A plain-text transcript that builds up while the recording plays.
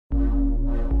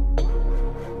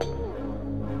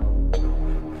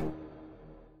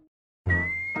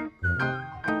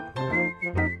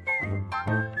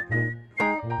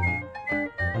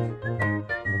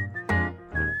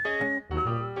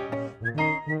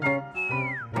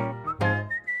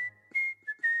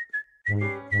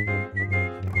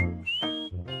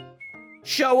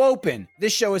show open.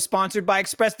 This show is sponsored by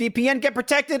ExpressVPN. Get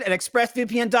protected at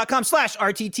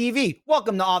expressvpn.com/RTTV.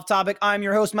 Welcome to Off Topic. I'm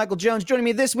your host, Michael Jones. Joining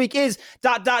me this week is ...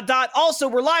 Also,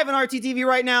 we're live on RTTV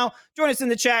right now. Join us in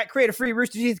the chat. Create a free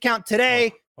Rooster Teeth account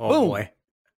today. Boom. Boy.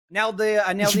 Nailed the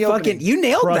opening. You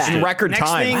nailed that. Record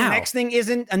time. Next thing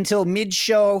isn't until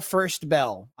mid-show first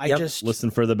bell. Just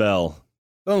listen for the bell.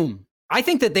 Boom. I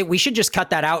think that we should just cut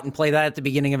that out and play that at the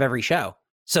beginning of every show.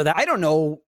 So that I don't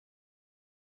know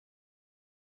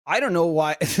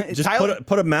why. Just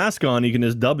put a mask on. You can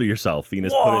just double yourself. You can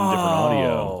just put it in different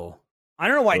audio. I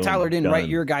don't know why Boom, Tyler didn't done. write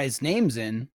your guys' names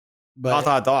in. But ...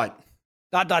 Dot.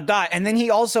 And then he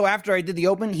also, after I did the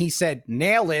open, he said,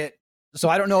 nail it. So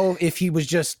I don't know if he was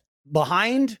just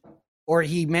behind or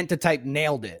he meant to type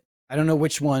nailed it. I don't know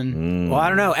which one. Well, I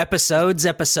don't know. Episode.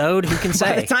 Who can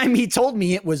say? By the time he told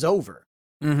me it was over.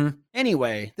 Mm-hmm.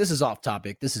 Anyway, this is Off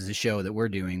Topic. This is a show that we're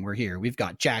doing. We're here. We've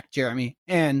got Jack, Jeremy,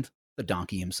 and the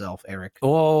donkey himself, Eric.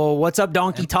 Oh, what's up,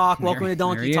 Donkey Talk? Welcome to there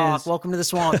Donkey he Talk. is. Welcome to the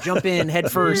swamp. Jump in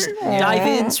head first. Dive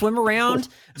in, swim around.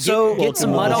 So get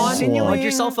some mud on. Mud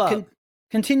yourself up.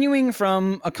 Continuing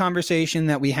from a conversation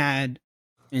that we had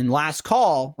in last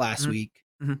call last week,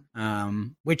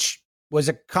 which was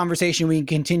a conversation we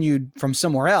continued from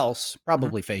somewhere else,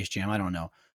 probably Face Jam. I don't know.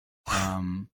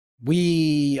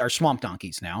 We are swamp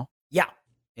donkeys now. Yeah.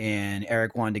 And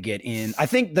Eric wanted to get in. I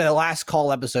think the last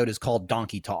call episode is called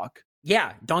Donkey Talk.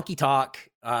 Yeah, Donkey Talk.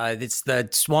 It's the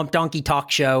Swamp Donkey Talk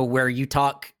show where you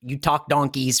talk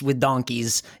donkeys with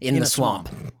donkeys in the swamp.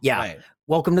 Yeah. Right.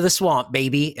 Welcome to the swamp,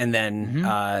 baby. And then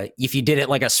if you did it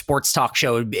like a sports talk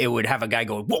show, it would have a guy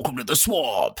go, welcome to the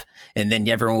swamp. And then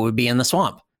everyone would be in the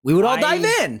swamp. We would all dive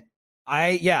in.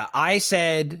 I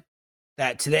said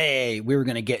that today we were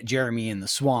going to get Jeremy in the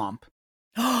swamp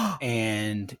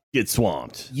and Get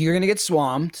swamped. you're going to get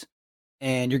swamped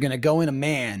and you're going to go in a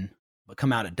man, but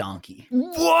come out a donkey.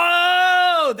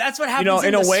 Whoa! That's what happens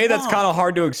In a way that's swamp. kind of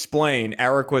hard to explain.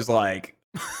 Eric was like,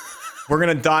 we're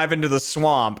going to dive into the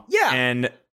swamp. Yeah. And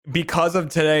because of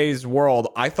today's world,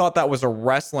 I thought that was a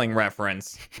wrestling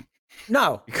reference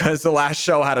No. because the last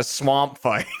show had a swamp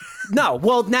fight. No.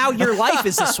 Well, now your life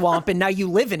is a swamp and now you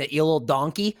live in it, you little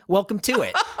donkey. Welcome to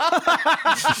it.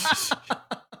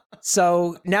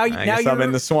 So now I guess I'm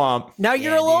in the swamp. Now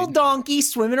you're a little donkey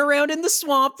swimming around in the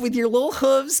swamp with your little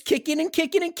hooves kicking and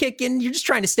kicking and kicking. You're just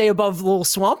trying to stay above the little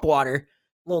swamp water,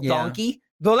 little donkey.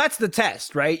 Though that's the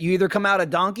test, right? You either come out a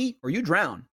donkey or you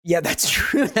drown. Yeah, that's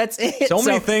true. That's it. So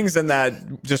many things in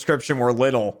that description were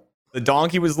little. The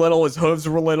donkey was little. His hooves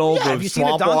were little. Yeah, have the you seen a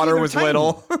swamp donkey? water They're was tiny.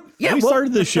 little. Yeah, Have we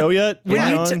started the show yet? when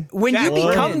Hang you on. Jack,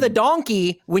 become in. the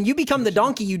donkey, you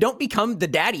don't become the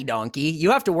daddy donkey. You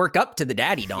have to work up to the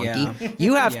daddy donkey. Yeah.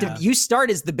 You have Yeah. to. You start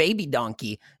as the baby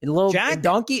donkey, and little Jack-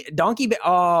 donkey.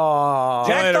 Oh,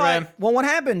 Jack later, thought, man. well, what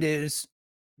happened is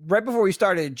right before we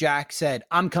started, Jack said,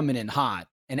 I'm coming in hot.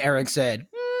 And Eric said,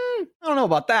 I don't know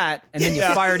about that. And then you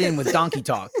fired in with donkey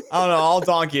talk. I don't know. I'll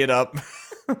donkey it up.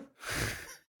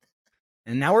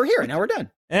 And now we're here. Now we're done.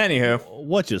 Anyway.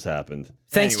 What just happened?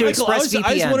 thanks to Michael, I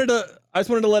ExpressVPN. just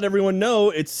wanted to let everyone know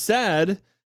it's sad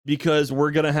because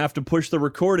we're gonna have to push the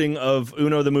recording of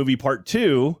Uno the Movie Part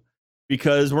 2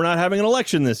 because we're not having an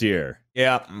election this year.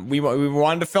 Yeah, we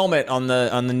wanted to film it on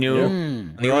the new Yeah. on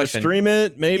the We're gonna election. stream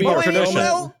it, maybe. Oh, or wait, film it.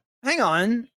 well, hang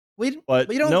on. But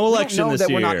we don't no we don't election know this that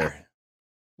we're not- year.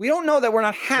 We don't know that we're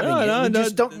not having it. We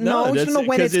just don't know. We just don't know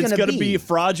when because it's going to be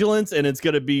fraudulent and it's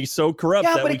going to be so corrupt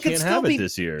Yeah, that but we it could can't still have be- it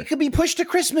this year. It could be pushed to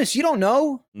Christmas. You don't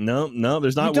know. No,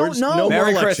 there's not. don't We're just- know. No more Merry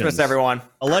elections. Christmas, everyone.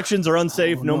 Elections are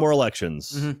unsafe. Oh, no no. more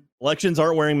elections. Mhm. Elections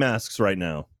aren't wearing masks right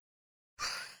now.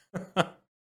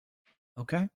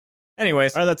 Okay.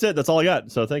 Anyways, All right, that's it. That's all I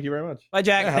got. So thank you very much. Bye,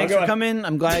 Jack. Yeah, Thanks go for ahead. coming.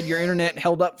 I'm glad your internet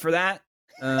held up for that.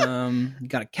 You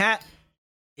got a cat.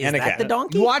 Is and a that cat. the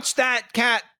donkey? Watch that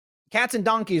cat. Cats and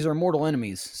donkeys are mortal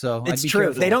enemies. So It's I'd be true.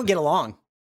 careful. They don't get along.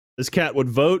 This cat would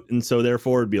vote, and so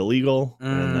therefore it'd be illegal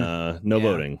and no Yeah.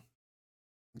 voting.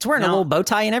 It's wearing a Now, little bow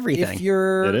tie and everything. If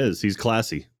you're It is. He's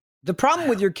classy. the problem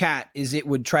with your cat is it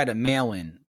would try to mail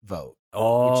in vote, which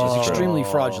Oh, is extremely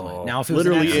fraudulent. Now, if it was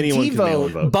Literally an anyone absentee can mail vote,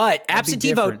 in vote. but be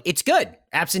absentee vote, different. it's good.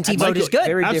 Absentee Michael, vote is good.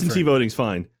 very Absentee different. voting's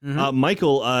fine. Mhm.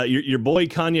 Michael, your boy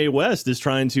Kanye West is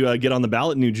trying to get on the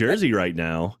ballot in New Jersey right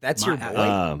now. That's your My- boy.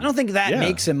 I don't think that Yeah.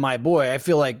 makes him my boy. I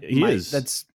feel like He is.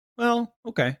 That's well,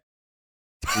 okay.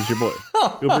 He's your boy.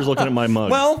 Cooper's looking at my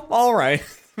mug. well, all right.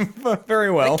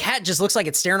 Very well. That cat just looks like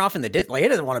it's staring off in the distance. Like, it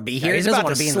doesn't want to be here. He's It doesn't about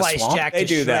want to to be in the slice swamp. Jack They to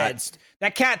do that. shreds.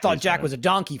 That cat thought He's Jack fine. was a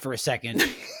donkey for a second.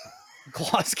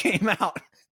 Claws came out.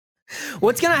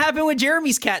 What's going to happen when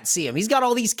Jeremy's cats see him? He's got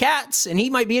all these cats, and he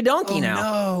might be a donkey now.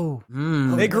 No.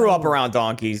 Mm. They grew up around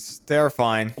donkeys. They're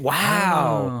fine.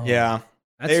 Wow. Yeah.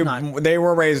 They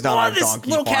were raised on a this donkey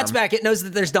little farm. cat's back. It knows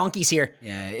that there's donkeys here.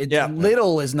 Yeah,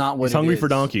 Little is not what It's hungry it for is.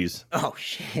 donkeys. Oh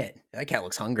shit, that cat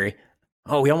looks hungry.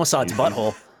 Oh, we almost saw its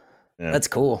butthole. Yeah. That's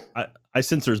cool. I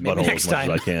censor his Maybe butthole next as much as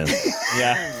I can.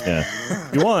 Yeah.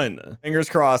 If you want, Fingers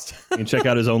crossed. you can check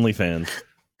out his OnlyFans.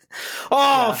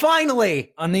 Oh,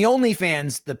 finally. On the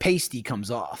OnlyFans, the pasty comes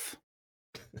off.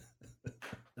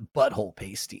 The butthole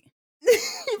pasty.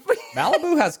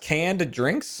 Malibu has canned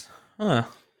drinks? Huh.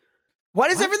 Why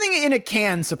does everything in a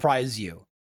can surprise you?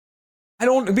 I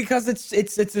don't, because it's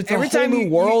Every time new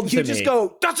world you to just me.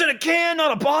 go, that's in a can,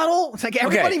 not a bottle. It's like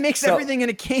everybody makes so- everything in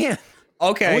a can. I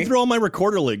Okay, went through all my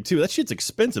recorder league too. That shit's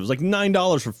expensive. It's like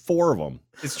 $9 for 4 of them.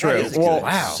 it's true. That is Well, good.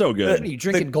 Wow. So What good. are you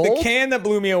drinking the gold? can that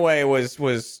blew me away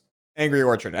was Angry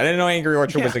Orchard. I didn't know Angry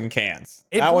Orchard was in cans.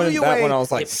 It that blew one, you that away one I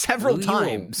was like, several Blew you a-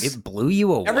 times. It blew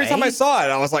you away. every time I saw it,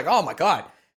 I was like, oh my god.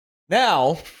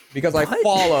 Now, because I What?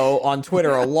 follow on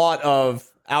Twitter a lot of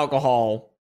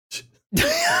alcohol.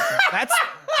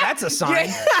 That's a sign.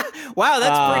 Wow,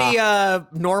 that's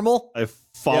pretty normal. I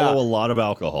follow Yeah. a lot of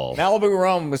alcohol. Malibu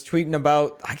Rum was tweeting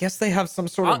about, I guess they have some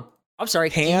sort of I'm sorry.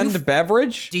 canned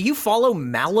beverage. Do you follow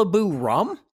Malibu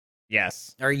Rum?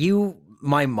 Yes. Are you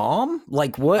my mom?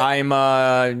 Like what?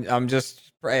 I'm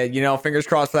just fingers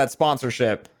crossed for that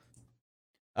sponsorship.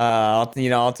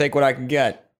 I'll take what I can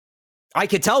get. I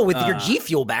could tell with your G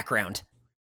Fuel background.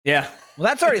 Yeah, Well,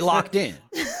 that's already locked in.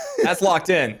 that's locked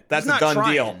in. That's He's a not done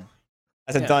trying. deal.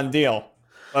 That's a Yeah. done deal.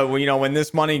 But when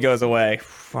this money goes away,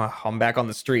 I'm back on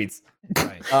the streets.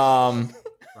 Right.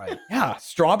 Right. Yeah,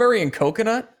 strawberry and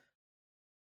coconut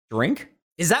drink.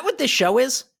 Is that what this show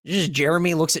is? Just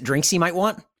Jeremy looks at drinks he might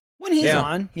want? When he's Yeah.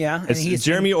 on, yeah. It's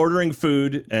Jeremy ordering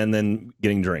food and then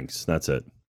getting drinks. That's it.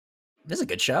 This is a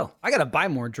good show. I gotta buy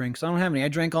more drinks. I don't have any. I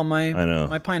drank all my I know.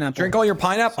 my pineapple. Drink all your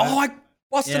pineapple. Oh, I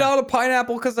busted Yeah. out a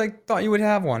pineapple because I thought you would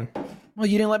have one. Well,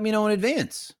 you didn't let me know in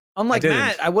advance. Unlike didn't.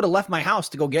 Matt, I would have left my house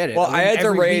to go get it. Well, I had to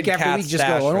every raid week after Cat's week just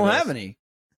stash go, I for don't this. have any.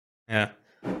 Yeah.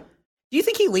 Do you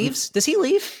think he leaves? Does he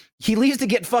leave? He leaves to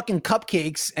get fucking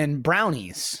cupcakes and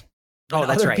brownies. Oh, And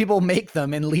that's other right. people make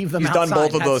them and leave them He's outside. done both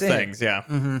of That's those it. things. Yeah.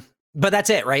 Mm-hmm. But that's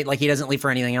it, right? Like he doesn't leave for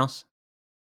anything else?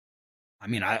 I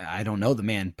mean, I don't know the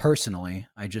man personally.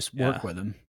 I just work with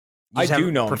him. You I just have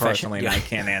do know him profession- personally, and I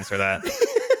can't answer that.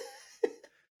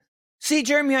 See,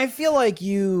 Jeremy, I feel like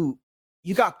you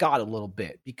got a little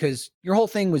bit because your whole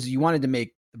thing was you wanted to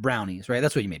make the brownies, right?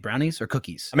 That's what you made, brownies or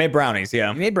cookies? I made brownies.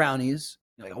 Yeah. You made brownies.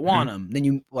 You're like, I want them. Then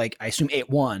you I assume ate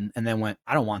one and then went,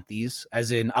 I don't want these.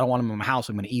 As in, I don't want them in my house.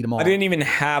 I'm going to eat them all. I didn't even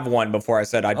have one before I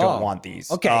said I don't Oh, want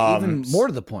these. Okay, even more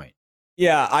to the point.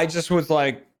 Yeah, I just was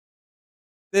like,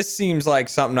 this seems like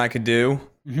something I could do.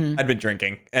 Mhm. I'd been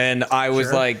drinking, and I was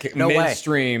Sure. like No way.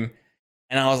 midstream,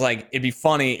 and I was like, it'd be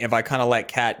funny if I kind of let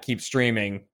Kat keep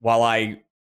streaming while I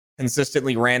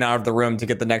consistently ran out of the room to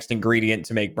get the next ingredient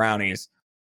to make brownies.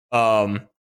 And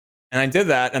I did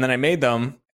that, and then I made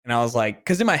them, and I was like,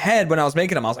 because in my head when I was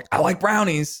making them, I was like, I like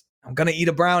brownies. I'm gonna eat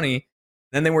a brownie.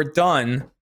 Then they were done, and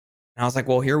I was like,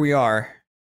 well, here we are.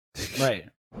 Right.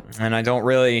 And I don't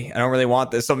really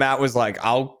want this. So Matt was like,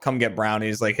 I'll come get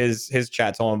brownies. Like his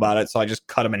chat told him about it. So I just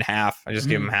cut them in half. I just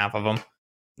gave him half of them.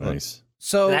 Nice.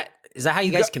 So Is that how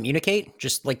you guys communicate?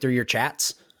 Just like through your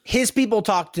chats? his people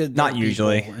talk to Not their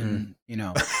usually. people and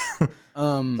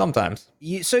Sometimes.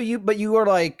 but you were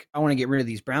like, I want to get rid of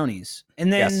these brownies.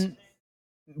 And then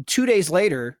 2 days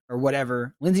later or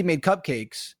whatever, Lindsay made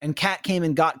cupcakes and Kat came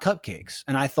and got cupcakes.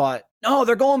 And I thought, no,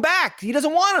 they're going back. He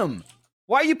doesn't want them.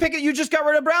 Why are you picking? You just got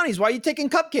rid of brownies. Why are you taking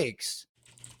cupcakes?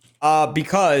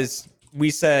 Because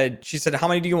she said, how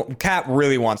many do you want? Kat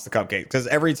really wants the cupcake because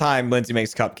every time Lindsay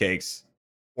makes cupcakes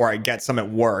or I get some at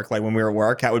work, like when we were at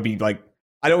work, Kat would be like,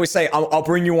 I'd always say, I'll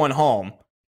bring you one home.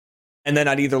 And then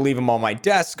I'd either leave them on my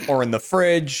desk or in the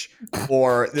fridge,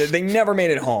 or they never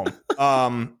made it home.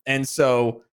 And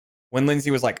so when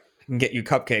Lindsay was like, I can get you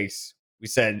cupcakes, we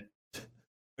said,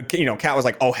 Kat was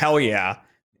like, oh, hell yeah.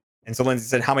 And so Lindsay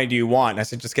said, how many do you want? And I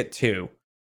said, just get 2.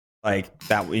 Like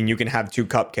that, and you can have 2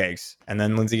 cupcakes. And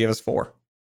then Lindsay gave us 4.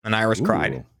 And Iris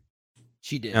cried.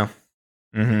 She did. Yeah.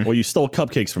 Mm-hmm. Well, you stole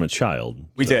cupcakes from a child.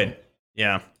 We so- did.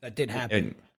 Yeah. That did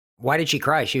happen. Why did she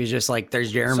cry? She was just like,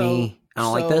 there's Jeremy. I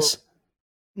don't like this.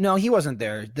 No, he wasn't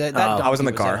there. That Oh. I was in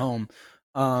the donkey car. at home.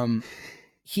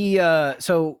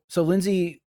 So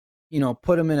Lindsay,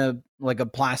 put him in a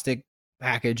plastic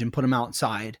package and put him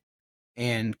outside,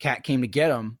 and Kat came to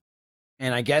get him,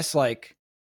 and I guess Lindsay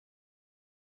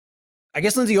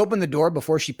opened the door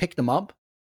before she picked them up,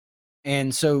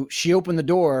 and so she opened the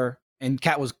door, and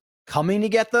Kat was coming to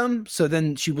get them. So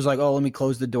then she was like, "Oh, let me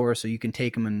close the door so you can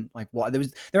take them." And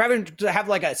they're having to have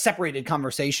like a separated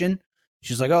conversation.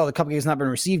 She's like, oh, the cupcake has not been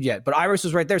received yet. But Iris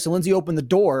was right there. So Lindsay opened the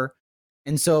door.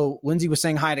 And so Lindsay was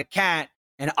saying hi to Kat,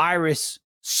 and Iris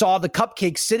saw the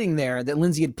cupcakes sitting there that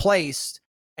Lindsay had placed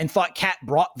and thought Kat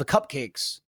brought the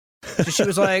cupcakes. So she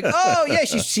was like, oh, yeah.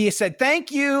 She said,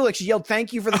 thank you. Like she yelled,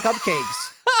 thank you for the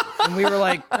cupcakes. And we were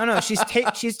like, no, she's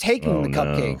taking the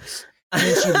cupcakes. And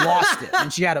then she lost it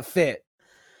and she had a fit.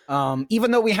 Even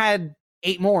though we had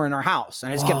 8 more in our house.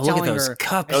 And I just kept telling her,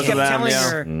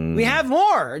 we have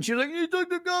more. And she was like, you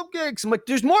took the cupcakes. I'm like,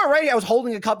 there's more right here. I was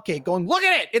holding a cupcake going, look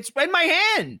at it. It's in my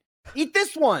hand. Eat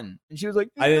this one. And she was like,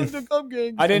 I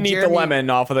didn't eat the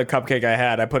lemon off of the cupcake I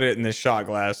had. I put it in this shot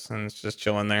glass and it's just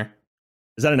chilling there.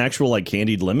 Is that an actual like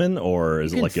candied lemon or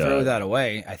is it like throw that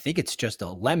away? I think it's just a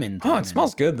lemon. Oh, it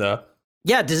smells good though.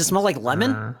 Yeah. Does it smell like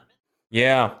lemon?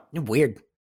 Yeah. Weird.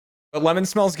 But lemon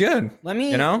smells good. Let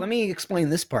me explain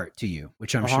this part to you,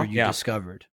 which I'm sure you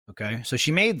discovered. Okay. So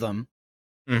she made them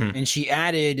and she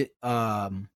added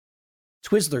Twizzler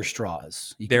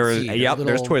straws. There's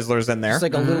Twizzlers in there. It's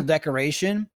like a little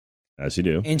decoration. As you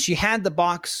do. And she had the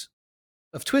box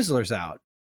of Twizzlers out.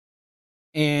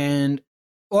 And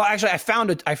well, actually, I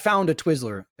found a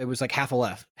Twizzler. It was like half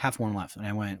one left. And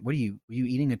I went, were you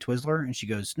eating a Twizzler? And she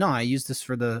goes, no, I used this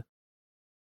for the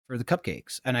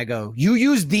cupcakes. And I go, you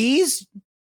use these?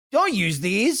 Don't use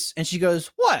these. And she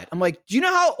goes, what? I'm like, do you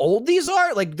know how old these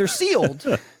are? Like they're sealed,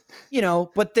 but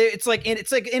it's like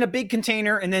in a big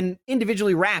container and then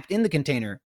individually wrapped in the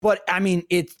container. But I mean,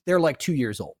 they're like 2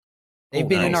 years old. They've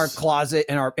been in our closet,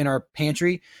 in our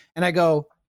pantry. And I go,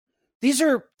 these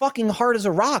are fucking hard as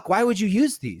a rock. Why would you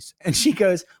use these? And she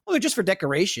goes, well, they're just for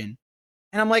decoration.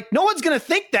 And I'm like, no one's going to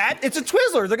think that. It's a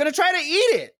Twizzler. They're going to try to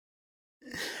eat it.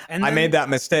 And then, I made that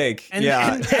mistake. And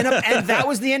that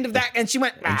was the end of that. And she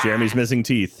went, and Jeremy's missing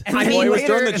teeth. And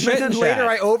later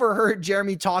I overheard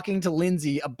Jeremy talking to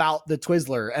Lindsay about the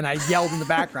Twizzler. And I yelled in the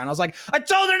background. I was like, I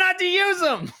told her not to use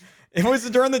them. It was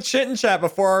during the chit and chat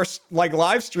before our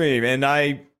live stream. And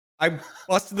I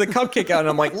busted the cupcake out and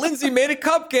I'm like, Lindsay made a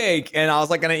cupcake. And I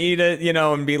was like, going to eat it,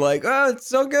 and be like, oh, it's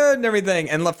so good and everything.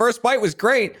 And the first bite was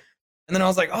great. And then I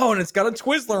was like, oh, and it's got a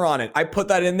Twizzler on it. I put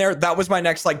that in there. That was my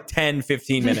next 10,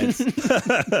 15 minutes.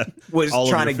 Was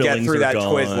trying to get through that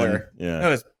gone. Twizzler.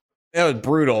 Yeah. It was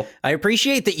brutal. I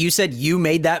appreciate that you said you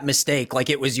made that mistake. Like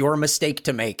it was your mistake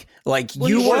to make. Like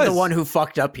you were the one who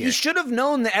fucked up here. You should have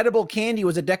known the edible candy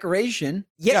was a decoration.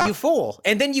 Yeah, you fool.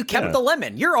 And then you kept the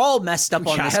lemon. You're all messed up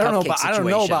on this cupcake situation. I don't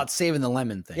know about saving the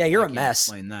lemon thing. Yeah, you're a mess.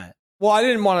 Explain that. Well, I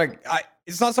didn't want to.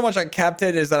 It's not so much I kept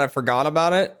it as that I forgot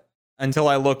about it until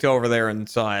I looked over there and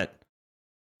saw it.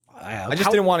 I just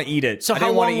didn't want to eat it. So I didn't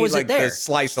how want long to was eat it there? the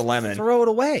slice of lemon. Throw it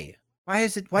away. Why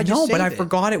is it? Why'd you save it? No, but I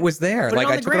forgot it was there. Put it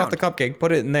on I the took it off the cupcake,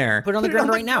 put it in there. Put it on the ground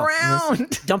right now.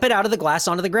 Dump it out of the glass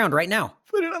onto the ground right now.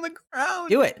 Put it on the ground.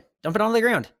 Do it. Dump it on the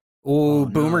ground. Ooh,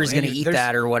 Boomer's going to eat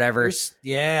that or whatever.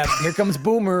 Yeah, here comes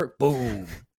Boomer. Boom.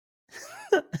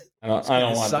 I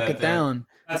don't want suck it down.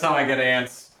 That's how I get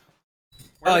ants.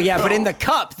 Oh, yeah, but in the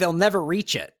cup, they'll never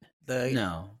reach it.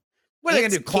 No. What are they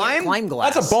going to do? Climb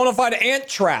glass. That's a bona fide ant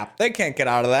trap. They can't get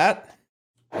out of that.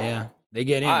 Yeah, they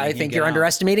get in. I think you're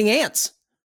underestimating ants.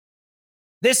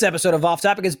 This episode of Off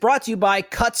Topic is brought to you by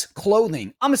Cuts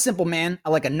Clothing. I'm a simple man.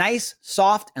 I like a nice,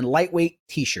 soft, and lightweight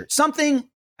t-shirt. Something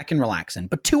I can relax in.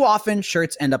 But too often,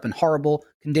 shirts end up in horrible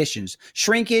conditions.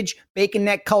 Shrinkage, bacon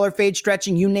neck, color fade,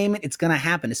 stretching, you name it, it's going to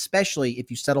happen, especially if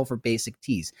you settle for basic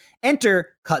tees.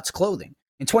 Enter Cuts Clothing.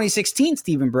 In 2016,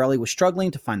 Stephen Borelli was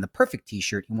struggling to find the perfect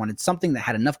t-shirt. He wanted something that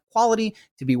had enough quality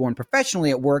to be worn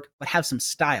professionally at work, but have some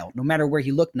style. No matter where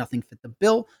he looked, nothing fit the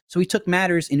bill, so he took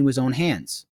matters into his own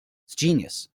hands. It's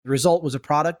genius. The result was a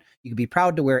product you could be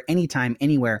proud to wear anytime,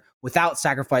 anywhere, without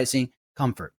sacrificing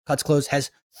comfort. Cuts Clothes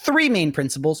has 3 main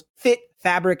principles: fit,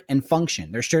 fabric, and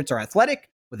function. Their shirts are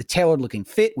athletic, with a tailored-looking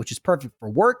fit, which is perfect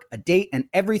for work, a date, and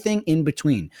everything in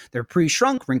between. They're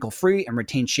pre-shrunk, wrinkle-free, and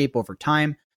retain shape over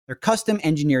time. Their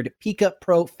custom-engineered Pika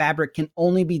Pro fabric can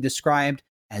only be described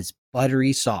as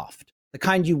buttery soft. The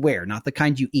kind you wear, not the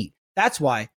kind you eat. That's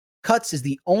why Cuts is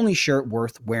the only shirt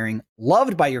worth wearing,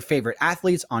 loved by your favorite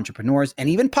athletes, entrepreneurs, and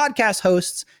even podcast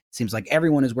hosts. It seems like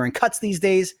everyone is wearing Cuts these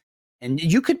days, and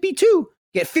you could be too.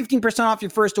 Get 15% off your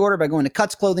first order by going to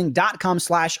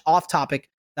cutsclothing.com/offtopic.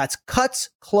 That's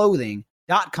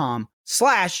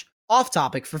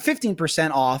cutsclothing.com/offtopic for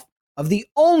 15% off of the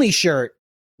only shirt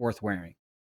worth wearing.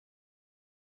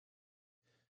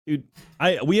 Dude,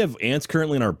 we have ants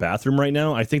currently in our bathroom right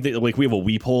now. I think that we have a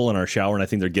weep hole in our shower, and I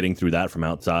think they're getting through that from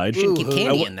outside. Shouldn't keep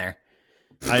candy in there.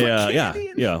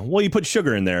 Yeah. Well, you put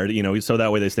sugar in there, so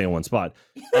that way they stay in one spot.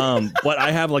 But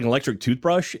I have like an electric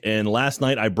toothbrush, and last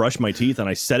night I brushed my teeth and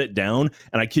I set it down,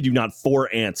 and I kid you not,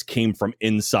 4 ants came from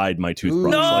inside my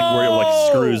toothbrush, like where it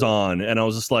like screws on, and I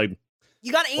was just like,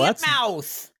 you got ant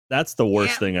mouth. That's the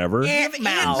worst thing ever. Ant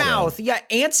mouth. You got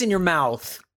ants in your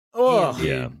mouth. Oh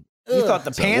yeah. You thought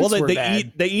the pants were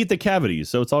bad. They eat the cavities,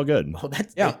 so it's all good. Oh,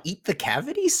 they eat the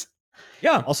cavities?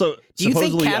 Yeah. Also, do you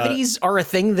think cavities are a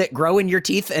thing that grow in your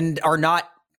teeth and are not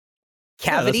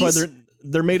cavities? Yeah, that's why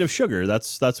they're made of sugar.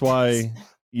 That's why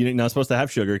you're not supposed to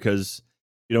have sugar, because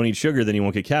you don't eat sugar, then you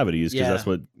won't get cavities, because that's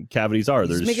what cavities are.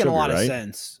 There's making sugar, a lot of right?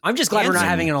 sense. I'm just glad we're not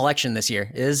having an election this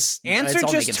year. Ants are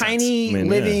just tiny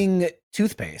living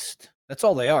toothpaste. That's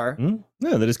all they are.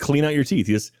 Yeah, they just clean out your teeth.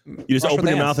 You just open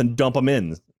your mouth and dump them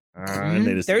in. And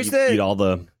they just eat all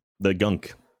the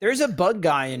gunk. There's a bug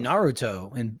guy in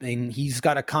Naruto, and he's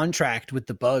got a contract with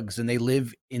the bugs, and they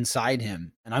live inside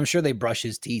him. And I'm sure they brush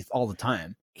his teeth all the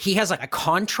time. He has like a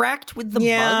contract with the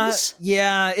bugs?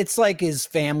 Yeah, it's like his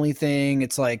family thing.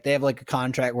 It's like they have like a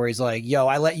contract where he's like, yo,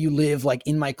 I let you live like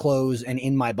in my clothes and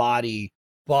in my body,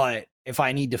 but if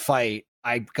I need to fight,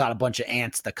 I got a bunch of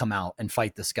ants that come out and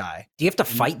fight this guy. Do you have to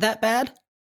fight that bad?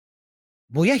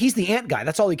 Well, yeah, he's the ant guy.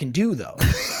 That's all he can do, though.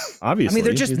 Obviously, I mean,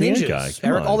 they're just ninjas.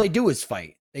 Eric, all they do is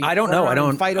fight. I don't know. I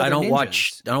don't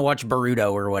watch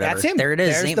Boruto or whatever. That's him. There it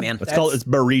is, Ant-Man. It's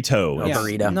burrito. Yeah.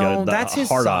 Burrito. No, that's his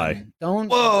hard son. eye. Don't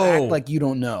act like you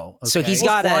don't know. Okay? So he's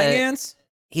got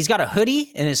a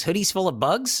hoodie, and his hoodie's full of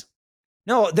bugs.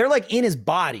 No, they're like in his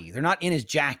body. They're not in his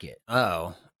jacket.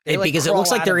 Oh, They, because it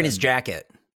looks like they're in his jacket.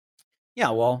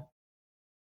 Yeah, well,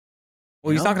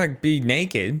 he's not going to be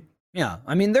naked. Yeah,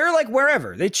 I mean, they're like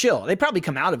wherever they chill. They probably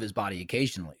come out of his body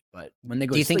occasionally, but when they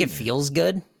go, do you think it feels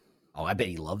good? Oh, I bet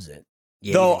he loves it.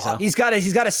 Yeah, though so? he's got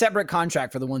a separate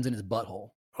contract for the ones in his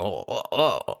butthole.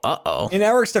 Oh. In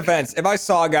Eric's defense, if I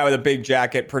saw a guy with a big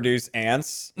jacket produce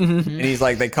ants, and he's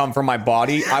like, they come from my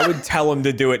body, I would tell him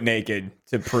to do it naked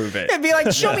to prove it. It'd be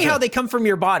like, show me how they come from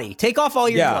your body. Take off all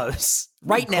your clothes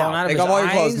right now. Take off all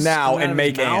your clothes now and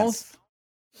make ants.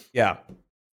 Yeah.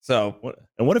 So,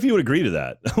 what if he would agree to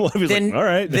that? What if he's like, all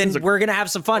right, then we're gonna have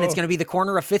some fun. It's gonna be the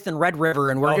corner of 5th and Red River,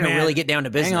 and we're gonna really get down to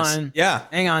business. Hang on, yeah.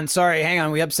 Hang on. Sorry, hang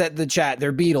on. We upset the chat.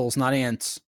 They're beetles, not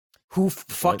ants. Who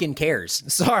fucking cares?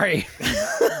 Sorry.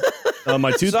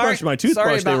 My toothbrush,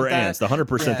 they were ants.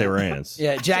 100% they were ants.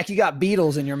 Yeah, Jack, you got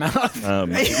beetles in your mouth.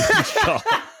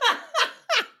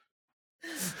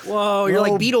 Whoa, you're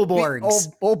like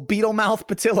Beetleborgs. Old beetle mouth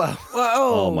Patillo.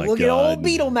 Whoa, oh my look God. at old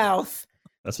beetle mouth.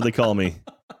 That's what they call me.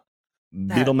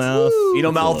 Beetle mouth.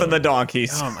 Beetle mouth and the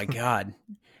donkeys. Oh my God.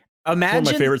 One of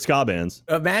my favorite ska bands.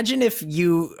 Imagine if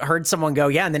you heard someone go,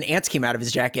 yeah, and then ants came out of his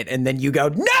jacket, and then you go,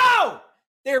 no!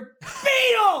 They're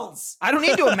beetles! I don't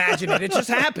need to imagine it. It just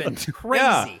happened. Crazy.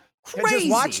 I just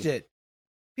watched it.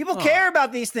 People care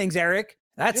about these things, Eric.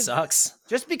 That sucks.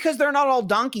 Just because they're not all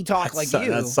donkey talk like you.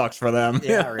 That sucks for them.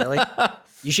 Yeah, really?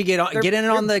 You should get in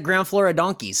on the ground floor of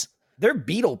donkeys. They're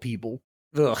beetle people.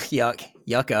 Ugh, yuck.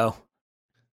 Yucko.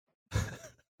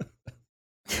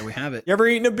 There we have it. You ever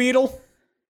eaten a beetle?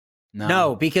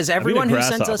 No, because everyone who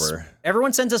sends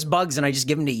us bugs, and I just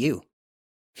give them to you.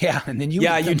 Yeah, and then you.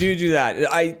 Yeah, you do that.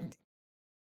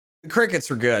 The crickets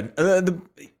were good.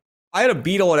 I had a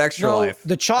beetle at Extra Life.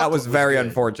 The chocolate that was very good,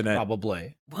 unfortunate.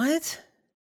 Probably. What?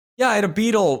 Yeah, I had a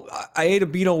beetle. I ate a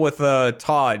beetle with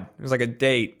Todd. It was like a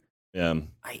date. Yeah.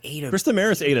 I ate a. Chris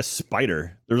Damaris ate a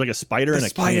spider. There was like a spider in a can.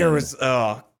 Spider was.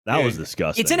 That was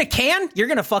disgusting. It's in a can? You're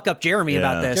going to fuck up Jeremy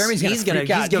about this. Jeremy's he's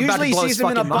about to blow his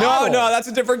fucking mind. No, that's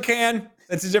a different can.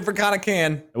 It's a different kind of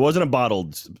can. It wasn't a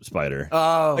bottled spider.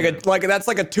 Oh. That's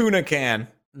like a tuna can.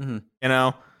 Mm-hmm. You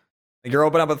know? Like you're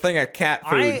opening up a thing of cat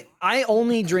food. I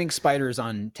only drink spiders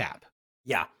on tap.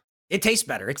 Yeah. It tastes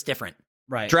better. It's different.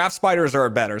 Right. Draft spiders are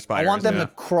better spiders. I want them to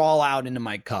crawl out into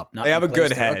my cup. Not they have a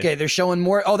good head. Okay, they're showing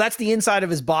more. Oh, that's the inside of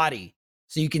his body.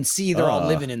 So you can see they're all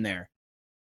living in there.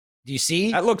 Do you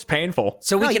see? That looks painful.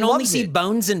 So we can only see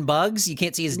bones and bugs? You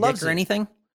can't see his dick or anything?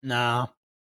 No.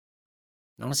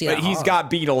 I want to see but that. He's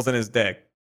got beetles in his dick.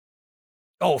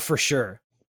 Oh, for sure.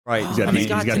 Right. He's got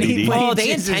DD. Oh,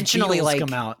 they intentionally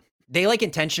come out. They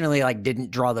intentionally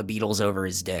didn't draw the beetles over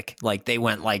his dick. Like they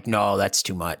went like, no, that's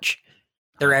too much.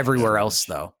 They're everywhere else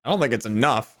though. I don't think it's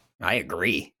enough. I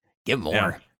agree. Give more.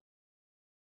 Yeah.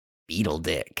 Beetle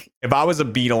dick. If I was a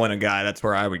beetle and a guy, that's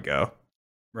where I would go.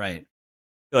 Right.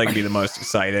 I feel like it'd be the most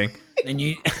exciting. And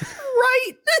you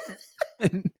right.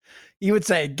 You would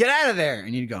say, get out of there.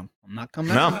 And you'd go, I'm not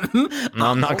coming out. No,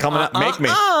 I'm not coming out. Make me.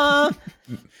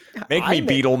 Make me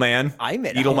Beetle Man. I'm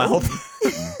it. Beetle Mouth.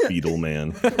 Beetle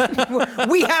Man.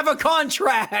 We have a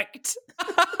contract.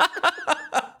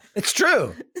 It's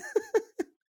true.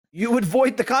 You would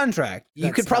void the contract.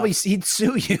 You could probably he'd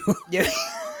sue you. Yeah.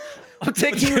 I'm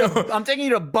taking you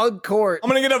to bug court. I'm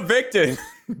gonna get evicted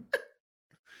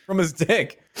from his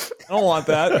dick. I don't want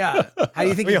that. Yeah. How do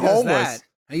you think Be he does homeless. that?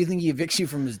 How do you think he evicts you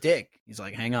from his dick? He's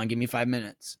like, hang on, give me 5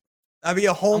 minutes. I'd be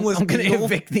a homeless. I'm gonna beetle.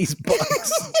 evict these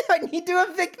bugs. I need to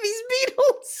evict these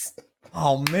beetles.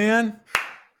 Oh man,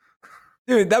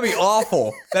 dude, that'd be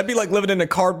awful. That'd be like living in a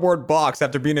cardboard box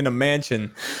after being in a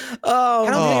mansion. Oh,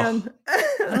 man.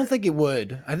 I don't think it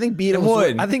would. I think beetles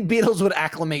would. I think beetles would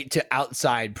acclimate to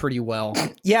outside pretty well.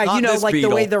 Yeah, Not you know, this like beetle.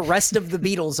 the way the rest of the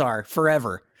beetles are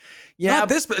forever. Yeah, Not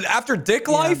this, but after dick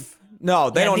life. No,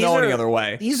 they Yeah, don't these know any are- other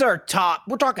way. These are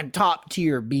we're talking top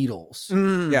tier beetles.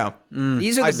 Yeah,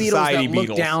 These are High the beetles that society look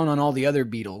beetles. down on all the other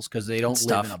beetles because they don't live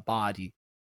Stuff. in a body.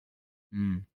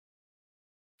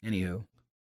 Anywho.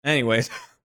 anyways.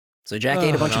 So Jack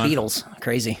ate a bunch of beetles.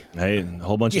 Crazy. Hey, a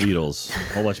whole bunch of Beatles.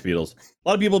 A whole bunch of Beatles. A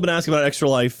lot of people have been asking about Extra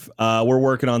Life. We're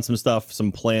working on some stuff,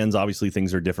 some plans. Obviously,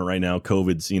 things are different right now.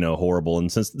 COVID's, horrible.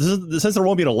 And since there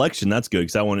won't be an election, that's good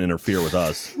because that won't interfere with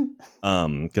us.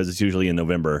 Because it's usually in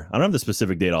November. I don't have the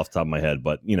specific date off the top of my head,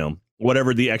 but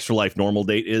whatever the Extra Life normal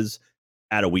date is,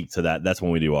 add a week to that. That's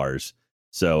when we do ours.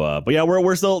 So, but yeah,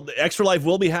 we're still Extra Life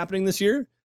will be happening this year.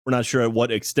 We're not sure at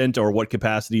what extent or what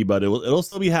capacity, but it'll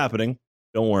still be happening.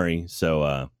 Don't worry.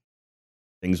 So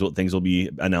things will be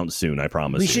announced soon. I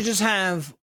promise. We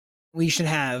should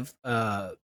have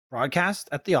broadcast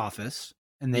at the office,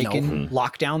 and they can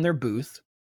lock down their booth.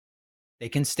 They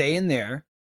can stay in there.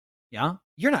 Yeah,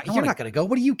 you're not going to go.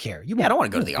 What do you care? I don't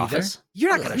want to go to the office. There.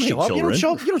 You're not going to show up.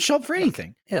 You don't show up for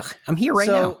anything. Ugh, I'm here right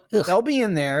now. Ugh. They'll be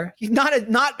in there.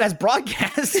 Not as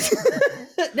broadcast.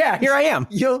 Yeah, here I am.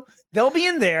 They'll be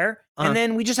in there, and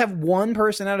then we just have one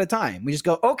person at a time. We just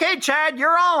go, okay, Chad,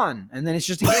 you're on, and then it's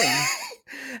just a game.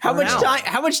 How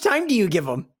much time do you give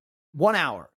him? 1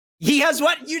 hour. He has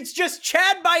what? It's just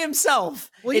Chad by himself.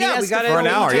 Well, And he yeah, has we got to- for an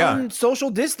hour, yeah. social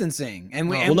distancing, and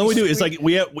we. Well, no, we do. It's like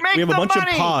we have a bunch of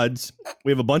money. pods.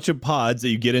 We have a bunch of pods that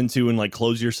you get into and like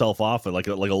close yourself off at like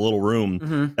a little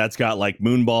room that's got like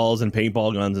moonballs and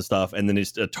paintball guns and stuff, and then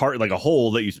it's a like a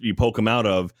hole that you poke them out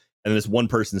of, and then this one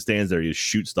person stands there. You just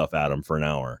shoot stuff at them for an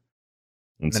hour,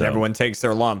 and And everyone takes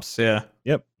their lumps. Yeah.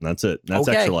 Yep, that's it. That's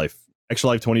Okay. Extra Life. Extra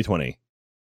Life 2020.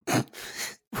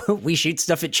 We shoot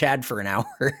stuff at Chad for an hour.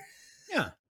 Yeah,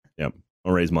 Yep,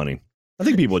 I'll raise money. I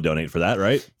think people would donate for that,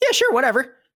 right? Yeah, sure,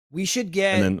 whatever. we should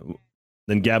get. And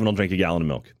then Gavin will drink a gallon of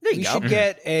milk. There we you go. should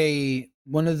get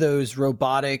one of those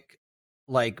robotic,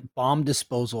 like bomb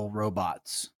disposal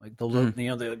robots, like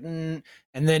the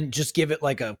and then just give it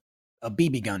like a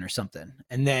BB gun or something,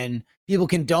 and then people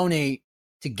can donate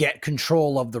to get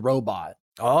control of the robot.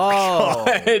 Oh,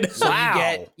 God. So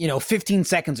wow. you get 15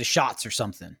 seconds of shots or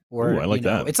something. Or Ooh, I like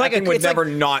that. It's Like like would never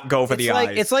not go for it's the like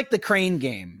eyes. it's like the crane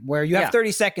game where you have Yeah.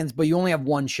 30 seconds, but you only have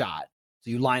one shot. So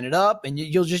you line it up, and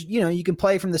you'll just you can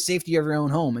play from the safety of your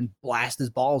own home and blast his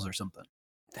balls or something.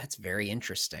 That's very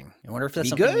interesting. I wonder if that's Be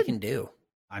something we good. can do.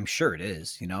 I'm sure it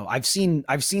is. I've seen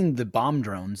the bomb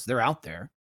drones. They're out there.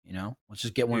 Let's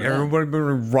just get one of them. Everybody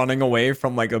been running away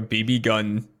from like a BB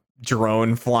gun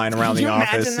drone flying around Can the you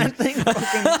office. imagine that thing?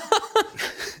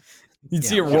 Fucking- You'd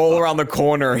see Yeah. it roll around the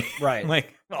corner. right.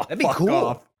 Like, oh, That'd be fuck cool.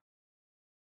 off.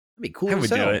 That'd be cool. I as would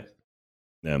do hell. it.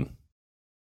 Yeah.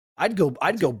 I'd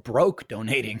go broke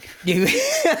donating. You-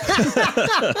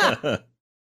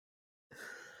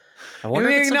 I wonder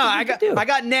if it's something we could do. I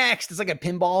got next. It's like a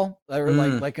pinball or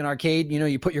like an arcade.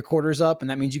 You put your quarters up, and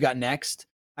that means you got next.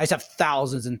 I just have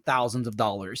thousands and thousands of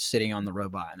dollars sitting on the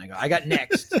robot, and I got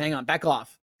next. Hang on, back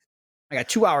off. I got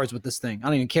 2 hours with this thing. I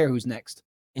don't even care who's next.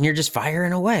 And you're just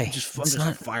firing away. I'm It's just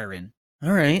not- firing.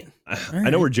 all right. I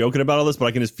know we're joking about all this, but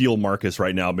I can just feel Marcus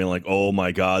right now being like, "Oh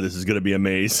my god, this is gonna be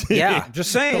amazing." Yeah.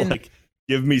 Just saying. Like,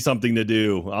 give me something to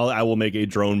do. I will make a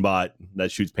drone bot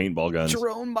that shoots paintball guns.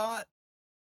 Drone bot.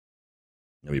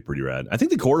 That'd be pretty rad. I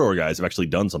think the Corridor guys have actually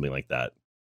done something like that.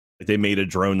 Like they made a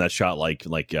drone that shot like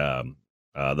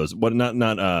those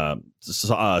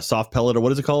soft pellet or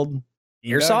what is it called?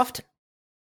 Airsoft?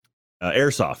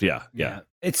 Airsoft. Yeah.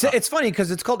 It's funny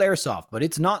because it's called airsoft, but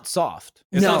it's not soft.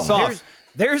 It's No. not soft.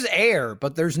 There's air,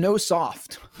 but there's no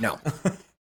soft. No.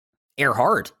 Air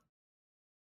hard.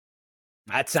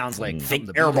 That sounds like Mm. something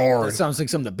the Airborne. That sounds like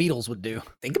something the Beatles would do.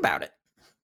 Think about it.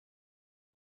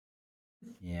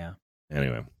 Yeah.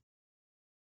 Anyway.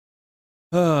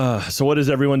 So what is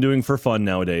everyone doing for fun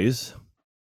nowadays?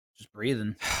 Just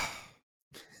breathing.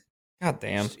 God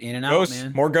damn. Just in and out, Ghost.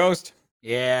 man. More Ghost.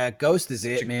 Yeah, Ghost is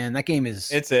it, man. That game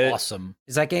is It's it. awesome.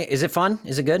 Is that game? Is it fun?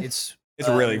 Is it good? It's It's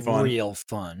really fun. Real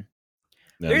fun.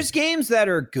 There's games that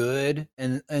are good,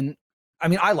 and I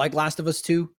mean, I like Last of Us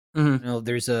 2. Mm-hmm. You know,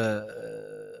 there's a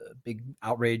big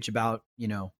outrage about, you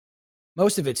know,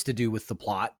 most of it's to do with the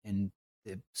plot and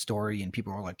the story, and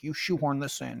people are like, you shoehorn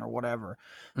this in or whatever.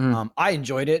 I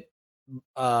enjoyed it.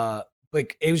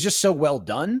 Like, it was just so well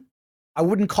done. I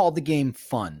wouldn't call the game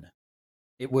fun.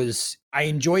 I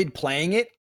enjoyed playing it,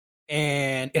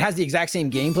 and it has the exact same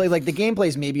gameplay. Like, the gameplay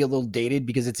is maybe a little dated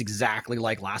because it's exactly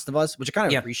like Last of Us, which I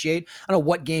kind of appreciate. I don't know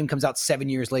what game comes out 7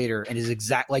 years later and is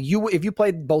exact like if you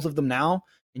played both of them now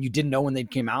and you didn't know when they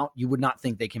came out, you would not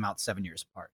think they came out 7 years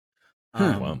apart.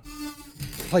 Wow.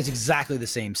 Plays exactly the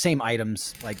same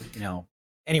items, like, you know.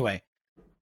 Anyway,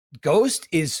 Ghost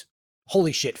is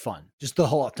holy shit fun. Just the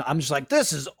whole time. I'm just like,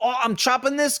 I'm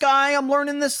chopping this guy. I'm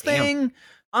learning this thing.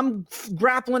 I'm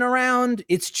grappling around.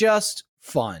 It's just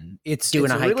fun. It's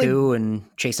doing a haiku and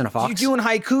chasing a fox. You're doing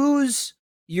haikus.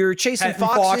 You're chasing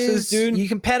foxes, dude. You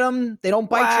can pet them. They don't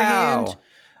bite your hand.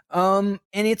 And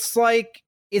it's like,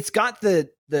 it's got the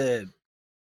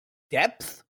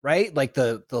depth, right? Like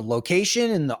the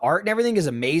location and the art and everything is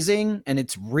amazing, and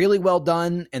it's really well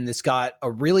done, and it's got a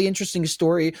really interesting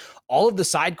story. All of the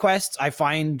side quests I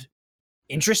find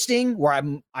interesting, where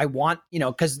I want, you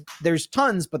know, because there's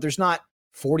tons, but there's not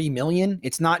 40 million.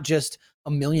 It's not just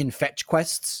a million fetch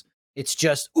quests. It's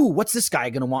just, ooh, what's this guy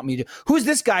going to want me to, who's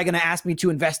this guy going to ask me to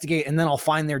investigate, and then I'll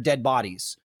find their dead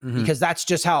bodies. Because that's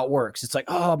just how it works. It's like,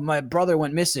 oh, my brother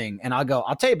went missing, and I'll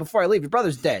tell you before I leave, your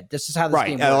brother's dead. This is how this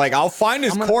game works. Like, I'll find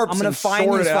his corpse. I'm gonna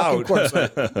find his fucking corpse.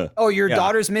 Like, oh, your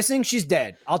daughter's missing? She's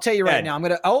dead. I'll tell you right now.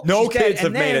 No kids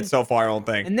have made it so far, I don't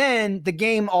think. And then the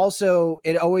game also,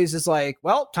 it always is like,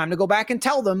 well, time to go back and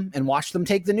tell them and watch them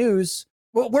take the news.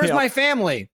 Well, where's my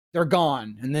family? They're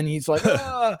gone. And then he's like,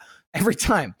 every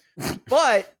time.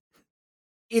 But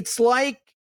it's like,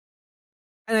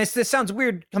 and this sounds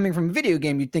weird coming from a video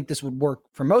game. You'd think this would work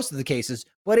for most of the cases,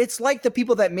 but it's like the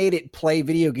people that made it play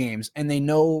video games, and they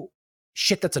know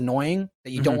shit that's annoying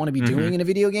that you don't want to be doing in a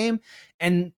video game.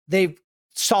 And they've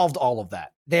solved all of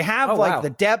that. They have the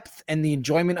depth and the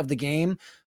enjoyment of the game,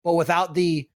 but without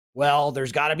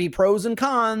there's got to be pros and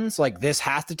cons. Like, this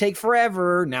has to take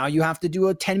forever. Now you have to do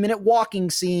a 10-minute walking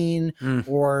scene,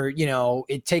 or, you know,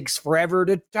 it takes forever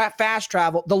to fast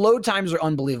travel. The load times are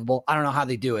unbelievable. I don't know how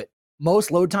they do it.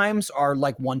 Most load times are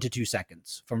like 1 to 2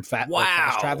 seconds from fast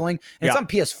traveling. And it's on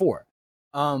PS4.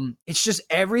 It's just,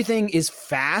 everything is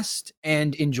fast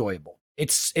and enjoyable.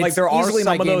 It's like, there are easily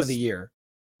my game of the year.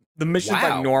 The missions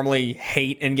I normally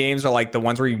hate in games are like the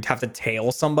ones where you have to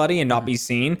tail somebody and not be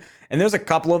seen. And there's a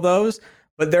couple of those,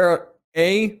 but the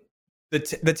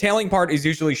tailing part is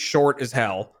usually short as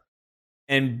hell,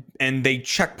 and they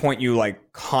checkpoint you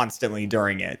like constantly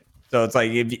during it. So it's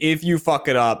like, if you fuck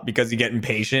it up because you get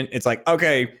impatient, it's like,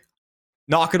 okay,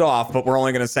 knock it off, but we're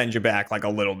only going to send you back like a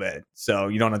little bit, so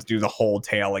you don't have to do the whole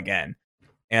tail again.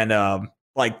 And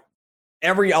like,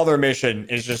 every other mission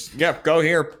is just, go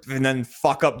here and then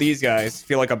fuck up these guys,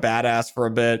 feel like a badass for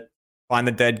a bit, find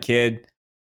the dead kid,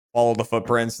 follow the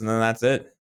footprints, and then that's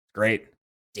it. Great.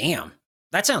 Damn,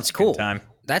 that sounds cool. Good time.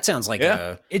 That sounds like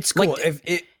it's cool.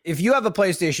 Like, if you have a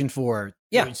PlayStation 4,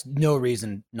 there's no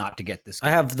reason not to get this game.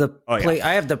 I have the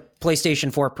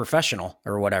PlayStation 4 Professional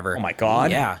or whatever. Oh my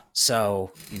god. Yeah.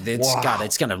 So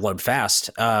it's gonna load fast.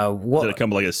 Did it come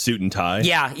with like a suit and tie?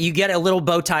 Yeah, you get a little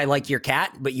bow tie like your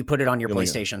cat, but you put it on your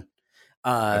PlayStation.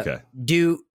 Okay.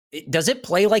 Does it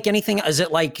play like anything? Is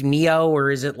it like Neo,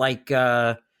 or is it like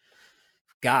like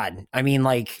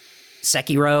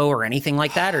Sekiro or anything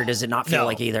like that, or does it not feel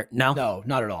like either? No,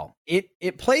 not at all.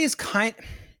 It plays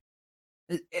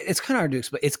it's kind of hard to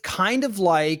explain. It's kind of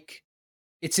like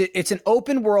it's an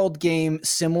open world game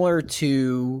similar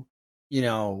to, you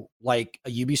know, like a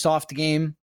Ubisoft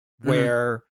game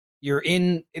where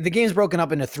the game's broken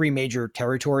up into 3 major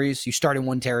territories. You start in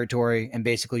one territory, and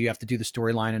basically you have to do the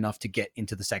storyline enough to get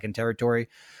into the second territory.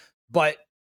 But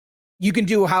you can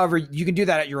do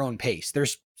that at your own pace.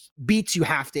 There's beats you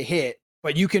have to hit,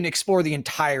 but you can explore the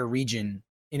entire region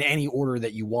in any order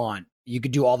that you want. You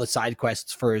could do all the side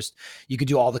quests first. You could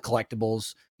do all the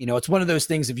collectibles. You know, it's one of those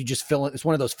things, if you just it's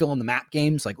one of those fill in the map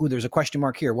games. Like, ooh, there's a question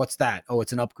mark here. What's that? Oh,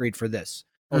 it's an upgrade for this.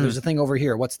 Oh, there's a thing over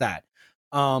here. What's that?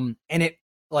 And it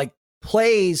like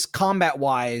plays combat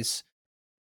wise.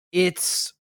 I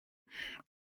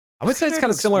would say it's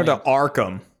kind of similar to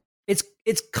Arkham.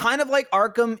 It's kind of like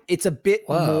Arkham. It's a bit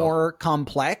more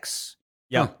complex.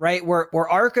 Yeah. Right. Where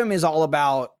Arkham is all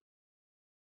about.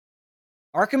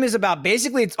 Arkham is about,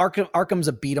 basically, it's Arkham's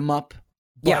a beat 'em up.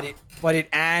 But it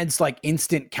adds like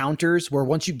instant counters where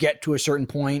once you get to a certain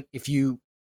point, if you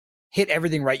hit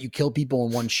everything right, you kill people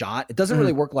in one shot. It doesn't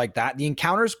really work like that. The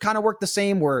encounters kind of work the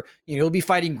same where, you'll be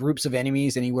fighting groups of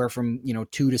enemies, anywhere from,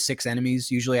 2 to 6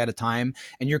 enemies usually at a time.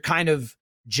 And you're kind of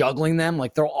juggling them.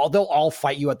 Like they'll all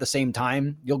fight you at the same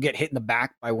time. You'll get hit in the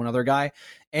back by one other guy.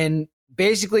 And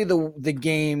basically the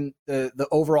game, the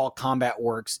overall combat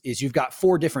works is you've got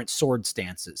 4 different sword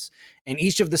stances, and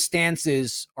each of the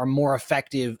stances are more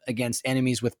effective against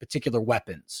enemies with particular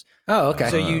weapons. Oh,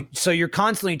 okay. So you're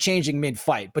constantly changing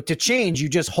mid-fight, but to change, you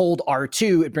just hold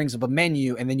R2, it brings up a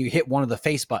menu, and then you hit one of the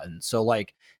face buttons. So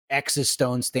like X is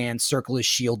stone stance, circle is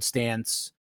shield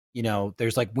stance.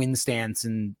 There's like wind stance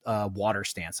and water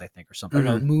stance, I think, or something.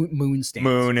 Or no, moon stance.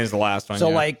 Moon is the last one. So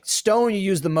like stone you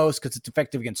use the most because it's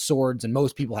effective against swords, and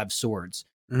most people have swords.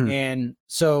 And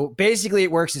so basically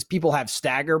it works is people have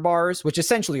stagger bars, which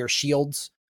essentially are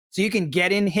shields. So you can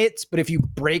get in hits, but if you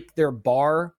break their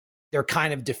bar, they're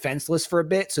kind of defenseless for a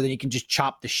bit, so then you can just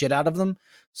chop the shit out of them.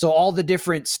 So all the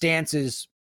different stances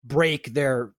break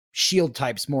their shield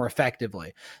types more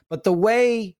effectively. But the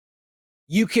way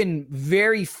you can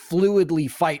very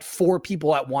fluidly fight 4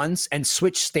 people at once and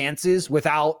switch stances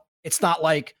it's not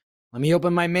like, let me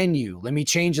open my menu, let me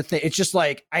change a thing. It's just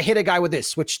like, I hit a guy with this,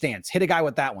 switch stance, hit a guy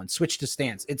with that one, switch to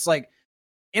stance. It's like,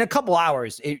 in a couple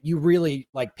hours, you really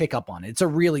like pick up on it. It's a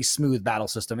really smooth battle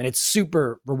system, and it's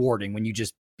super rewarding when you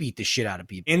just beat the shit out of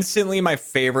people. Instantly, my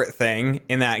favorite thing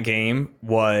in that game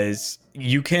was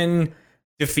you can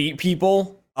defeat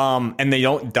people and they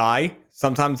don't die.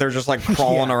 Sometimes they're just like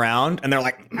crawling around and they're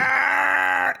like,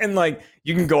 ah! And like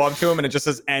you can go up to them and it just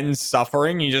says end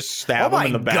suffering. You just stab them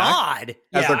in the back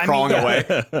as they're crawling away.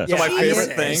 So my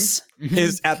favorite thing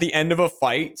is at the end of a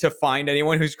fight to find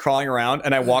anyone who's crawling around,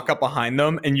 and I walk up behind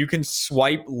them, and you can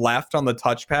swipe left on the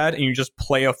touchpad and you just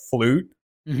play a flute.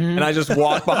 And I just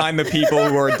walk behind the people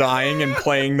who are dying and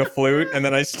playing the flute, and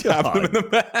then I stab them in the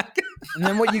back. And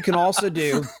then what you can also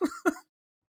do,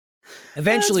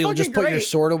 eventually you'll just put your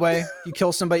sword away. You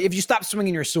kill somebody. If you stop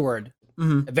swinging your sword,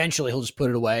 eventually he'll just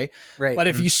put it away. Right. But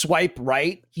if you swipe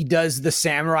right, he does the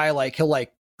samurai, like he'll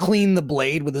like clean the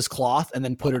blade with his cloth and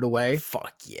then put it away.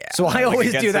 Fuck yeah. So I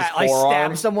always do that. I stab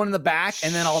forearm. someone in the back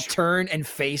and then I'll turn and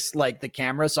face like the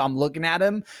camera. So I'm looking at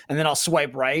him, and then I'll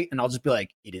swipe right and I'll just be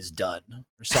like, it is done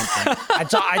or something. I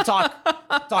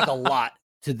talk a lot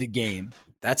to the game.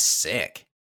 That's sick.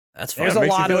 That's fun. There's Makes a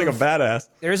lot you feel of like a badass.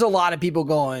 There's a lot of people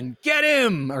going, get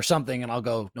him or something. And I'll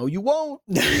go, no, you won't.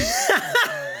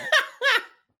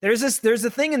 There's a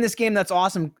thing in this game that's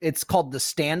awesome. It's called the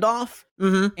standoff,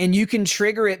 and you can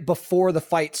trigger it before the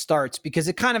fight starts because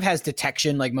it kind of has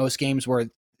detection, like most games, where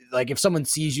like if someone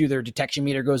sees you, their detection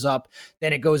meter goes up,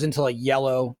 then it goes into like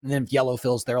yellow, and then if yellow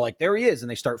fills, they're like, there he is,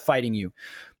 and they start fighting you.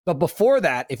 But before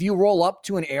that, if you roll up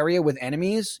to an area with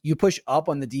enemies, you push up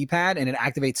on the D-pad and it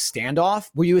activates standoff,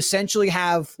 where you essentially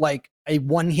have like a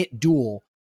one-hit duel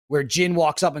where Jin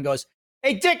walks up and goes,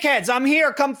 hey, dickheads, I'm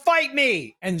here. Come fight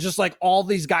me. And just like all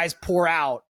these guys pour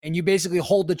out, and you basically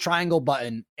hold the triangle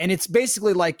button. And it's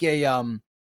basically like a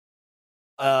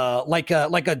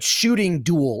shooting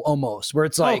duel almost, where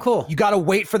it's like, cool. You got to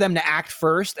wait for them to act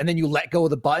first, and then you let go of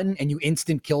the button and you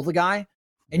instant kill the guy.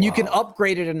 And you can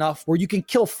upgrade it enough where you can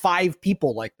kill 5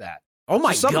 people like that. Oh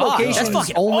my so God. Locations That's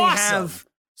fucking only awesome. have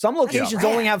some locations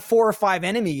only have 4 or 5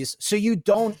 enemies, so you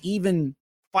don't even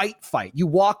fight. You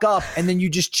walk up and then you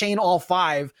just chain all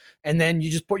 5, and then you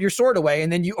just put your sword away,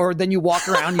 and then you walk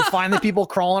around, you find the people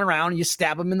crawling around, you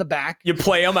stab them in the back, You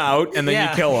play them out, and then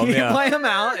you kill them. You play them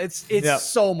out. It's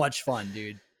so much fun,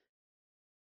 dude.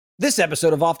 This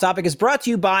episode of Off Topic is brought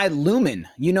to you by Lumen.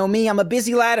 You know me, I'm a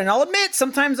busy lad, and I'll admit,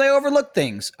 sometimes I overlook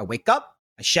things. I wake up,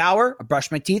 I shower, I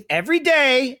brush my teeth every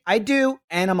day. I do,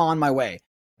 and I'm on my way.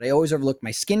 But I always overlook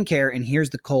my skincare, and here's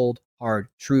the cold, hard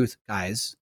truth,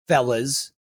 guys,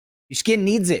 fellas. Your skin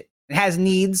needs it. It has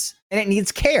needs, and it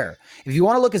needs care. If you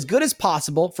want to look as good as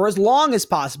possible for as long as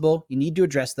possible, you need to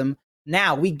address them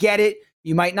now. We get it.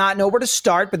 You might not know where to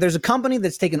start, but there's a company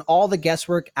that's taken all the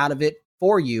guesswork out of it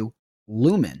for you,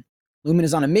 Lumen. Lumen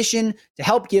is on a mission to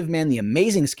help give men the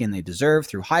amazing skin they deserve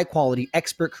through high-quality,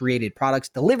 expert-created products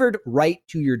delivered right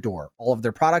to your door. All of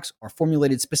their products are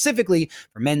formulated specifically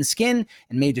for men's skin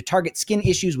and made to target skin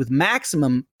issues with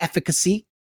maximum efficacy,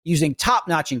 using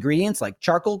top-notch ingredients like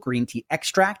charcoal, green tea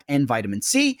extract, and vitamin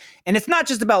C. And it's not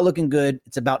just about looking good,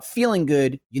 it's about feeling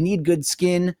good. You need good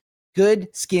skin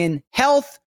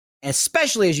health,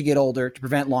 especially as you get older, to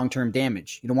prevent long-term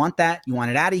damage. You don't want that. You want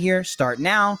it out of here. Start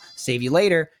now, save you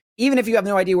later. Even if you have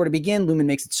no idea where to begin, Lumen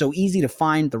makes it so easy to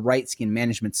find the right skin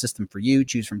management system for you.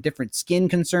 Choose from different skin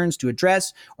concerns to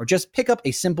address, or just pick up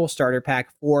a simple starter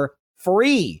pack for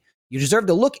free. You deserve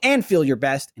to look and feel your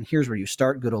best, and here's where you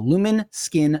start. Go to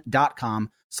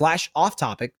lumenskin.com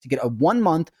lumen.com/offtopic to get a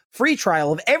 1-month free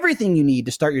trial of everything you need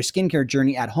to start your skincare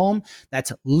journey at home.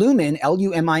 That's lumen,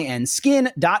 Lumin,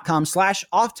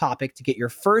 skin.com/offtopic to get your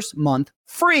first month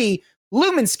free.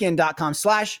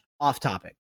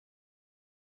 lumenskin.com/offtopic.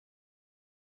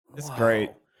 It's great.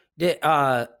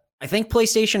 I think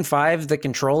PlayStation 5, the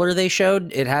controller they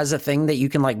showed, it has a thing that you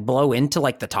can like blow into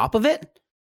like the top of it.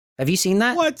 Have you seen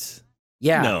that? What?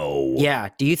 Yeah. No. Yeah.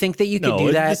 Do you think that you could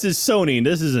do that? This is Sony.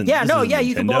 This isn't. Yeah, this no, isn't yeah,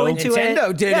 you can blow Nintendo. into Nintendo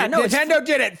it. did Yeah, it. no, Nintendo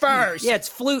did it first. Yeah, it's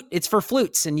flute. It's for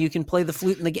flutes, and you can play the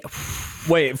flute in the game.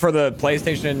 Wait, for the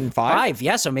PlayStation 5?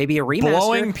 Yeah, so maybe a remaster.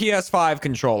 Blowing PS5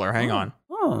 controller. Hang on.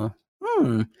 Oh.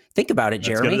 Think about it,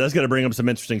 Jeremy. That's going to bring up some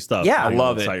interesting stuff. Yeah, I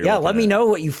love it. Yeah, let me know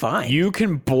what you find. You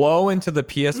can blow into the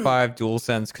PS5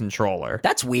 DualSense controller.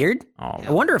 That's weird.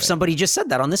 I wonder if somebody just said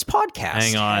that on this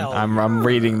podcast. Hang on. I'm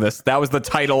reading this. That was the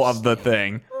title of the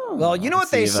thing. Well, you know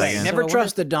what they say. Never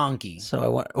trust the donkey. So I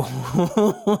want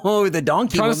the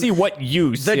donkey. I'm trying to see what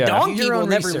use. The donkey Do your will own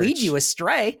never research. lead you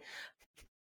astray.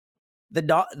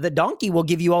 The donkey will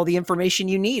give you all the information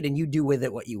you need, and you do with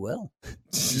it what you will.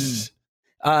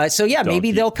 So yeah, maybe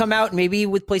Donkey. they'll come out. Maybe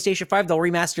with PlayStation 5, they'll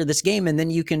remaster this game, and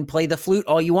then you can play the flute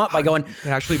all you want by going. You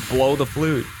can actually blow the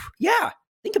flute. Yeah,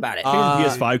 think about it. When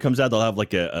PS5 comes out, they'll have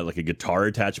like a guitar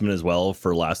attachment as well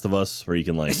for Last of Us, where you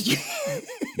can like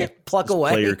Pluck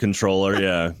away. play your controller.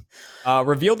 Yeah.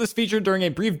 Revealed this feature during a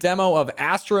brief demo of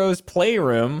Astro's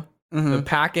Playroom. The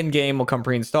pack-in game will come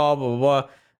pre-installed, blah, blah, blah.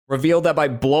 Revealed that by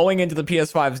blowing into the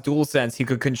PS5's DualSense, he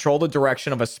could control the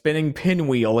direction of a spinning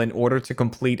pinwheel in order to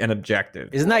complete an objective.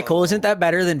 Isn't that cool? Isn't that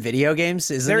better than video games?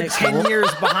 Isn't They're it 10 cool?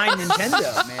 years behind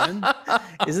Nintendo, man.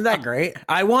 Isn't that great?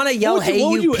 I want to yell, What would "Hey,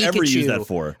 you you ever Pikachu!" use that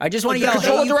for? I just want to Like, yell,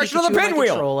 control "Hey, the you direction of the Pikachu," on my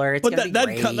pinwheel. controller. It's But gonna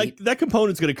be great. that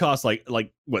component's going to cost like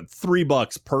what,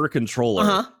 $3 per controller.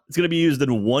 Uh-huh. It's going to be used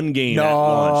in one game at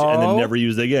launch and then never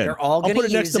used again. They're all I'll gonna put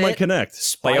it next use to my it.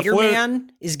 Kinect. Play a flute.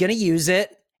 Spider-Man is going to use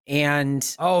it, and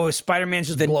Oh, Spider-Man's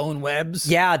just blowing webs.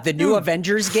 yeah, the new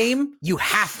Avengers game, you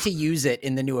have to use it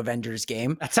in the new Avengers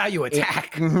game. That's how you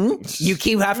attack.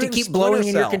 You have to in keep Splinter blowing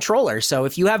in your Cell. controller. So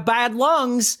if you have bad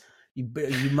lungs, you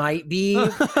might be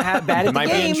bad at the Might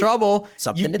game. be in trouble.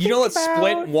 Something to you know think that about.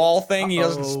 split wall thing he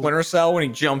does in Splinter Cell when he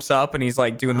jumps up and he's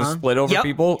like doing the split over Yep.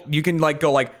 people? You can like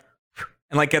go like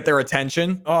and like get their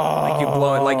attention. Like you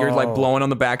blow it, like you're like blowing on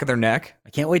the back of their neck. I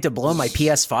can't wait to blow my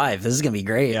PS5. This is going to be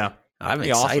great. Yeah. I'm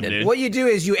Be awesome, excited. dude. What you do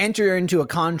is you enter into a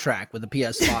contract with the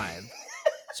PS5.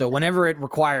 So whenever it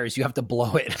requires, you have to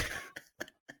blow it.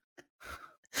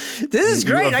 This is You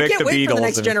great. I evict can't the wait for the Beatles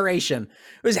next and- generation.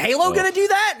 Was Halo going to do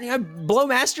that? You know, blow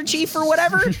Master Chief or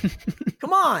whatever?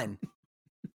 Come on.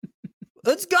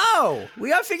 Let's go. We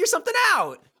got to figure something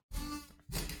out.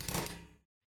 I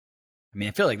mean,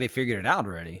 I feel like they figured it out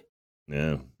already.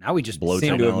 Yeah. Now we just Blow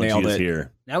Seem to have technology nailed is it.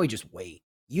 here. Now we just wait.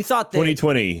 You thought that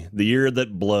 2020, the year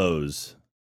that blows.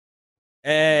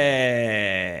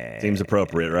 Hey. Seems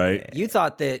appropriate, right? you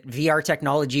thought that VR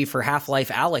technology for Half-Life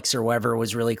Alyx or whatever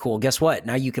was really cool. Guess what?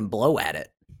 Now you can blow at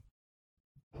it.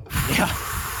 Yeah.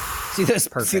 See this?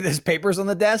 See this papers on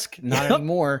the desk? Not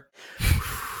anymore.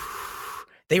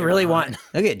 They really want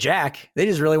look at Jack. They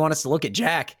just really want us to look at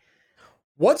Jack.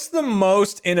 What's the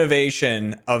most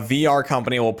innovation a VR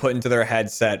company will put into their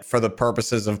headset for the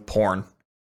purposes of porn?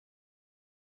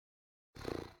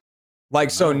 Like,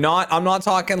 so I'm not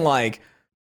talking like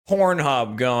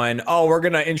Pornhub going, oh, we're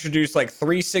going to introduce like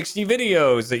 360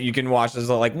 videos that you can watch. This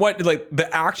like what, like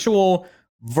the actual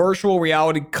virtual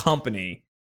reality company,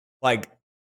 like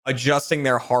adjusting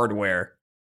their hardware.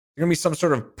 There's going to be some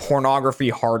sort of pornography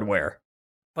hardware.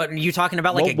 But are you talking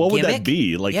about like what a would gimmick? that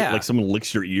be? Like Yeah. like someone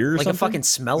licks your ear or Like something? a fucking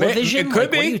smell-o-vision? It could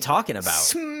Like, be. What are you talking about?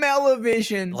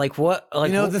 Smell-o-vision. Like what? Like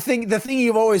you know, what- the thing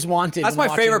you've always wanted. That's when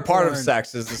my favorite watching part of porn.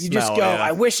 sex is the You smell. just go, yeah.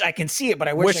 I wish I can see it, but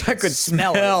I wish I could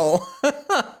smell it.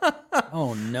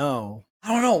 Oh no. I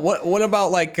don't know. What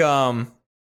about like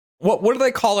what do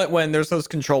they call it when there's those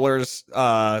controllers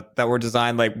that were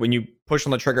designed like when you push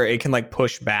on the trigger it can like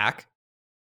push back?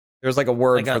 There's like a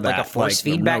word for that. like a force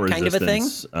like, feedback not kind of a thing?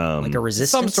 resistance, Like a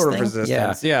resistance some sort of thing?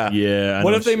 resistance. Yeah. Yeah. I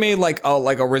What know if they it's- made like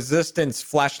a resistance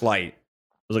flashlight? It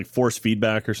was like force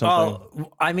feedback or something?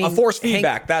 Oh, I mean, A force Hank,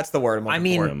 feedback. That's the word I'm looking I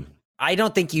mean, for. Um, I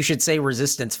don't think you should say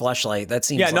resistance flashlight. That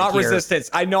seems Yeah, like not you're- resistance.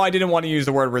 I know I didn't want to use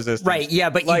the word resistance. Right, yeah,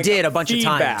 but you Like, did a bunch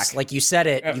feedback. of times. Like you said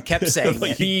it, you kept saying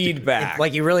it. Feedback.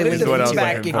 Like you really What leaned if the what I was into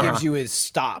feedback looking it for. gives you is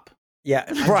stop. Yeah.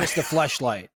 I'm just the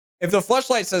fleshlight. If the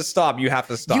flashlight says stop, you have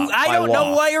to stop. I by don't law.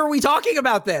 know why are we talking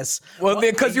about this? Well,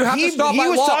 because you have to stop by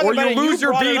was law, talking or about you it, lose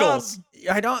your brought it up. Beatles.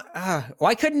 I don't.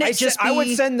 Why couldn't it just be? I would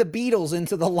send the Beatles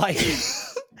into the light.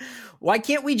 Why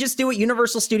can't we just do what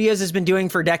Universal Studios has been doing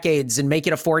for decades and make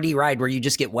it a 4D ride where you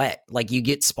just get wet, like you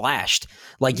get splashed,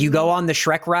 like you go on the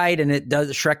Shrek ride and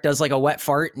Shrek does like a wet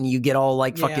fart and you get all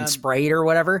like fucking sprayed or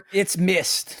whatever. It's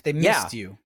missed. They missed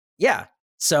you. Yeah.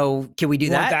 So can we do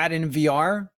you that? Want that in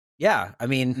VR? Yeah. I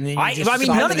mean,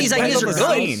 none of these ideas are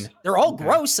good. They're all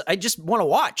gross. I just want to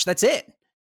watch. That's it.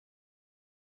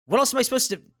 What else am I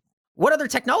supposed to? What other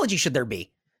technology should there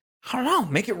be? I don't know.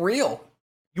 Make it real.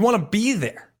 You want to be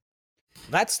there.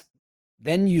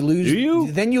 Then you lose. Do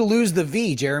you? Then you lose the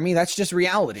V, Jeremy. That's just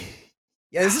reality.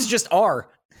 Yeah, this is just R.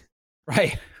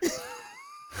 Right.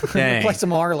 Dang. Play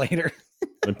some R later.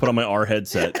 And put on my R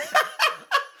headset.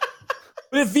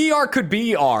 But if VR could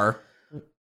be R,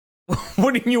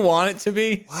 wouldn't you want it to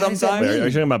be sometimes? Are you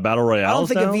talking about battle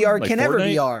royales? I don't think a VR like can ever Fortnite?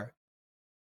 be R.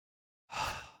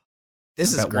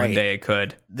 This is great. One day it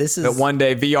could. This is. But one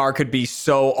day VR could be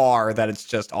so R that it's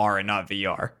just R and not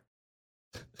VR.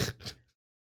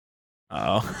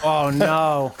 Oh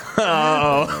no.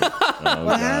 Oh. Oh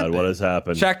God, happened? what has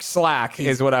happened? Check Slack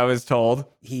is what I was told.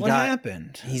 What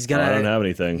happened? He's I gonna. don't have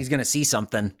anything. He's gonna see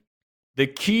something. The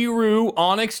Kiru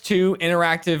Onyx 2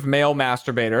 interactive male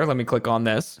masturbator. Let me click on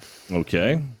this.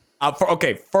 Okay.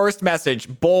 First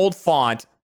message, bold font,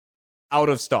 out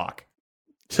of stock.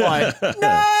 But let's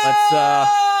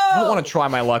I don't want to try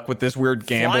my luck with this weird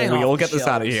gamble Flying wheel. off Get the this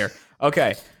out of shelves. here.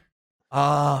 Okay.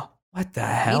 What the I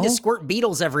hell? need to squirt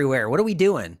beetles everywhere. What are we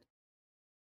doing?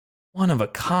 One of a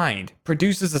kind.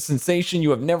 Produces a sensation you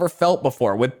have never felt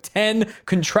before with 10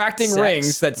 contracting Sex.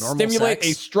 rings that Normal stimulate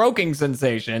sex. a stroking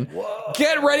sensation. Whoa.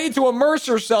 Get ready to immerse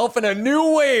yourself in a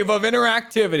new wave of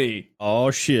interactivity.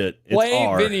 Oh shit! It's Play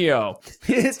R. video.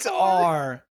 It's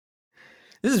R.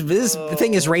 This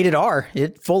thing is rated R.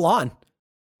 It full on.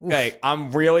 Okay,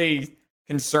 I'm really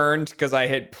concerned because I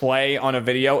hit play on a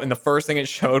video and the first thing it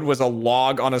showed was a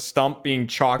log on a stump being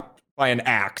chalked by an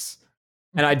axe.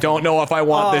 And I don't know if I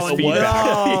want this feedback.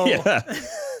 No. Yeah.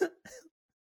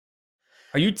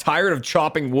 Are you tired of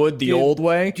chopping wood the old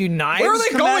way? Do knives Where are they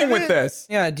come out going of with it? this?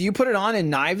 Yeah, do you put it on and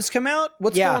knives come out?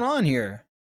 What's Yeah. going on here?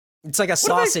 It's like a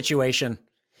saw situation.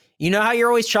 You know how you're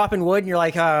always chopping wood and you're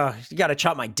like, you got to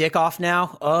chop my dick off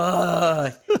now? Not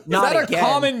Is that again. a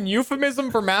common euphemism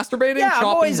for masturbating? Yeah, I'm chopping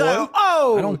always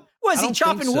wood? was he don't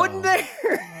chopping think wood so. in there?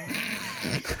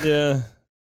 Yeah.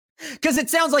 Because it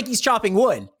sounds like he's chopping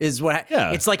wood. Is what?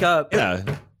 Yeah. It's like a.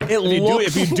 Yeah. It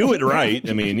looks If you do it right,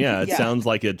 I mean, yeah, it Yeah. sounds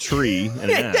like a tree and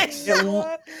an axe.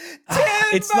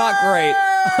 it's not great.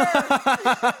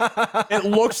 It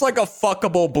looks like a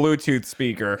fuckable Bluetooth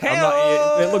speaker.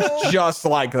 It looks just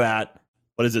like that.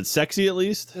 But is it sexy at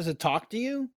least? Does it talk to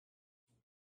you?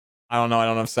 I don't know. I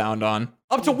don't have sound on.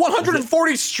 Up to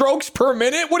 140 strokes per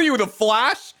minute? What are you, the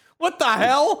Flash? What the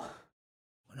hell?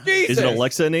 Jesus. Is it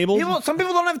Alexa enabled? Some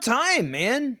people don't have time,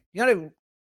 man. You gotta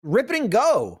rip it and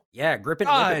go. Yeah, grip it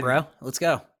and whip it, bro. Let's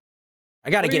go. I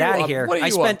got to What get are you out of up- here. what are I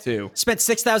you spent up to? spent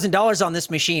 $6,000 on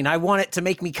this machine. I want it to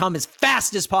make me come as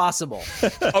fast as possible.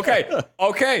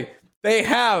 Okay. They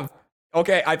have.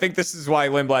 Okay, I think this is why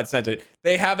Lindblad sent it.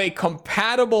 They have a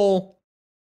compatible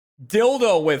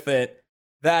dildo with it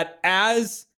that,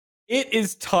 as it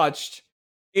is touched,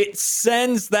 it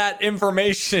sends that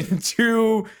information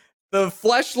to the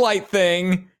fleshlight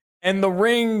thing, and the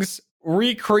rings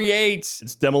recreate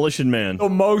It's Demolition Man. the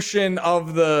motion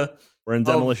of the. We're in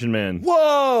Demolition Man.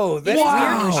 Whoa, that's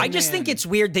Wow. weird. I just think it's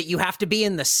weird that you have to be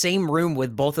in the same room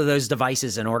with both of those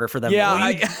devices in order for them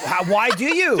Yeah, to Why do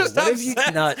you? Just What have if you?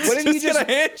 sex. nuts. What if you Just just? get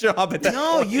a hand job at that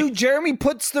No, point. Jeremy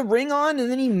puts the ring on and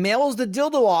then he mails the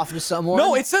dildo off to someone.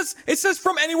 No, it says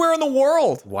from anywhere in the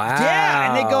world. Wow.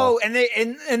 Yeah, and they go and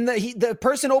the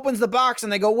person opens the box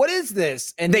and they go, "What is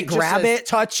this?" And They just grab says, it,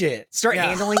 touch it, start Yeah.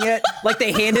 handling it like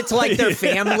they hand it to like their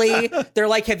family. They're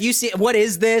like, have you seen, what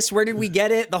is this? Where did we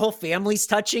get it? The whole family's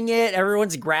touching it.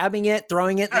 Everyone's grabbing it,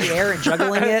 throwing it in the air and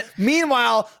juggling it.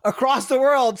 Meanwhile, across the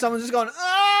world, someone's just going,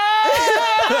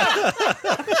 "Ah!"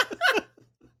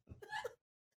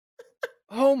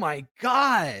 Oh my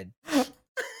God.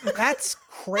 That's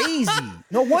crazy.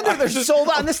 No wonder they're sold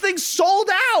out. And this thing's sold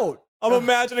out. I'm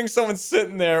imagining someone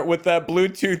sitting there with that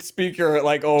Bluetooth speaker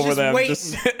like over Just them,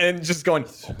 waiting. just going,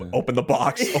 open the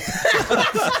box.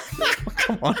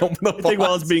 Come on, open the box. I think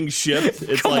while it's being shipped,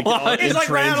 it's Come like on. in It's like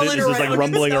transit, rattling it's just like around.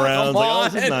 rumbling around. It's like, oh,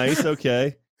 this is Come nice.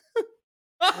 Okay.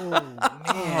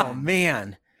 Oh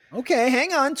man. Okay,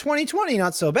 hang on. 2020,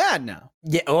 not so bad now.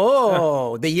 Yeah.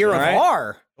 Oh, the year All of right.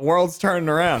 R. The world's turning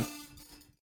around.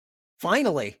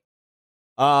 Finally.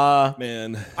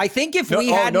 Man. I think if No- we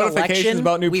had an notifications election,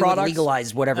 about new we products? would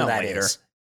legalize whatever No, that is. later.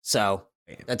 So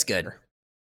that's good.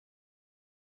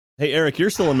 Hey, Eric, you're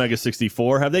still in Mega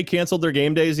 64. Have they canceled their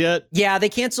game days yet? Yeah, they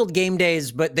canceled game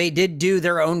days, but they did do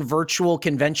their own virtual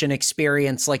convention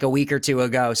experience like a week or two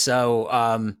ago.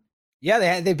 So,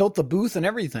 yeah, they built the booth and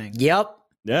everything. Yep.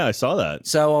 Yeah, I saw that.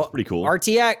 So that's pretty cool.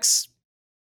 RTX,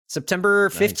 September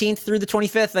 15th through the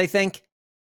 25th, I think.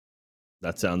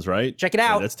 That sounds right. Check it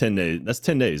out. Yeah, that's 10 days. That's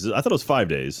 10 days. I thought it was 5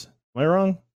 days. Am I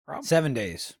wrong? 7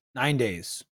 days, 9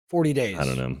 days, 40 days. I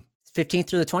don't know. 15th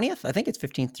through the 20th? I think it's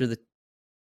 15th through the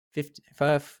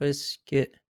 55. Let's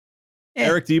get.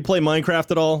 Eric, do you play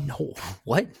Minecraft at all? No.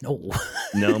 What? No.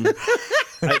 No.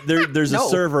 There's a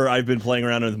server I've been playing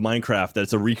around with Minecraft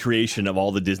that's a recreation of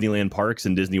all the Disneyland parks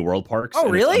and Disney World parks. Oh,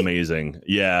 really? It's amazing.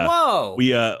 Yeah. Whoa.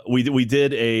 We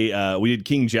did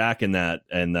King Jack in that,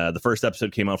 and the first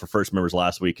episode came out for first members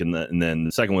last week, and then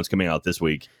the second one's coming out this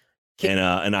week. And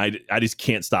I just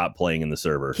can't stop playing in the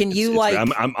server. Can you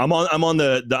I'm on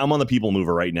the people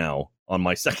mover right now on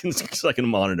my second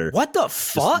monitor. What the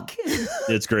fuck?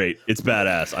 It's great. It's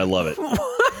badass. I love it.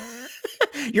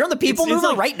 You're on the people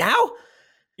mover right now?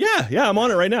 Yeah, I'm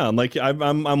on it right now. I'm like,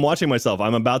 I'm watching myself.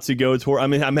 I'm about to go toward.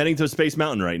 I'm heading to Space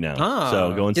Mountain right now. Oh.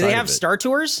 So go inside. Do they have Star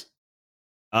Tours?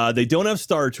 They don't have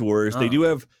Star Tours. They do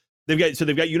have. They've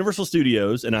got Universal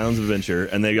Studios and Islands of Adventure,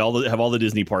 and they have all the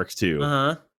Disney parks too.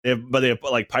 They have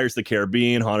like Pirates of the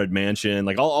Caribbean, Haunted Mansion,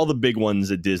 like all the big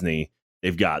ones at Disney.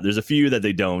 They've got. There's a few that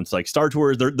they don't. It's like Star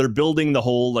Tours. They're building the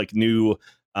whole like new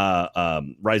Rise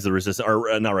of the Resistance,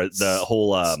 or not right, the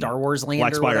whole Star Wars land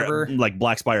Black or Spire, whatever, like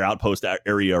Black Spire Outpost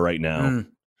area right now.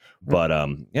 But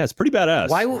yeah, it's pretty badass.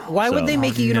 Why would they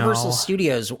make a Universal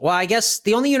Studios? Well, I guess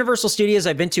the only Universal Studios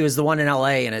I've been to is the one in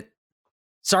LA, and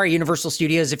sorry, Universal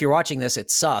Studios, if you're watching this,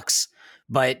 it sucks.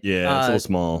 But yeah, it's a little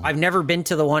small. I've never been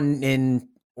to the one in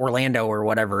Orlando or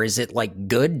whatever. Is it like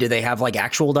good? Do they have like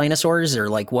actual dinosaurs, or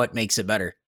like what makes it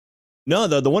better? No,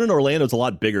 the one in Orlando is a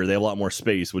lot bigger. They have a lot more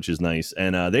space, which is nice.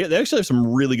 And they actually have some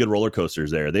really good roller coasters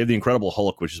there. They have the Incredible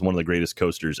Hulk, which is one of the greatest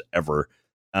coasters ever.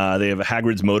 They have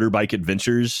Hagrid's Motorbike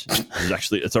Adventures.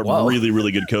 It's a really,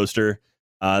 really good coaster.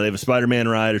 They have a Spider-Man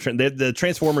ride. They have the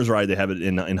Transformers ride. They have it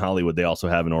in Hollywood. They also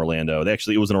have in Orlando.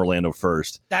 It was in Orlando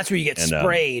first. That's where you get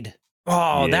sprayed.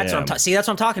 Oh, yeah. That's what that's what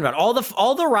I'm talking about.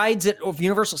 All the rides at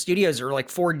Universal Studios are like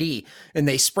 4D, and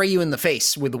they spray you in the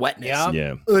face with wetness.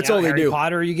 Yeah. That's all they Harry do.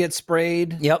 Potter, you get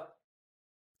sprayed. Yep.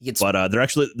 But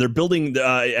they're building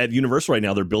at Universal right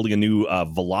now. They're building a new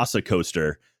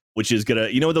Velocicoaster, which is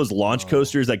gonna, those launch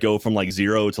coasters that go from like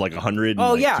 0 to like 100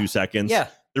 in 2 seconds. Yeah.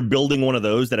 They're building one of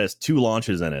those that has 2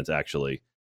 launches in it actually,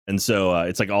 and so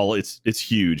it's like it's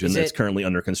huge, and it's currently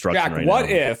under construction. Jack, right what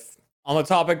now. if on the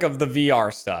topic of the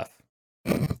VR stuff?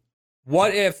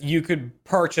 What if you could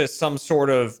purchase some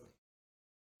sort of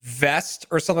vest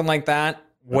or something like that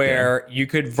where you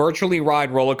could virtually ride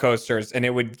roller coasters and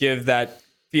it would give that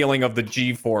feeling of the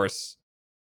G-force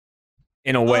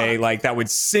in a way like that would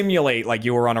simulate like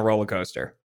you were on a roller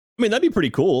coaster? I mean, that'd be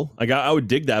pretty cool. Like I would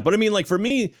dig that. But I mean, like for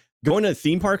me, going to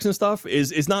theme parks and stuff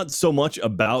is not so much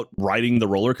about riding the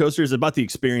roller coasters. It's about the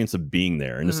experience of being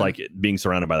there and just like being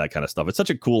surrounded by that kind of stuff. It's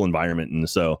such a cool environment, and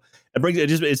so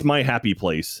it's my happy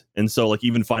place. And so like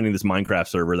even finding this Minecraft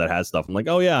server that has stuff, I'm like,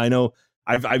 oh yeah, I know.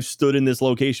 I've stood in this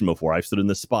location before. I've stood in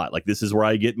this spot. Like this is where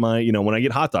I get my, when I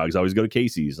get hot dogs, I always go to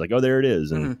Casey's. Like, oh, there it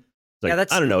is. And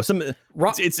like, I don't know.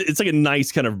 It's like a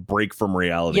nice kind of break from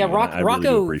reality. Yeah,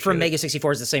 Rocco really from Mega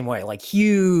 64 is the same way. Like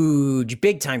huge,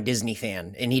 big time Disney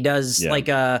fan, and he does like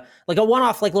a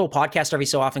one-off like little podcast every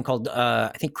so often called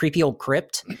I think Creepy Old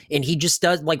Crypt, and he just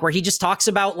does like where he just talks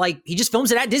about like he just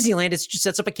films it at Disneyland. It's just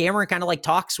sets up a camera and kind of like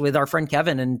talks with our friend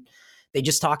Kevin, and they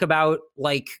just talk about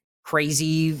like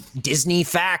crazy Disney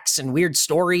facts and weird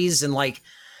stories and like.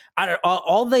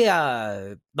 All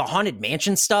the Haunted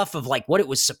Mansion stuff of like what it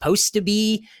was supposed to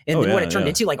be and then what it turned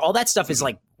into, like all that stuff is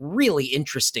like really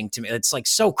interesting to me. It's like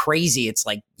so crazy. It's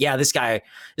like, yeah, this guy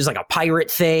is like a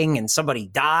pirate thing and somebody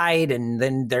died and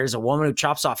then there's a woman who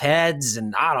chops off heads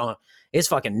and I don't know. It's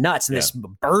fucking nuts. And this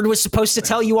bird was supposed to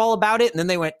tell you all about it. And then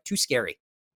they went, too scary.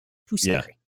 Yeah.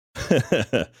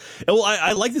 Well,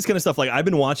 I like this kind of stuff. Like I've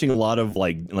been watching a lot of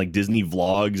like Disney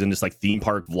vlogs and just like theme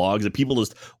park vlogs of people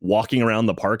just walking around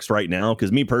the parks right now.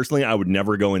 Because me personally, I would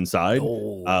never go inside,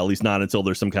 at least not until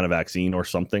there's some kind of vaccine or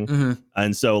something.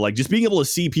 And so like just being able to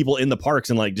see people in the parks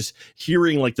and like just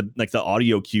hearing like the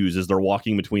audio cues as they're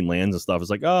walking between lands and stuff is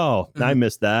like, oh, I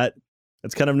missed that.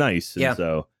 That's kind of nice. And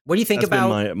so what do you think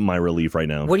about my relief right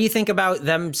now? What do you think about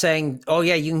them saying, oh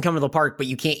yeah, you can come to the park, but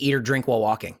you can't eat or drink while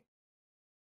walking?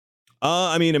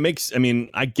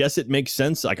 I guess it makes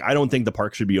sense. Like, I don't think the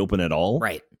park should be open at all.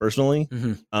 Right. Personally.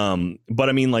 Mm-hmm. But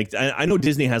I mean, like, I know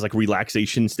Disney has like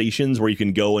relaxation stations where you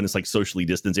can go and it's like socially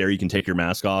distanced area. You can take your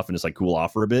mask off and it's like cool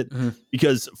off for a bit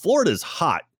because Florida's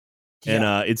hot. And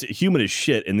it's humid as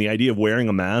shit. And the idea of wearing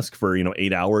a mask for,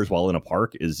 8 hours while in a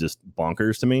park is just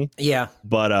bonkers to me. Yeah.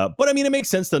 But I mean, it makes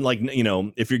sense that, like,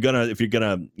 if you're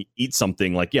gonna eat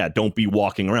something, like, don't be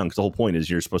walking around, because the whole point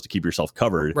is you're supposed to keep yourself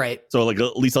covered. Right. So like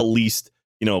at least,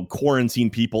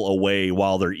 quarantine people away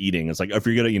while they're eating. It's like, if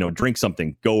you're gonna, drink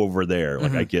something, go over there.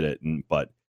 Like, I get it. But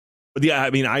yeah,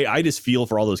 I mean, I just feel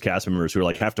for all those cast members who are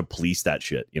like, have to police that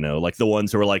shit, like the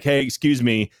ones who are like, hey, excuse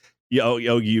me.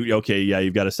 Okay, yeah,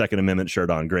 you've got a Second Amendment shirt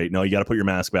on. Great. No, you got to put your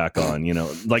mask back on.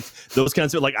 Like those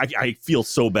kinds of, like, I feel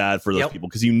so bad for those people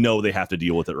because they have to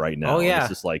deal with it right now. Oh yeah, and it's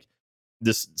just like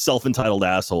this self-entitled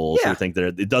assholes who think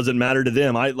that it doesn't matter to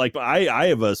them. I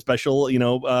have a special,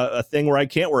 a thing where I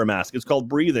can't wear a mask. It's called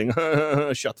breathing.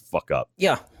 Shut the fuck up.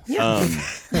 Yeah.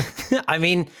 I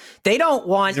mean, they don't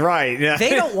want they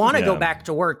don't want to go back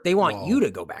to work. They want you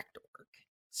to go back to work.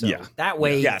 So that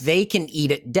way they can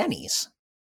eat at Denny's.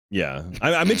 Yeah,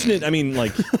 I mentioned it. I mean,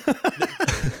 like,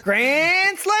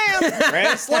 Grand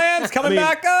Slam's coming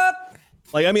back up.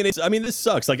 Like, this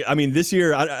sucks. Like, this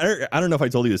year, I don't know if I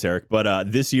told you this, Eric, but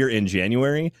this year in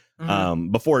January,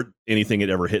 before anything had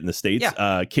ever hit in the States,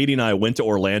 Katie and I went to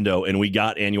Orlando and we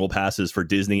got annual passes for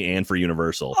Disney and for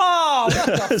Universal. Oh,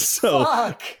 what the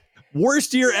fuck?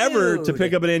 Worst year ever to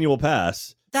pick up an annual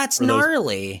pass. That's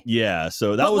gnarly. Yeah,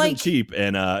 so that wasn't cheap,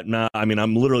 and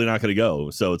I'm literally not going to go.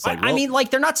 So it's like,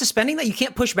 they're not suspending that. You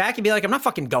can't push back and be like, I'm not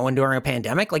fucking going during a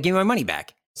pandemic. Like, give me my money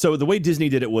back. So the way Disney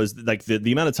did it was like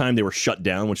the amount of time they were shut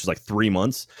down, which is like 3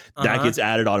 months, that gets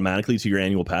added automatically to your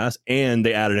annual pass, and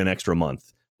they added an extra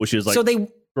month, which is like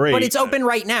great. But it's open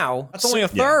right now. That's only a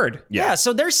third. Yeah,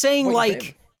 so they're saying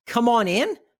come on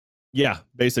in. Yeah,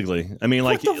 basically. I mean,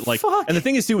 like, fuck? And the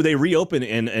thing is too, they reopen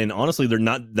and honestly, they're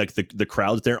not like the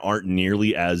crowds there aren't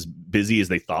nearly as busy as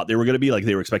they thought they were going to be. Like,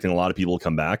 they were expecting a lot of people to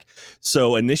come back.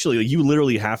 So initially, like, you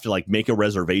literally have to like make a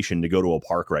reservation to go to a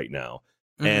park right now.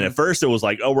 And at first it was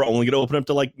like, oh, we're only going to open up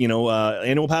to like,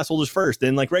 annual pass holders first,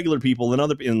 then like regular people, then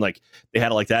and like they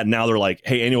had it like that. And now they're like,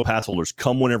 hey, annual pass holders,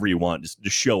 come whenever you want, just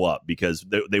show up, because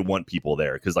they want people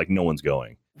there, because like no one's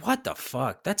going. What the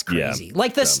fuck? That's crazy. Yeah,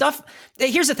 like the stuff.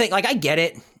 Here's the thing. Like, I get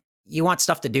it. You want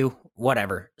stuff to do,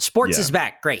 whatever. Sports is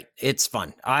back. Great. It's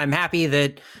fun. I'm happy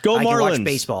that Go I Marlins. can watch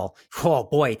baseball. Oh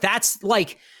boy. That's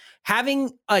like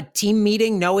having a team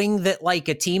meeting, knowing that like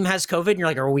a team has COVID and you're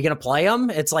like, are we going to play them?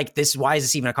 It's like, why is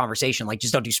this even a conversation? Like,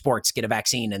 just don't do sports, get a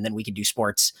vaccine, and then we can do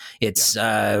sports. It's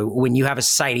when you have a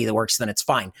society that works, then it's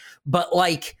fine. But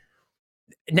like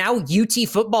now UT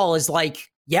football is like,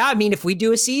 yeah, I mean, if we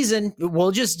do a season,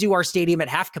 we'll just do our stadium at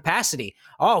half capacity.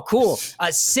 Oh, cool.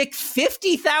 A sick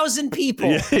 50,000 people.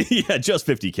 Yeah, just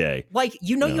 50K. Like,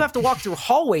 you have to walk through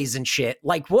hallways and shit.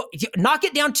 Like, what? Knock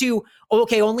it down to,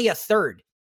 only a third.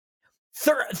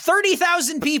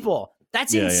 30,000 people.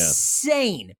 That's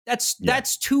insane.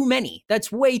 That's too many.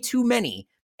 That's way too many.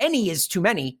 Any is too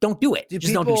many. Don't do it.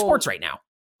 Don't do sports right now.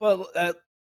 Well,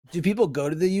 do people go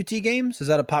to the UT games? Is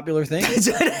that a popular thing?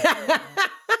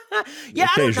 Yeah,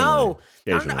 I don't know.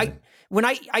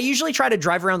 I usually try to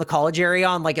drive around the college area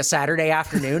on like a Saturday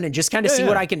afternoon and just kind of see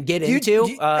what I can get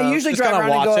into. I usually drive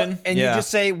around and you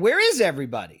just say, where is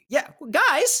everybody? Yeah,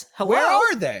 guys, hello. Where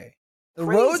are they? The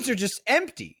roads are just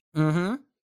empty. Mm-hmm.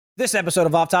 This episode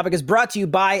of Off Topic is brought to you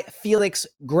by Felix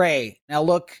Gray. Now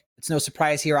look, it's no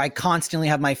surprise here. I constantly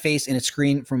have my face in a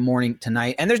screen from morning to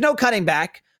night, and there's no cutting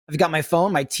back. I've got my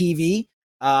phone, my TV,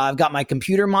 I've got my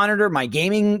computer monitor, my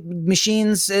gaming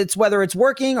machines. It's whether it's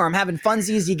working or I'm having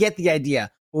funsies, you get the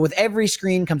idea. But with every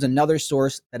screen comes another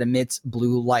source that emits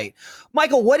blue light.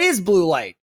 Michael, what is blue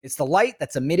light? It's the light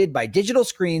that's emitted by digital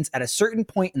screens at a certain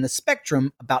point in the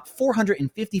spectrum, about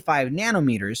 455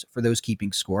 nanometers for those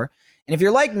keeping score. And if you're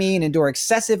like me and endure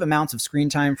excessive amounts of screen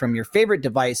time from your favorite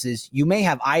devices, you may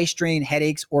have eye strain,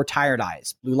 headaches, or tired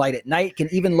eyes. Blue light at night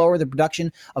can even lower the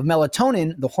production of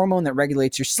melatonin, the hormone that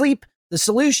regulates your sleep. The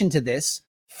solution to this,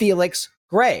 Felix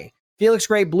Gray. Felix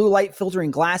Gray blue light filtering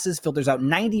glasses filters out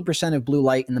 90% of blue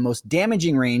light in the most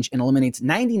damaging range and eliminates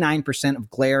 99% of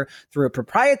glare through a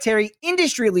proprietary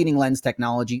industry-leading lens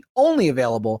technology only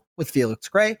available with Felix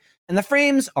Gray. And the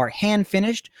frames are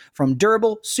hand-finished from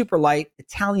durable, super light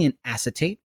Italian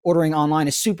acetate. Ordering online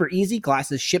is super easy.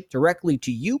 Glasses shipped directly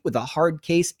to you with a hard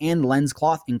case and lens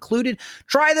cloth included.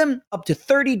 Try them up to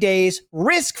 30 days,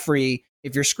 risk-free.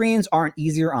 If your screens aren't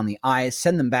easier on the eyes,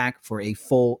 send them back for a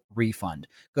full refund.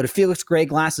 Go to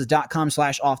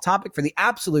felixgrayglasses.com/off-topic for the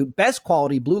absolute best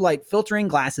quality blue light filtering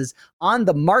glasses on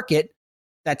the market.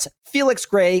 That's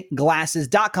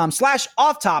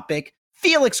felixgrayglasses.com/off-topic.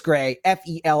 Felix Gray,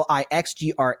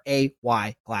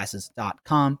 FELIXGRAY,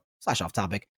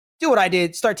 glasses.com/off-topic. Do what I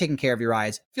did. Start taking care of your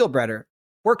eyes. Feel better.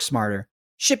 Work smarter.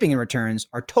 Shipping and returns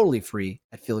are totally free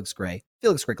at Felix Gray.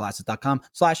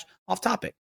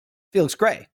 FelixGrayGlasses.com/off-topic. Felix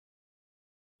Gray.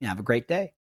 You have a great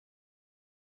day.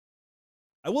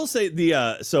 I will say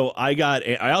so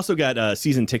I also got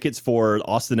season tickets for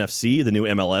Austin FC, the new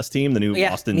MLS team, the new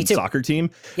Austin soccer team.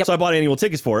 Yep. So I bought annual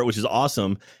tickets for it, which is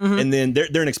awesome. Mm-hmm. And then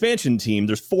they're an expansion team.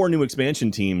 There's 4 new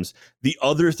expansion teams. The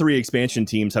other 3 expansion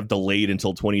teams have delayed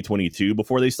until 2022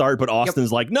 before they start. But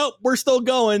Austin's like, nope, we're still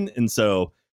going. And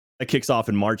so it kicks off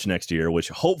in March next year, which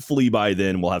hopefully by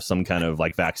then we'll have some kind of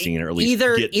like vaccine or at least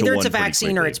either it's a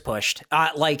vaccine or it's pushed.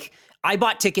 Like I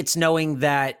bought tickets knowing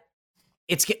that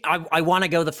I want to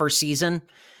go the first season.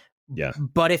 Yeah.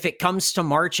 But if it comes to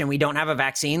March and we don't have a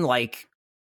vaccine, like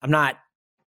I'm not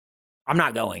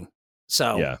going.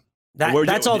 So yeah,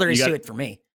 that's all there is to it for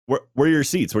me. Where are your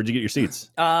seats? Where'd you get your seats?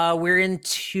 We're in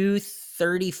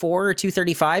 234 or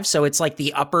 235. So it's like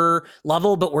the upper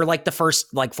level, but we're like the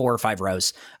first like 4 or 5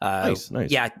 rows. Nice.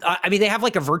 Yeah. I mean, they have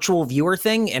like a virtual viewer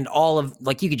thing and all of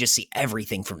like, you could just see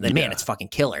everything from them. Man, it's fucking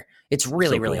killer. It's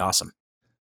really, really awesome.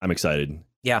 I'm excited.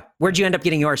 Yeah. Where'd you end up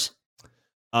getting yours?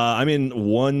 I'm in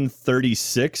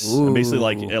 136. I'm basically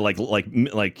like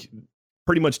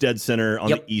pretty much dead center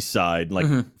on the east side, like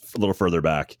a little further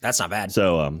back. That's not bad.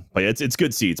 So, but it's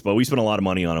good seats. But we spent a lot of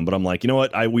money on them. But I'm like, you know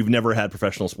what? We've never had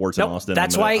professional sports in Austin.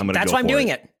 That's why I'm doing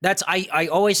it. That's I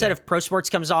always said if pro sports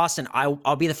comes to Austin,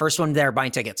 I'll be the first one there buying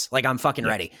tickets. Like I'm fucking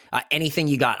ready. Anything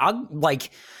you got. I'll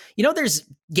like, there's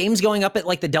games going up at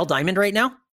like the Dell Diamond right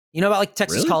now. You know about like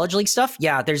Texas College League stuff?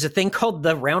 Yeah, there's a thing called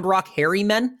the Round Rock Harry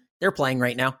Men. They're playing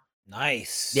right now.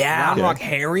 Nice. Yeah. Round Rock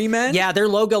Harry Men? Yeah, their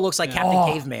logo looks like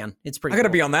Captain Caveman. It's pretty I gotta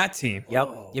be on that team.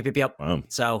 Yep. Yep. Wow.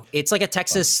 So it's like a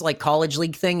Texas like college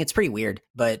league thing. It's pretty weird.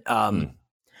 But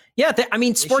yeah, I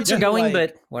mean sports are going,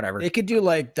 but whatever. They could do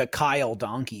like the Kyle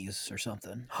Donkeys or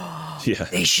something. Yeah.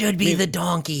 They should be the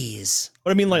Donkeys.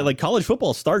 But I mean, like college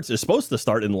football is supposed to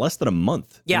start in less than a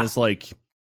month. Yeah. And it's like,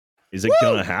 is it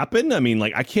gonna happen? I mean,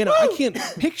 like I can't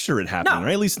picture it happening,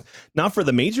 right? At least not for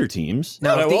the major teams.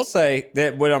 No, but I will say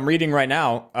that what I'm reading right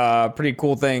now, pretty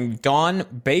cool thing. Dawn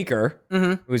Baker,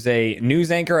 who's a news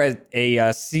anchor at a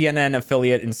CNN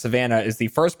affiliate in Savannah, is the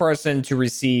first person to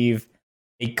receive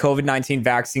a COVID-19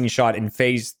 vaccine shot in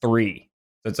phase 3.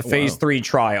 So it's a phase 3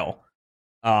 trial.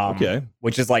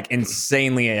 Which is like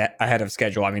insanely ahead of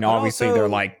schedule. I mean, obviously they're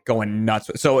like going nuts.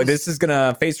 So phase 3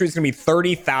 is gonna be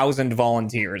 30,000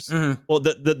 volunteers. Mm-hmm. Well,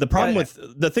 the problem with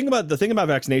the thing about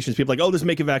vaccinations, people are like, oh, just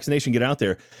make a vaccination, get out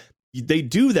there. They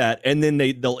do that, and then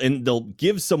they'll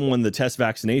give someone the test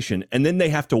vaccination, and then they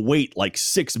have to wait like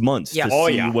 6 months to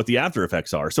see what the after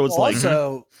effects are. So it's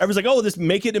everyone's like, oh, just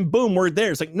make it and boom, we're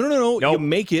there. It's like no. You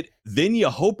make it, then you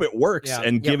hope it works,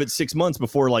 and give it 6 months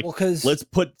before let's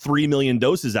put 3 million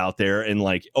doses out there, and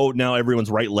like, oh, now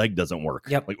everyone's right leg doesn't work.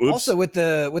 Yep. Like, oops. Also with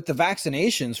the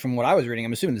vaccinations, from what I was reading,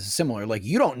 I'm assuming this is similar. Like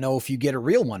you don't know if you get a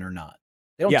real one or not.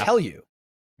 They don't tell you.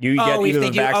 You get either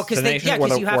the vaccination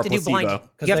because you have or to do blind.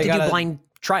 You have to do blind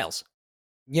trials.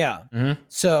 Yeah. Mm-hmm.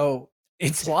 So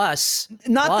it's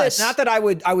not that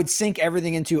I would sink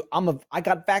everything into I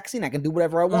got vaccine, I can do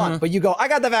whatever I want. But you go, I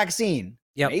got the vaccine.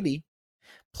 Yeah. Maybe.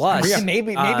 Plus,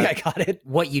 maybe I got it.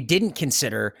 What you didn't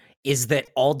consider is that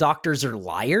all doctors are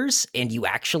liars and you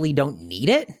actually don't need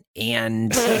it.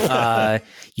 And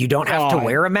you don't have to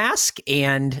wear a mask.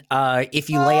 And if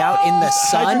you lay out in the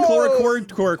sun,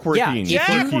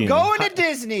 Jack, we're going to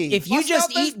Disney. If you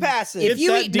just eat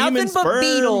nothing but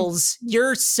beetles,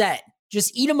 you're set.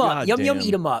 Just eat them up. Yum,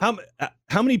 eat them up.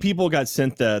 How many people got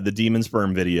sent the demon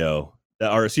sperm video?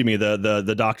 Or excuse me,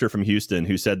 the doctor from Houston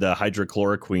who said the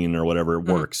hydrochloroquine or whatever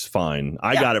works fine.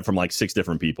 I got it from like 6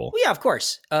 different people. Well, yeah, of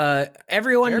course.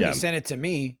 Everyone sent it to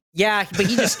me. Yeah, but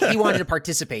he wanted to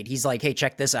participate. He's like, hey,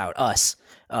 check this out. Us.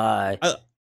 I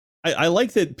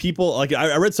like that people like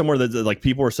I read somewhere that like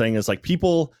people were saying it's like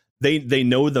people they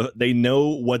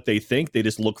know what they think. They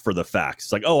just look for the facts.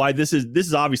 It's like, oh, this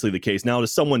is obviously the case. Now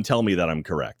does someone tell me that I'm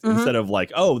correct? Instead of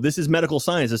like, oh, this is medical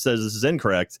science that says this is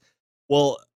incorrect.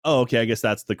 Well, oh, okay, I guess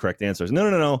that's the correct answer.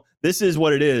 No. This is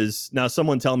what it is. Now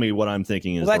someone tell me what I'm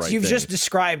thinking is right. You've just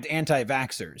described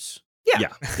anti-vaxxers.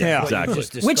 Yeah, exactly.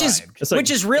 Which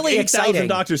is really exciting.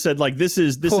 Doctors said like this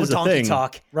is a thing,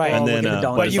 talk, right? And then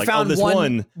but you like, found this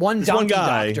one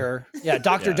guy, doctor,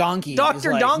 Dr. Donkey,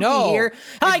 Dr. Donkey no, here.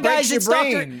 Hi guys, it's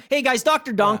brain. Hey guys,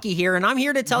 Dr. Donkey here, and I'm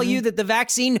here to tell you that the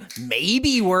vaccine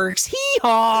maybe works. Hee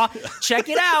haw! Check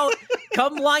it out.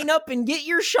 Come line up and get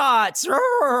your shots.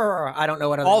 I don't know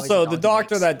what. Also, the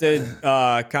doctor that did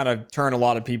kind of turn a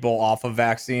lot of people off of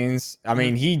vaccines. I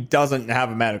mean, he doesn't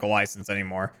have a medical license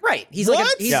anymore. Right? He's like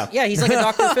he's like a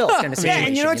Dr. Phil kind of situation. Yeah,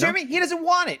 and you know what, Jeremy? He doesn't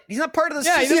want it. He's not part of the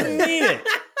system. He doesn't need it.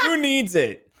 Who needs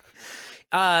it?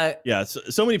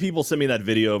 So many people sent me that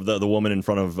video of the woman in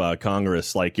front of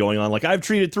Congress, like going on, like I've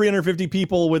treated 350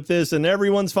 people with this and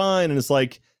everyone's fine, and it's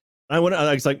like I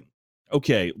was like,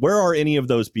 okay, where are any of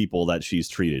those people that she's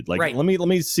treated? Like, let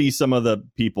me see some of the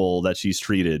people that she's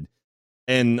treated.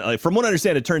 And from what I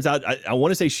understand, it turns out I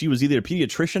want to say she was either a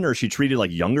pediatrician or she treated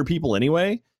like younger people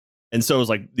anyway. And so it was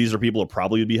like, these are people that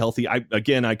probably would be healthy. I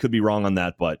could be wrong on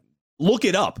that, but look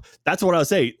it up. That's what I would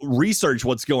say. Research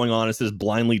what's going on instead of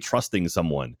blindly trusting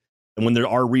someone. And when there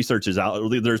are researches out,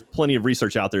 there's plenty of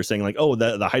research out there saying like, oh,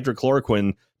 the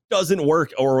hydrochloroquine doesn't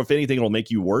work, or if anything, it'll make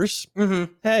you worse.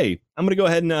 Mm-hmm. Hey, I'm going to go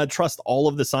ahead and trust all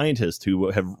of the scientists who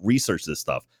have researched this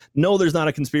stuff. No, there's not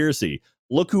a conspiracy.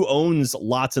 Look who owns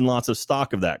lots and lots of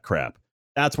stock of that crap.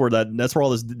 That's where all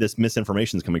this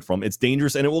misinformation is coming from. It's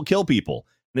dangerous and it will kill people.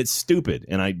 And it's stupid.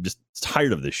 And I just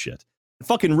tired of this shit.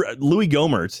 Fucking Louis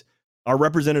Gohmert, our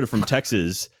representative from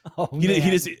Texas.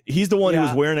 He's the one who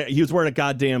was wearing a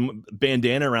goddamn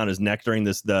bandana around his neck during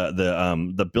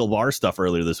the Bill Barr stuff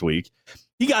earlier this week.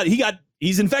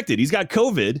 He's infected. He's got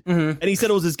COVID, and he said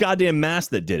it was his goddamn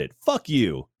mask that did it. Fuck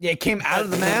you. Yeah, it came out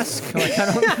of the mask.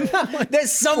 That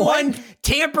someone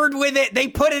tampered with it. They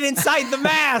put it inside the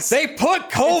mask. They put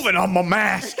COVID on my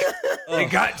mask. It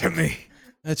got to me.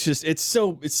 It's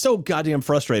so goddamn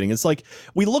frustrating. It's like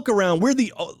we look around,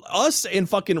 us and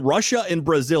fucking Russia and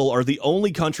Brazil are the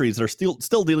only countries that are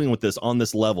still dealing with this on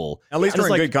this level. At least we're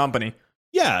in good company.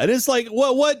 Yeah, and it's like,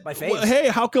 hey,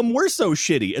 how come we're so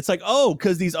shitty? It's like, oh,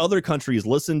 because these other countries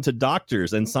listen to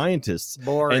doctors and scientists.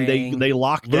 Boring. And they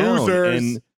lock down.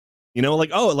 And,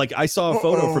 I saw a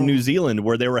photo from New Zealand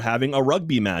where they were having a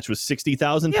rugby match with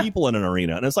 60,000 people in an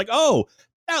arena. And it's like, oh,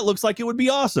 that looks like it would be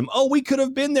awesome. Oh, we could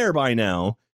have been there by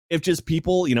now. If just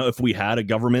people, if we had a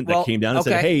government that came down and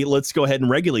said, hey, let's go ahead and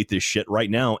regulate this shit right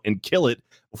now and kill it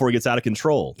before it gets out of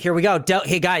control. Here we go.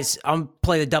 Hey, guys, I'm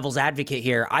playing the devil's advocate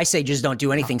here. I say just don't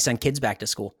do anything. Send kids back to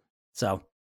school. So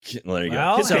there you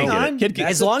go. Kids can't get it.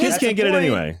 As long as kids can't get it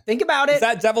anyway. Think about it. Is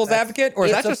that devil's advocate or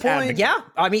is that just advocate? Yeah.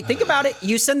 I mean, think about it.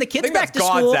 You send the kids back to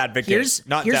God's school. Advocate, here's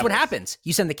devil's. What happens.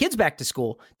 You send the kids back to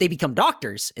school. They become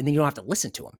doctors, and then you don't have to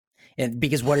listen to them. And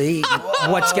because what are they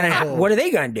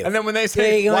going to do? And then when they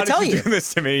say, "Why did you do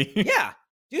this to me?" Yeah.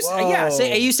 You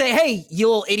say, "Hey, you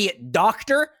little idiot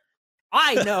doctor,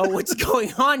 I know what's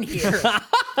going on here."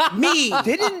 Me.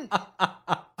 Didn't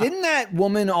that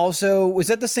woman also, was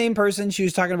that the same person she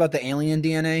was talking about the alien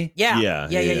DNA? Yeah.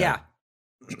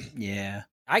 Yeah.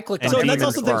 I clicked on it. So that's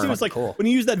also the thing too. It's like when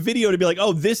you use that video to be like,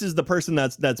 oh, this is the person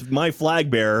that's my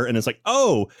flag bearer, and it's like,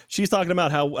 oh, she's talking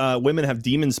about how women have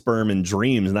demon sperm in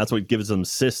dreams, and that's what gives them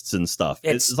cysts and stuff.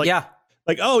 It's like,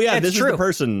 like, oh yeah, this is the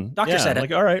person. Doctor said it.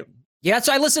 Like, all right. Yeah,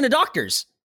 so I listen to doctors.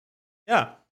 Yeah.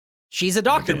 She's a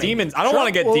doctor. The demons. I don't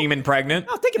want to get demon pregnant.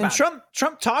 No, think about it.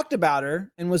 Trump talked about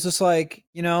her and was just like,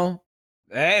 hey,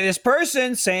 this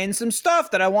person saying some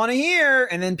stuff that I want to hear.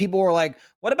 And then people were like,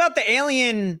 what about the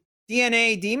alien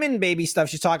DNA demon baby stuff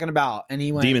she's talking about? And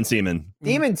he went, demon semen.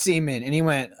 And he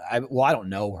went, I don't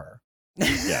know her.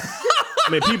 Yeah. I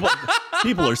mean,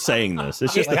 people are saying this.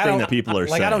 It's just the thing that people are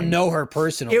saying. I don't know her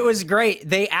personally. It was great.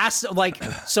 They asked,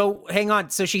 so hang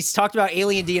on. So she's talked about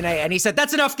alien DNA, and he said,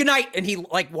 "That's enough. Good night." And he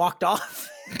walked off.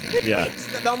 Yeah.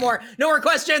 No more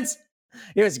questions.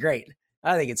 It was great.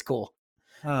 I think it's cool.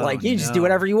 You just do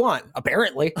whatever you want,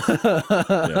 apparently.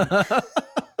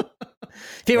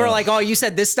 People are like, "Oh, you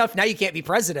said this stuff. Now you can't be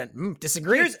president."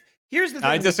 Disagree. Here's the thing.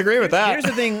 I disagree with that. Here's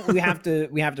the thing we have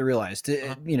to realize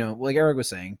like Eric was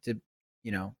saying, to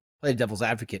play devil's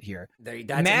advocate here.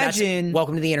 Imagine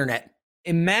welcome to the internet.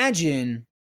 Imagine,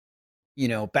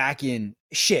 back in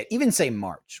even say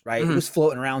March, right? Mm-hmm. It was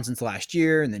floating around since last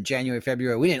year, and then January,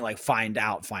 February, we didn't find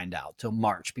out till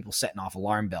March, people setting off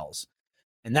alarm bells.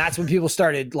 And that's when people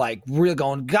started really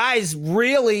going, guys,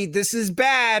 really, this is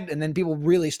bad. And then people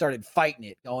really started fighting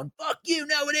it, going, fuck you,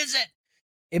 no, it isn't.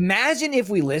 Imagine if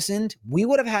we listened, we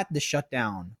would have had to shut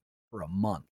down for a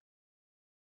month.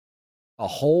 A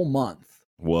whole month.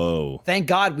 Whoa. Thank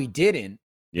God we didn't.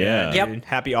 Yeah. Yep.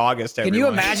 Happy August, everyone. Can you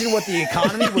imagine what the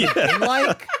economy would have been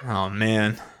like? Oh,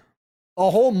 man. A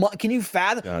whole month? Can you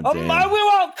fathom? We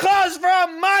won't close for a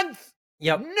month.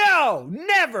 Yep. No,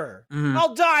 never.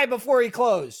 I'll die before he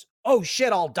close. Oh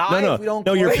shit, I'll die if we don't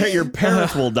close. Your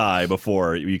parents will die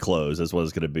before you close, is what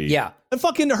it's going to be. Yeah. And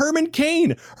fucking Herman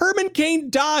Cain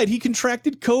died. He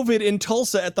contracted COVID in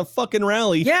Tulsa at the fucking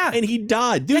rally. Yeah. And he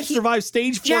died. Dude survived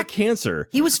stage 4 cancer.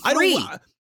 He was free.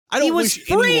 I don't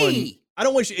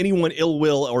wish anyone ill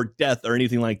will or death or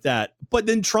anything like that. But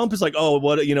then Trump is like, oh,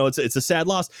 what, it's a sad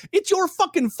loss. It's your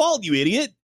fucking fault, you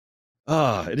idiot.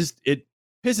 It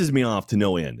pisses me off to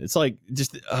no end. It's like,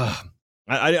 just,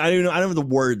 I don't have the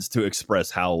words to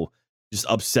express how just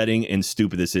upsetting and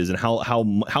stupid this is, and how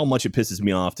much it pisses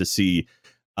me off to see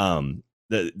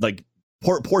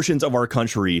portions of our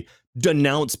country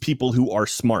denounce people who are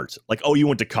smart. Like, oh, you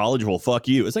went to college? Well, fuck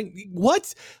you. It's like,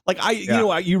 what? Like,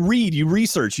 you read, you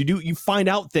research, you find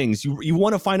out things. You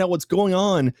want to find out what's going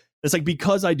on. It's like,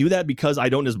 because I do that, because I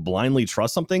don't just blindly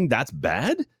trust something, that's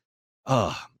bad.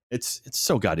 It's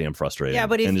so goddamn frustrating. Yeah,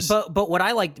 but what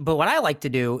I like to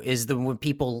do is when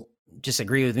people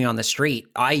disagree with me on the street,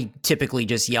 I typically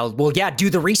just yell, well, yeah, do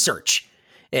the research.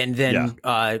 And then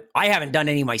I haven't done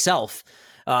any myself.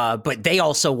 But they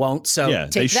also won't. So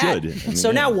take they that. should.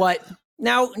 So now what?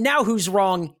 Now who's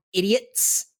wrong?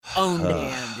 Idiots. Owned.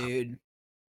 Damn, dude.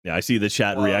 Yeah, I see the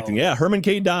chat reacting. Yeah, Herman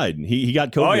Cain died. He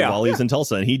got COVID while he was in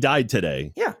Tulsa, and he died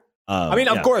today. Yeah.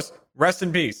 Of course, rest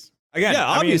in peace. Again,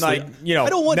 obviously. I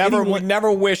don't want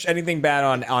never wish anything bad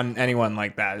on anyone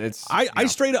like that. I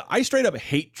straight up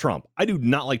hate Trump. I do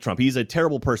not like Trump. He's a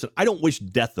terrible person. I don't wish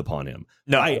death upon him.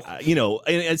 No, and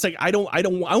it's like I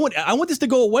want this to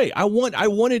go away. I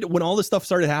wanted, when all this stuff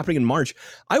started happening in March,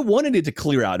 I wanted it to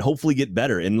clear out and hopefully get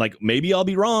better. And like, maybe I'll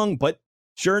be wrong, but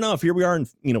sure enough, here we are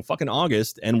in fucking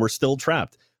August, and we're still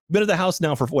trapped. Been at the house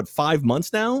now for 5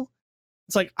 months now.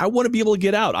 It's like, I want to be able to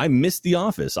get out. I miss the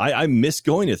office. I miss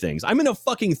going to things. I'm in a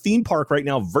fucking theme park right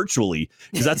now virtually,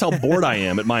 because that's how bored I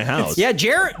am at my house. Yeah,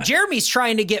 Jeremy's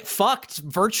trying to get fucked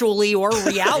virtually or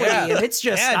reality. And it's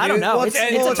just, I don't know. It's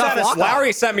a tough walk.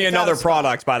 Larry sent me another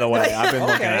product, by the way. I've been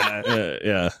looking at it.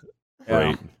 Yeah.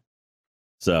 Great.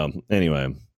 So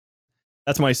anyway,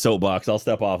 that's my soapbox. I'll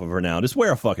step off of her now. Just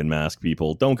wear a fucking mask,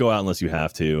 people. Don't go out unless you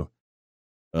have to.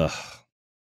 Ugh.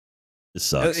 This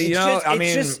sucks.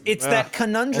 It's that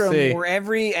conundrum where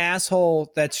every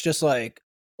asshole that's just like,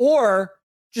 or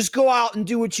just go out and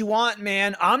do what you want,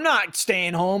 man. I'm not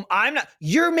staying home.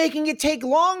 You're making it take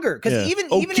longer. Because even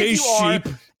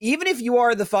if you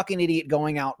are the fucking idiot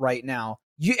going out right now,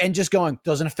 and just going,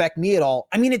 doesn't affect me at all.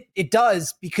 I mean, it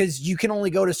does, because you can only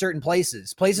go to certain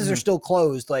places. Places are still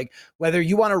closed. Like, whether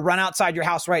you want to run outside your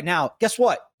house right now, guess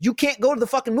what? You can't go to the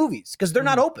fucking movies because they're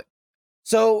not open.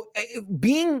 So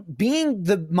being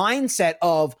the mindset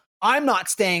of, I'm not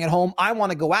staying at home, I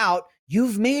want to go out,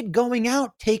 you've made going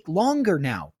out take longer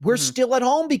now. We're still at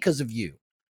home because of you.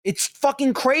 It's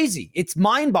fucking crazy. It's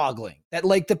mind-boggling that,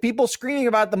 like, the people screaming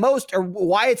about it the most are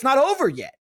why it's not over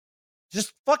yet.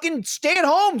 Just fucking stay at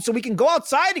home so we can go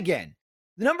outside again.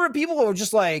 The number of people who are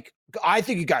just like, I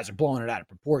think you guys are blowing it out of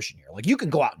proportion here. Like, you can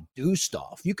go out and do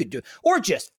stuff. You could do, or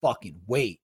just fucking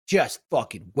wait. Just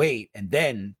fucking wait. And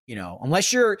then,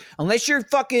 unless you're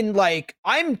fucking like,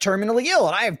 I'm terminally ill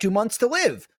and I have 2 months to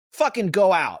live, fucking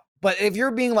go out. But if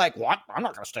you're being like, what? I'm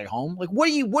not going to stay home. Like, what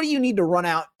do you need to run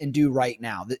out and do right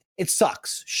now? It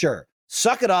sucks. Sure.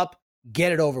 Suck it up.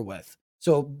 Get it over with.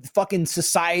 So fucking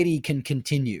society can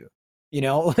continue,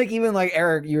 like, even like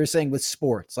Eric, you were saying with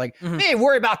sports, like, hey,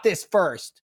 worry about this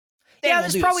first. Yeah,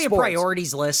 there's probably a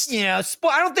priorities list. Yeah,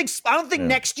 I don't think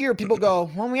next year people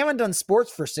go, well, we haven't done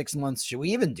sports for 6 months. Should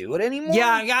we even do it anymore?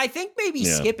 Yeah, I think maybe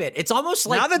skip it. It's almost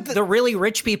like now that the really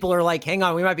rich people are like, hang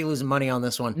on, we might be losing money on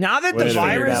this one. Now that the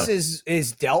virus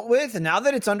is dealt with, and now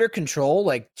that it's under control,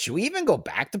 like, should we even go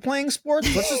back to playing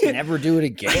sports? Let's just never do it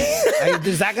again.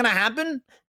 Is that going to happen?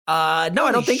 No, I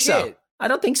don't think so. I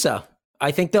don't think so. I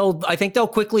think they'll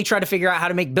quickly try to figure out how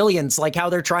to make billions, like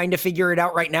how they're trying to figure it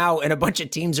out right now, and a bunch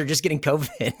of teams are just getting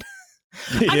COVID.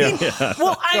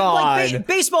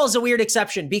 Baseball is a weird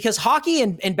exception because hockey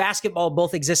and basketball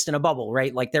both exist in a bubble,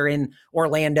 right? Like, they're in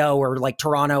Orlando or like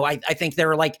Toronto. I think there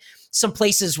are like some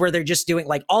places where they're just doing,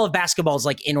 like, all of basketball is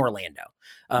like in Orlando.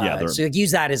 So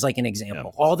use that as like an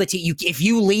example. Yeah. All the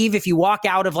if you walk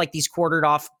out of like these quartered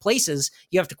off places,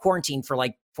 you have to quarantine for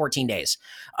like 14 days.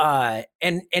 And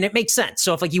it makes sense.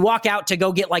 So if like you walk out to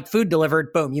go get like food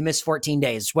delivered, boom, you miss 14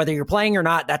 days. Whether you're playing or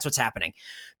not, that's what's happening.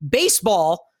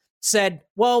 Baseball said,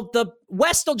 well, the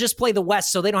West will just play the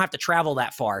West, so they don't have to travel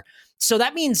that far. So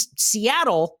that means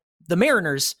Seattle, the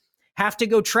Mariners, have to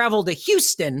go travel to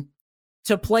Houston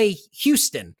to play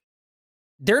Houston.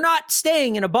 they're not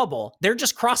staying in a bubble. They're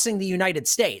just crossing the United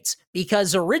States,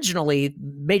 because originally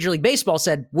Major League Baseball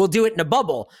said, we'll do it in a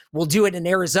bubble. We'll do it in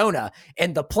Arizona.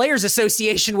 And the Players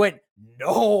Association went,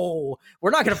 no,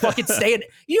 we're not going to fucking stay in.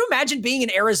 You imagine being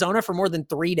in Arizona for more than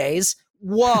 3 days?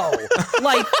 Whoa.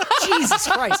 Like, Jesus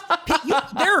Christ.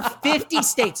 There are 50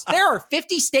 states. There are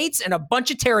 50 states and a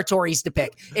bunch of territories to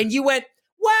pick. And you went,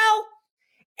 well,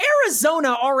 Arizona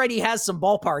already has some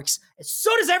ballparks.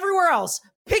 So does everywhere else.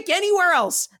 Pick anywhere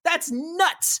else. That's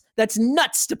nuts. That's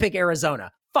nuts to pick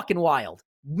Arizona. Fucking wild.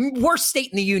 Worst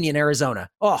state in the union, Arizona.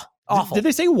 Oh, awful. Did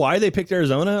they say why they picked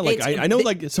Arizona? Like, I know,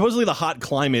 like, supposedly the hot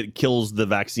climate kills the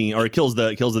vaccine, or it kills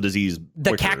the disease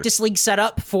The quicker. Cactus League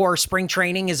setup for spring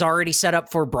training is already set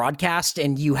up for broadcast,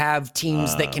 and you have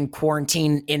teams that can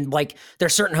quarantine in, like,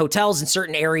 there's certain hotels in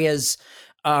certain areas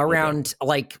around,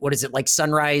 like, what is it, like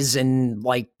Sunrise and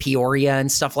like Peoria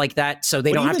and stuff like that, so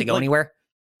they don't have to go anywhere.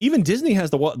 Even Disney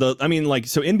has the I mean, like,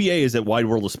 so NBA is at Wide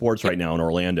World of Sports right now in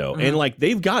Orlando, and like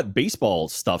they've got baseball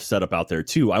stuff set up out there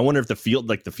too. I wonder if the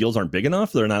fields aren't big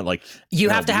enough. They're not like you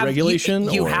have to have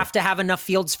regulation. You have to have enough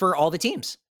fields for all the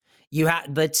teams.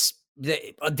 That's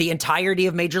the entirety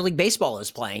of Major League Baseball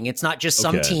is playing. It's not just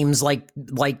some teams like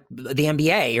the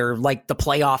NBA or like the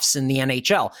playoffs in the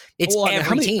NHL. It's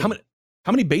every team.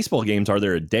 How many baseball games are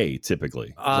there a day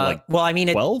typically? Well, I mean,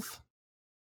 12.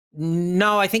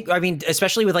 No, I mean,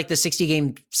 especially with like the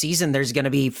 60-game season, there's going to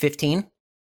be 15.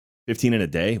 15 in a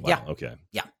day? Wow, yeah. Okay.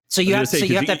 Yeah. So you have to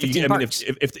have 15 parks.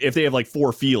 I mean, if they have like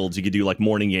 4 fields, you could do like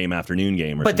morning game, afternoon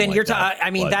game, or but then you're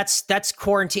I mean, that's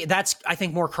quarantine. That's, I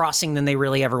think, more crossing than they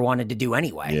really ever wanted to do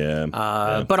anyway.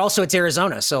 Yeah. But also it's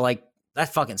Arizona, so like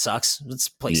that fucking sucks.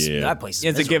 That place is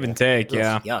it's a give and take.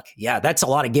 Yeah. Yuck. Yeah, that's a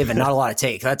lot of give and not a lot of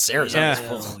take. That's Arizona.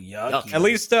 Yeah. Yuck. At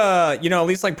least at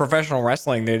least like professional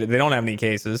wrestling, they don't have any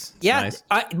cases. It's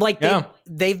nice.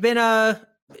 They've been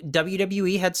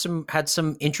WWE had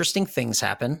some interesting things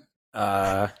happen.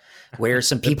 Where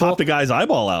some people popped the guy's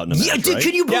eyeball out in a match, right?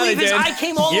 Can you believe his eye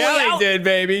came all the way out? Yeah, they did,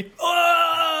 baby.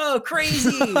 Oh, crazy.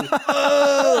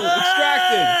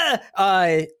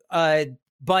 Extracted.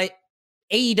 But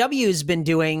AEW has been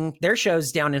doing their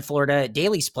shows down in Florida at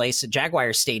Daly's place at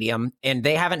Jaguar Stadium, and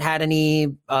they haven't had any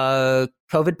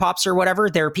COVID pops or whatever.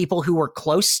 There are people who were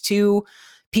close to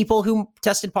people who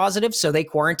tested positive, so they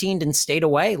quarantined and stayed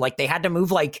away. Like, they had to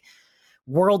move like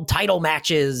world title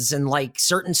matches and like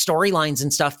certain storylines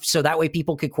and stuff, so that way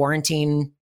people could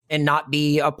quarantine and not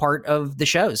be a part of the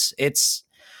shows. It's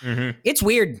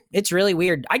weird. It's really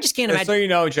weird. I just can't imagine. So you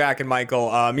know, Jack and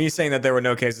Michael, me saying that there were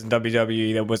no cases in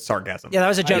WWE, that was sarcasm. Yeah, that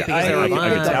was a joke.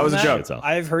 That was a joke.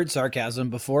 I've heard sarcasm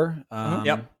before.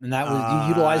 Yep, and that was, you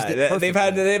utilized it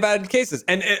perfectly. They've had cases,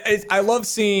 and I love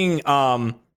seeing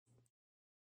Vince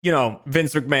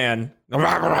McMahon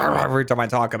every time I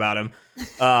talk about him.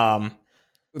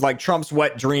 Like Trump's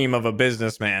wet dream of a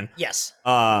businessman. Yes.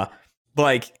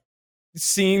 Like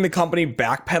seeing the company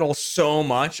backpedal so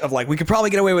much of like, we could probably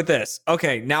get away with this.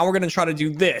 Okay, now we're gonna try to do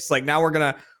this. Like, now we're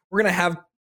gonna have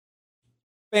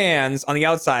fans on the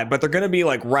outside, but they're gonna be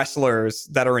like wrestlers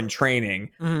that are in training.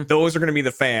 Those are gonna be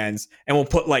the fans, and we'll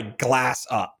put like glass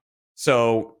up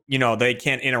so they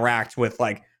can't interact with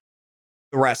like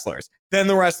the wrestlers. Then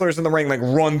the wrestlers in the ring like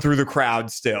run through the crowd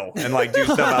still and like do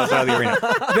stuff outside of the arena.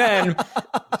 Then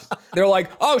they're like,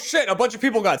 oh shit, a bunch of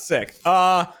people got sick.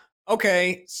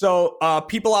 Okay, so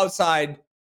people outside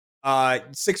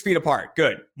 6 feet apart.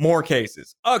 Good. More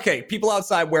cases. Okay, people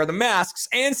outside wear the masks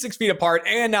and 6 feet apart,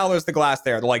 and now there's the glass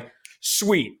there. They're like,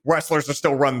 sweet, wrestlers are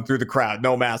still running through the crowd.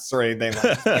 No masks or anything.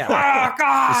 Like oh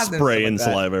God! Spray and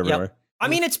saliva everywhere. Yep. I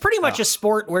mean, it's pretty much a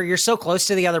sport where you're so close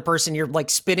to the other person, you're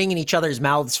like spitting in each other's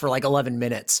mouths for like 11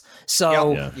 minutes.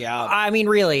 So, I mean,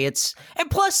 really, and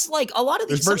plus, like, a lot of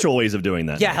these. There's virtual ways of doing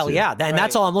that. Yeah, hell yeah. And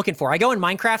that's all I'm looking for. I go in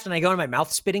Minecraft and I go in my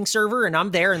mouth spitting server, and I'm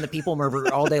there in the people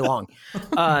murder all day long.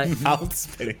 Mouth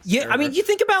spitting. Yeah, I mean, you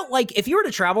think about, like, if you were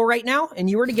to travel right now and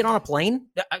you were to get on a plane,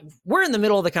 we're in the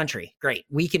middle of the country. Great.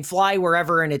 We can fly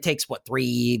wherever, and it takes,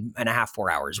 3.5, 4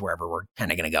 hours, wherever we're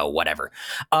kind of going to go, whatever.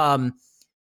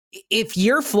 If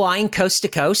you're flying coast to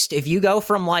coast, if you go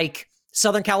from like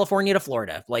Southern California to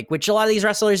Florida, like which a lot of these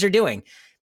wrestlers are doing,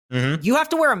 you have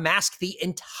to wear a mask the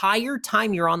entire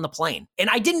time you're on the plane. And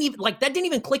I didn't even that didn't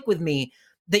even click with me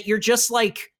that you're just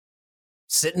like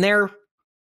sitting there,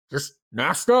 just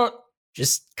masked up,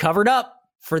 just covered up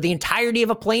for the entirety of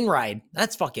a plane ride.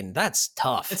 That's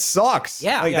tough. It sucks.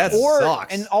 Yeah. That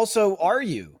sucks. And also, are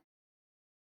you?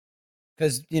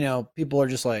 Because, people are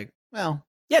just like, well,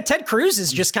 Yeah, Ted Cruz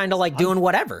is just kind of like doing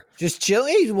whatever. Just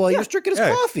chilling while he was drinking his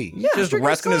coffee. Yeah, just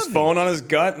resting his phone on his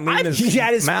gut and leaving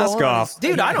his mask off.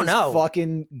 Dude, I don't know.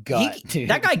 Fucking gut.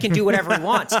 That guy can do whatever he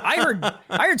wants. I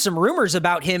heard some rumors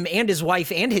about him and his wife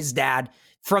and his dad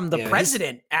from the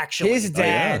president, actually. His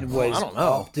dad was, I don't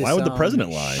know. Why would the president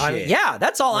lie? Yeah,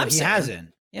 that's all I'm saying. He hasn't.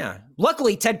 Yeah.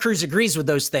 Luckily, Ted Cruz agrees with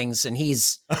those things, and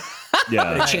he's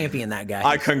gonna champion that guy.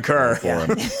 I concur.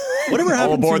 Whatever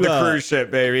happened aboard to the cruise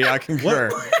ship, baby. I concur.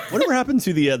 Whatever happened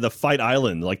to the Fight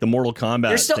Island, like the Mortal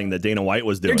Kombat thing that Dana White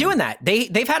was doing? They're doing that.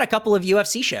 They've had a couple of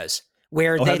UFC shows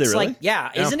where it's really? like,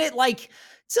 isn't it like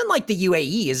it's in like the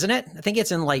UAE, isn't it? I think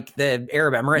it's in like the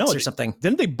Arab Emirates or something.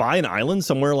 Didn't they buy an island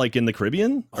somewhere like in the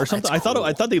Caribbean or something? Cool.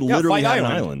 I thought they literally had an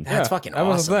island. That's fucking awesome.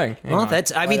 That was the thing. Well,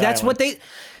 that's what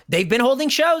they've been holding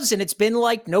shows, and it's been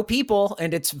like no people,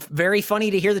 and it's very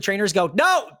funny to hear the trainers go,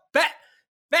 no,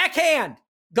 backhand,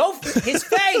 go his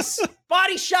face,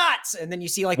 body shots, and then you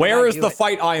see like where is the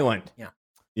Fight Island?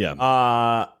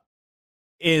 Yeah.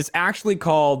 Is actually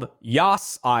called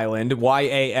Yas Island,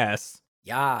 YAS.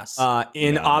 Yas.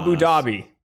 In Abu Dhabi.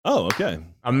 Oh, okay.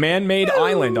 A man-made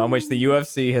island on which the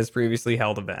UFC has previously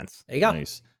held events. There you go.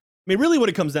 Nice. I mean, really what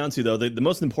it comes down to, though, the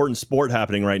most important sport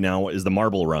happening right now is the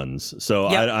marble runs. So,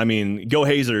 I mean, go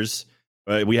Hazers.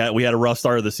 We had a rough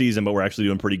start of the season, but we're actually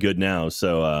doing pretty good now.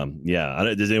 So,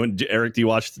 does anyone, Eric, do you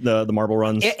watch the marble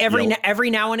runs? Every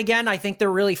now and again, I think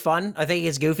they're really fun. I think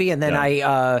it's goofy. And then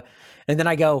I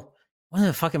go, what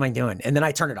the fuck am I doing? And then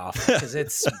I turn it off because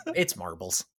it's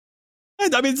marbles.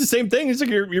 I mean, it's the same thing. It's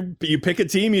like you pick a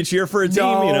team, you cheer for a team.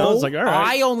 You know, it's like, all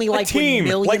right. I only like team,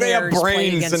 like they have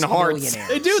brains and hearts.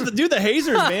 They do the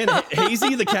Hazers, man.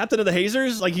 Hazy, the captain of the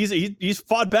Hazers, like he's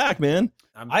fought back, man.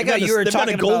 I got you were talking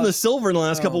talking about gold and and silver in the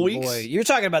last couple weeks. Boy. You're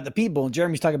talking about the people, and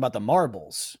Jeremy's talking about the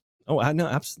marbles. Oh, no,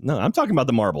 I'm talking about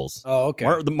the marbles. Oh,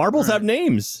 okay. The marbles have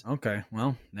names. Okay,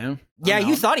 well, no. Yeah,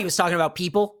 you thought he was talking about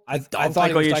people. I thought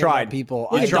he was talking about people.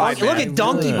 Look at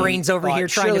Donkey Brains over here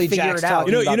trying to figure it out.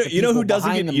 You know who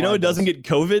doesn't get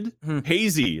COVID?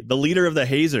 Hazy, the leader of the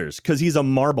Hazers, because he's a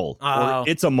marble. Or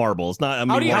it's a marble. It's not. I mean,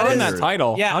 how do you earn that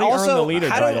title? Yeah. How do you earn the leader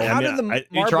title? How did the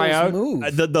marbles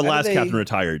move? The last captain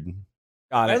retired.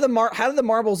 Got it. How did the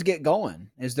marbles get going?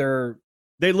 Is there?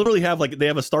 They literally have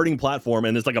a starting platform,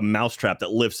 and there's like a mouse trap that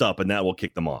lifts up, and that will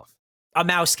kick them off. A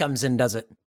mouse comes in, does it?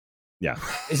 Yeah.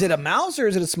 Is it a mouse or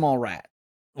is it a small rat?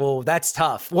 Well, that's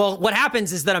tough. Well, what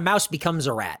happens is that a mouse becomes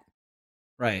a rat.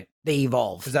 Right. They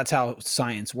evolve. Because that's how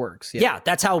science works. Yeah,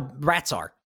 that's how rats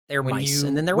are. They're mice,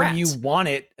 and then they're rats. When you want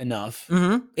it enough.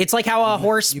 Mm-hmm. It's like how a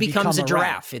horse becomes a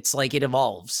giraffe. It's like it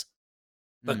evolves,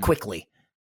 but quickly.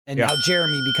 And now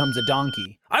Jeremy becomes a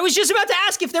donkey. I was just about to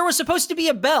ask if there was supposed to be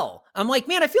a bell. I'm like,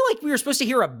 man, I feel like we were supposed to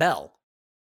hear a bell.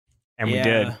 And we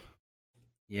did.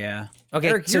 Yeah. Okay,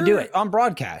 Eric, so do it. On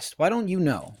broadcast. Why don't you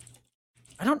know?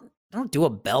 I don't do a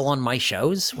bell on my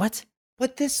shows. What?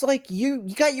 But this, like, you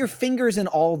got your fingers in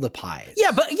all the pies.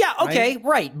 Yeah, okay,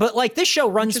 right. But like this show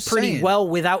runs pretty well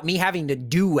without me having to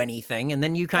do anything. And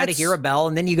then you kind of hear a bell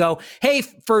and then you go, hey,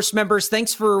 first members,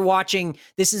 thanks for watching.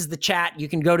 This is the chat. You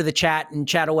can go to the chat and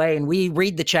chat away. And we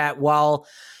read the chat while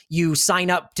you sign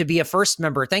up to be a first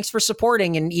member. Thanks for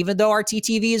supporting. And even though our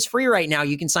TTV is free right now,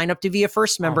 you can sign up to be a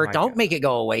first member. Don't make it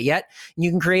go away yet. You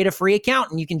can create a free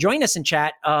account and you can join us in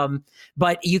chat.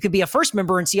 But you could be a first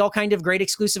member and see all kind of great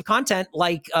exclusive content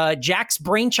like Jack's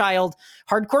brainchild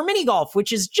Hardcore Mini Golf,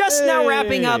 which is just now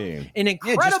wrapping up an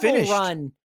incredible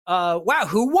run. Wow,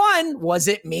 who won? Was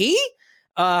it me?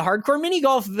 Hardcore Mini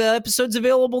Golf episodes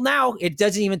available now.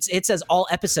 It says all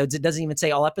episodes. It doesn't even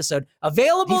say all episode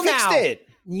available now. Fixed it.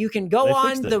 You can go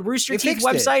on the Rooster Teeth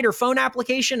website or phone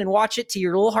application and watch it to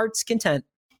your little heart's content.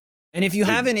 And if you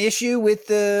have an issue with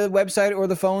the website or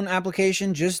the phone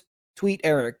application, just tweet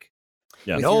Eric.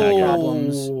 Yeah.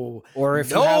 Problems. Or if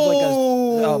you have like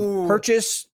a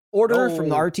purchase order from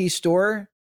the RT store,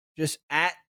 just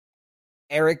at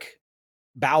Eric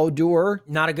Bowdur.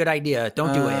 Not a good idea.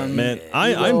 Don't do it. Man,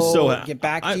 I'm so get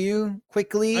back to you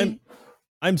quickly.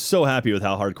 I'm so happy with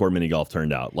how Hardcore Mini Golf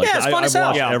turned out. Like, it's fun as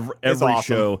hell. I've watched every awesome.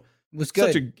 show. It was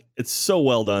good. It's so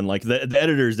well done. Like the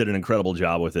editors did an incredible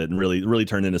job with it and really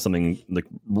turned into something like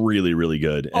really, really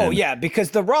good. Oh yeah,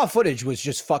 because the raw footage was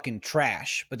just fucking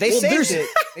trash. But they saved it.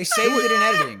 They saved it in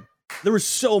editing. There was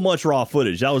so much raw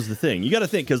footage. That was the thing. You got to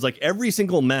think, because like every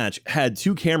single match had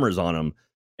 2 cameras on them.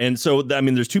 And so, I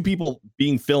mean, there's 2 people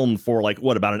being filmed for like,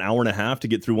 about an hour and a half to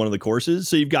get through one of the courses.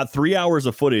 So you've got 3 hours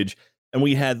of footage and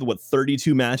we had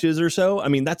 32 matches or so. I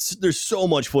mean, there's so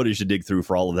much footage to dig through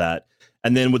for all of that.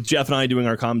 And then with Jeff and I doing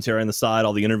our commentary on the side,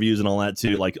 all the interviews and all that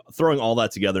too, like throwing all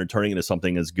that together and turning it into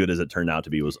something as good as it turned out to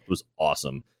be was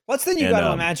awesome. Plus, then you got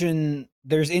to imagine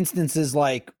there's instances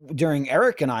like during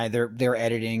Eric and I, they're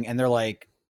editing and they're like,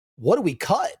 "What do we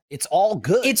cut? It's all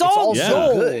good. It's all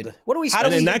so good. What do we?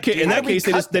 And in that case,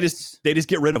 they just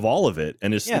get rid of all of it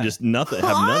and just nothing.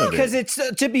 Have none of it because it's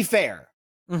to be fair.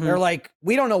 Mm-hmm. They're like,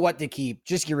 we don't know what to keep.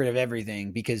 Just get rid of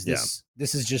everything because this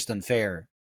is just unfair.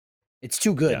 It's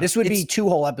too good. This would be 2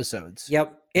 whole episodes.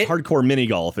 Yep. Hardcore mini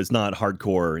golf. It's not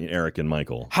hardcore Eric and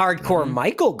Michael. Hardcore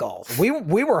Michael golf. We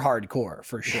were hardcore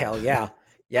for sure. Hell yeah.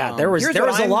 Yeah. There was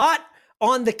a lot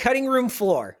on the cutting room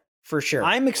floor for sure.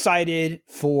 I'm excited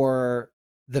for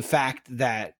the fact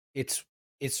that it's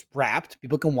wrapped.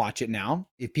 People can watch it now.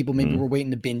 If people maybe were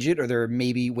waiting to binge it or they're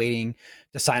maybe waiting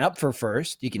to sign up for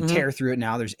first, you can tear through it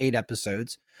now. There's 8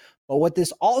 episodes. But what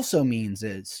this also means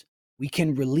is we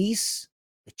can release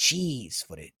the cheese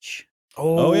footage.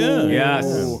 Oh yeah.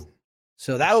 Yes.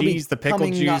 So that'll be the pickle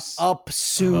coming juice up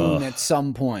soon at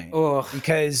some point.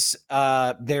 Because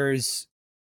there's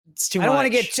it's too I don't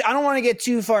want to get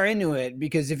too far into it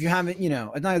because if you haven't, it's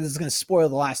not that this is going to spoil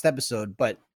the last episode,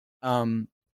 but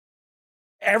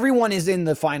everyone is in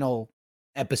the final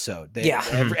episode.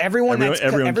 Everyone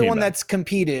that's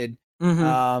competed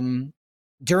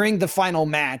during the final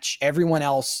match, everyone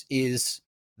else is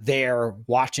there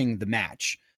watching the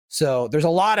match. So there's a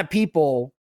lot of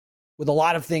people with a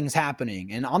lot of things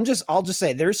happening, and I'll just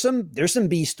say there's some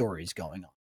B stories going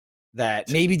on that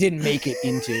maybe didn't make it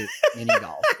into mini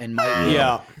golf and might be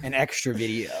an extra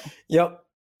video. Yep.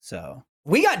 So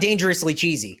we got dangerously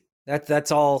cheesy.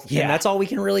 That's all. Yeah, that's all we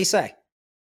can really say.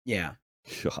 Yeah.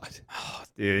 God,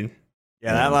 dude.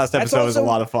 Yeah, that last episode was a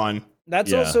lot of fun.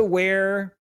 That's also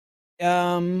where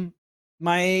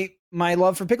my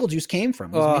love for pickle juice came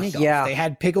from. Mini golf. Yeah. They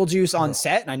had pickle juice on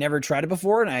set, and I never tried it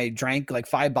before, and I drank like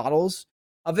 5 bottles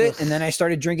of it, and then I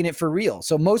started drinking it for real.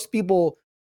 So most people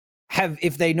have,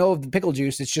 if they know of the pickle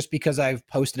juice, it's just because I've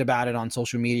posted about it on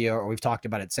social media or we've talked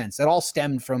about it since. That all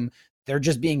stemmed from there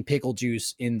just being pickle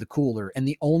juice in the cooler, and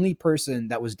the only person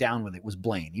that was down with it was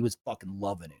Blaine. He was fucking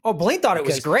loving it. Oh, Blaine thought it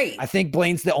was great. I think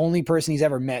Blaine's the only person he's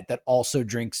ever met that also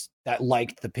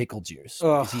liked the pickle juice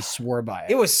because he swore by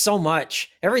it. It was so much.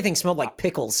 Everything smelled like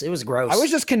pickles. It was gross. I was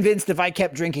just convinced if I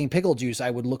kept drinking pickle juice, I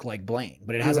would look like Blaine,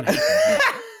 but it hasn't happened yet.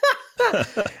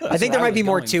 I think there might be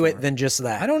more to it than just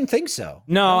that. I don't think so.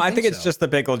 No, I think it's just the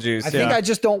pickle juice. I think I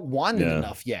just don't want it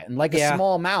enough yet. And like a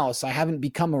small mouse, I haven't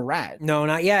become a rat. No,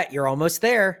 not yet. You're almost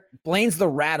there. Blaine's the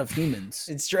rat of humans.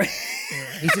 It's true.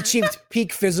 He's achieved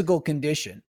peak physical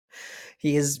condition.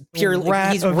 He is purely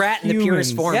he's rat in the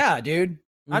purest form. Yeah, dude.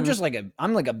 I'm just like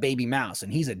a baby mouse,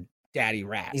 and he's a daddy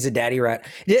rat. He's a daddy rat.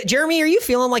 Jeremy, are you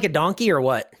feeling like a donkey or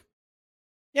what?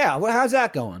 Yeah. Well, how's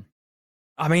that going?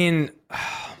 I mean,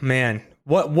 man,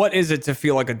 what is it to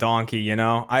feel like a donkey? You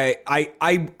know, I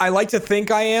like to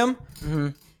think I am,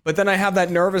 but then I have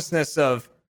that nervousness of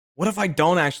what if I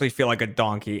don't actually feel like a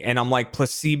donkey and I'm like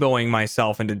placeboing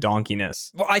myself into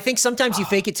donkeyness? Well, I think sometimes you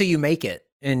fake it till you make it,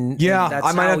 and that's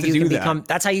I might have to do that.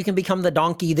 That's how you can become the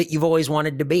donkey that you've always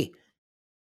wanted to be.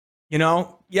 You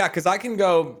know, because I can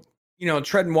go,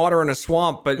 treading water in a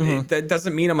swamp, but that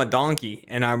doesn't mean I'm a donkey,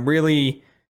 and I'm really.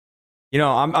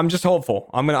 I'm just hopeful.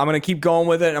 I'm gonna keep going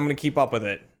with it. I'm gonna keep up with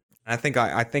it. I think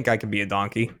I can be a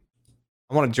donkey.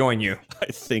 I want to join you. I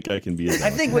think I can be a donkey. I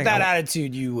think with that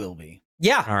attitude, you will be.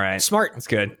 Yeah. All right. Smart. That's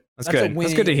good. That's good.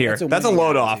 That's good to hear. That's a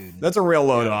load off. That's a real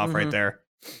load off right there.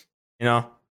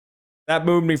 That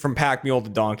moved me from pack mule to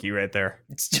donkey right there.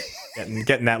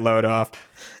 Getting that load off.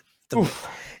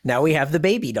 Now we have the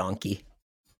baby donkey.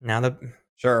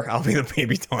 Sure, I'll be the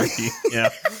baby donkey. Yeah.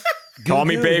 Call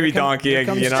me baby donkey,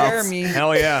 Jeremy.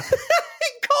 Hell yeah.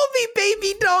 Call me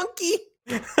baby donkey.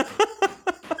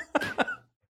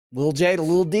 Lil J to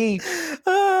Lil D.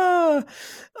 Oh,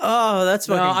 that's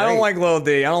fucking great. I don't like Lil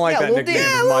D. I don't like that nickname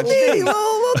as much.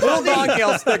 Little donkey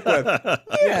I'll stick with.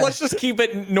 Yeah. Let's just keep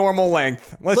it normal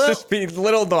length. Let's just be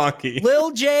little donkey.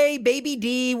 Lil J, baby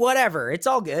D, whatever. It's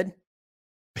all good.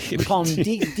 We call him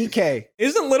DK.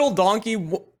 Isn't little donkey,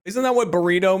 isn't that what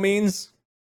burrito means?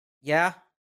 Yeah.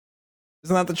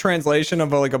 Isn't that the translation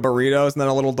of like a burrito? Isn't that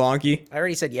a little donkey? I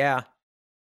already said yeah.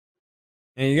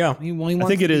 There you go. I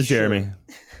think it is, Jeremy.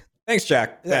 Thanks,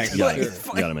 Jack. Thanks. Got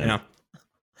it, man.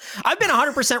 I've been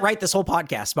 100% right this whole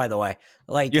podcast, by the way.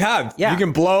 Like you have. Yeah. You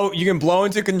can blow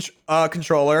into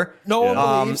controller. No one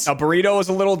believes. A burrito is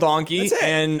a little donkey,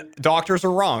 and doctors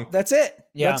are wrong. That's it.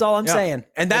 Yeah. That's all I'm saying.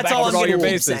 And that's all I'm going to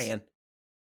keep saying.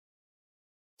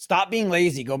 Stop being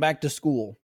lazy. Go back to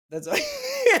school. That's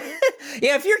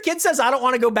Yeah, if your kid says, I don't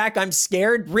want to go back, I'm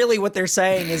scared, really what they're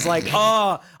saying is like,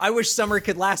 oh, I wish summer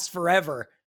could last forever.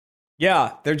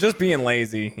 Yeah, they're just being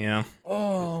lazy,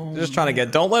 Oh, They're just trying to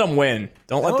don't let them win.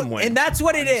 Don't let them win. And that's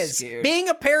what it is. scared. Being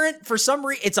a parent, for some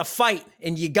reason, it's a fight,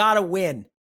 and you gotta win.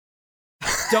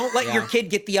 Don't let your kid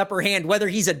get the upper hand, whether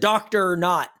he's a doctor or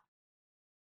not.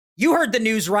 You heard the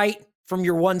news right from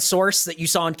your one source that you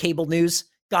saw on cable news.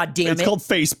 God damn it. It's called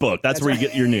Facebook. That's where you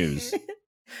get your news.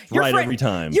 Right every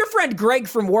time. Your friend Greg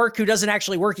from work, who doesn't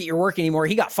actually work at your work anymore,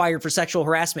 he got fired for sexual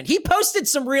harassment. He posted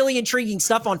some really intriguing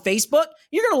stuff on Facebook.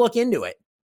 You're going to look into it.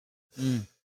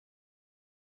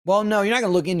 Well, no, you're not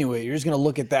going to look into it. You're just going to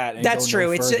look at that. And That's go no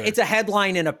true. further. It's a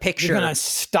headline and a picture. You're going to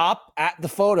stop at the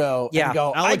photo and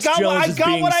go, Alex I Jones is got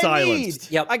being what silenced. I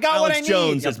need. Yep. I got Alex what I need.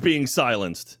 Jones is being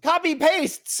silenced. Copy,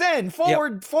 paste, send,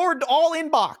 forward all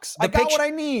inbox. I got what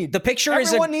I need. The picture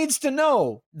Everyone needs to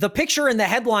know. The picture in the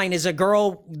headline is a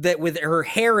girl that with her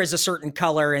hair is a certain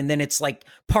color, and then it's like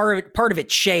part of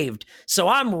it shaved. So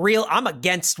I'm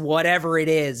against whatever it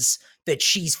is that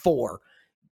she's for.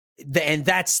 And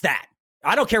that's that.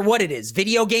 I don't care what it is.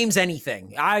 Video games,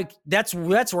 anything. That's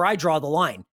where I draw the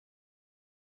line.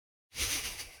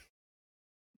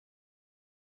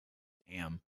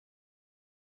 Damn.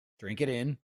 Drink it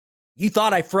in. You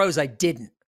thought I froze. I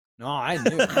didn't. No, I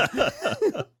knew.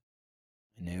 I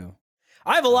knew.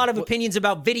 I have a lot of opinions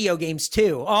about video games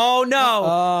too. Oh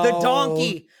no, the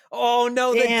donkey. Oh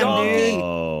no, the donkey.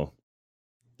 Oh.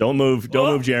 Don't move,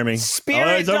 Jeremy.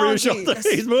 Spirit it's over your donkey. shoulder.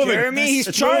 He's moving. Jeremy, he's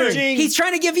It's charging. moving. He's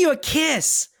trying to give you a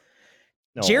kiss.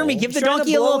 No. Jeremy, give the He's trying to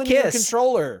donkey a blow little into your kiss.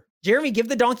 Controller. Jeremy, give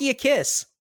the donkey a kiss.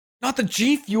 Not the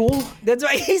G Fuel. That's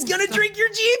right. He's gonna drink your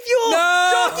G Fuel.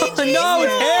 Donkey G No,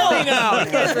 it's Fuel. hailing out.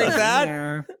 You can't drink that.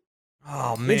 There.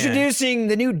 Oh, man. Introducing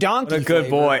the new donkey. What a good flavor.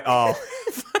 boy. Oh.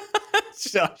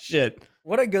 Shit.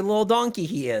 What a good little donkey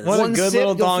he is. What a One good sip,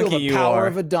 little you'll donkey feel the you power are.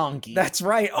 of a donkey. That's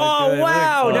right. What a Oh good-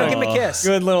 wow! what a Now good- give him a kiss.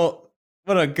 Good little.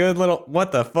 What a good little.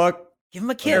 What the fuck? Give him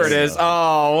a kiss. There it is.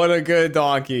 Oh, what a good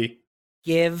donkey.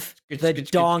 Give the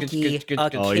donkey a kiss.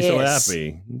 Oh, he's so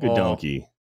happy. Good Oh. donkey.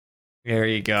 There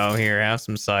you go. Here, have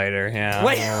some cider. Yeah.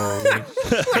 Wait.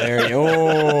 There you go.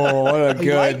 Oh, what a He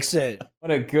good. likes it.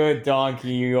 What a good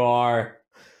donkey you are.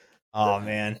 Oh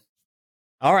man.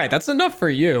 All right, that's enough for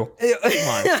you. Come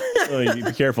on. Oh, you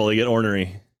be careful, you get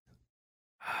ornery.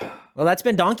 Well, that's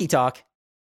been donkey talk.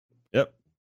 Yep.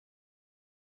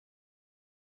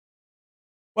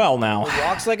 Well, now. It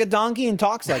walks like a donkey and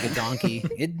talks like a donkey.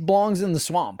 It belongs in the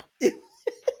swamp. This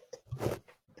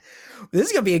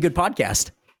is gonna be a good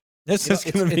podcast. This You is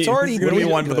know, going to it's be, already gonna be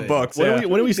really one for the good. books. When, Yeah. are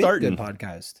we Big starting? Good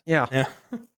podcast. Yeah. Yeah.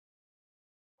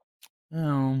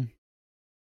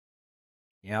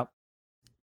 Yep.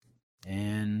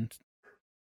 And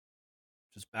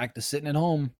just back to sitting at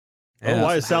home. Oh,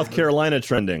 why is South Carolina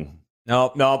trending?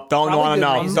 Nope. Don't Probably want to good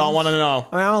know. reasons. Don't want to know.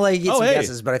 I mean, I'll let you get Oh, some hey.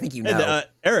 guesses, but I think you know. And,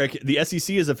 Eric, the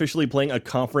SEC is officially playing a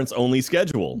conference-only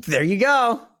schedule. There you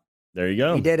go. There you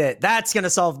go. We did it. That's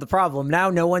gonna solve the problem. Now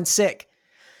no one's sick.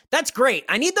 That's great.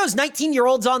 I need those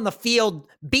 19-year-olds on the field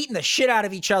beating the shit out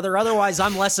of each other. Otherwise,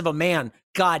 I'm less of a man.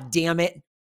 God damn it.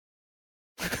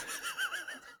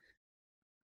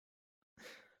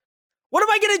 What am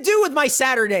I going to do with my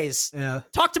Saturdays? Yeah.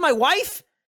 Talk to my wife?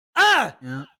 Ah!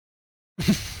 Yeah.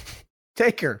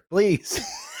 Take her, please.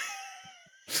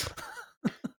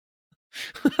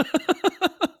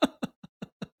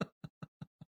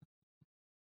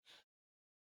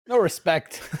 No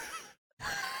respect.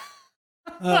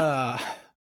 All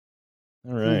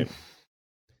right.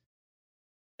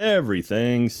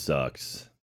 Everything sucks.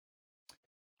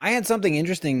 I had something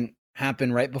interesting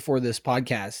happen right before this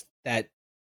podcast that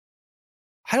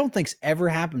I don't think's ever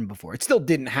happened before. It still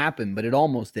didn't happen, but it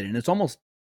almost did. And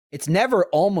it's never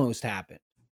almost happened.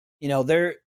 You know,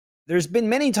 there's been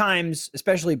many times,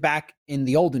 especially back in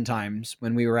the olden times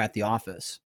when we were at the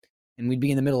office and we'd be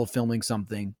in the middle of filming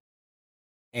something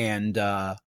and,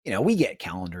 you know, we get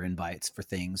calendar invites for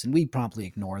things and we promptly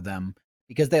ignore them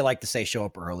because they like to say show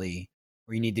up early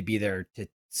or you need to be there to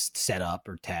set up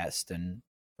or test. And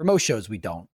for most shows, we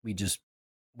don't.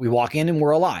 We walk in and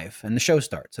we're alive and the show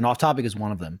starts. And Off Topic is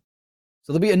one of them.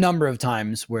 So there'll be a number of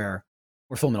times where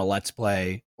we're filming a Let's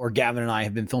Play or Gavin and I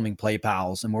have been filming Play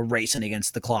Pals and we're racing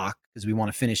against the clock because we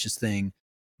want to finish this thing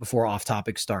before Off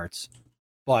Topic starts.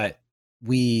 But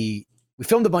we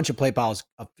filmed a bunch of Play Pals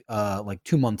like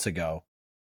 2 months ago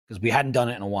because we hadn't done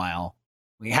it in a while.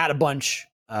 We had a bunch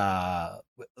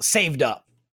saved up.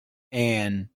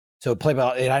 And so Play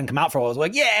Pal, it hadn't come out for a while. I was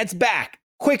like, yeah, it's back.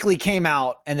 Quickly came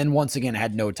out and then once again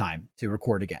had no time to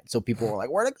record again. So people were like,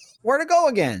 where to go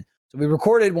again? So we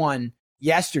recorded one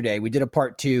yesterday we did a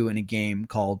part 2 in a game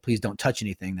called Please Don't Touch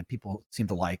Anything that people seem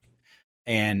to like.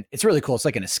 And it's really cool. It's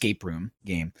like an escape room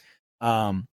game.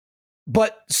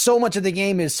 But so much of the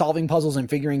game is solving puzzles and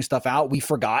figuring stuff out. We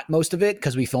forgot most of it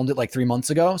because we filmed it like 3 months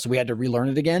ago. So we had to relearn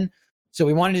it again. So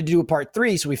we wanted to do a part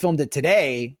 3. So we filmed it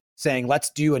today saying, let's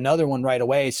do another one right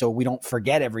away so we don't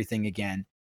forget everything again.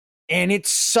 And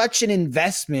it's such an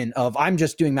investment of I'm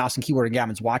just doing mouse and keyboard and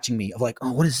Gavin's watching me of like,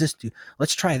 oh, what does this do?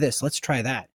 Let's try this. Let's try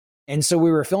that. And so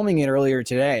we were filming it earlier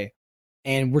today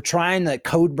and we're trying to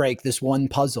code break this one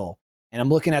puzzle. And I'm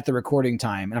looking at the recording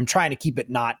time and I'm trying to keep it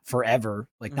not forever,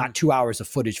 like not 2 hours of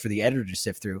footage for the editor to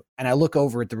sift through. And I look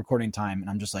over at the recording time and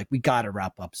I'm just like, we got to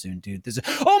wrap up soon, dude.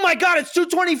 Oh my God, it's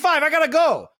 2:25. I got to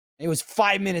go. It was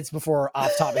 5 minutes before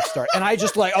off topic start. And I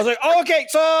was like, oh, okay.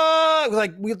 So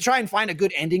like, we'll try and find a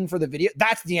good ending for the video.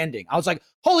 That's the ending. I was like,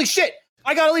 holy shit.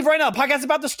 I gotta leave right now. Podcast's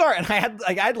about to start. And I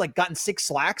had gotten 6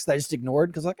 slacks that I just ignored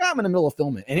because like, I'm in the middle of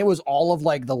filming. And it was all of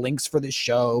like the links for this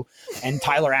show and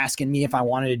Tyler asking me if I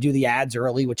wanted to do the ads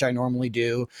early, which I normally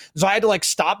do. So I had to like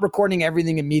stop recording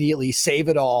everything immediately, save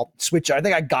it all, switch it. I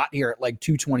think I got here at like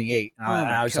 2:28. And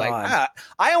I was like,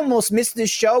 I almost missed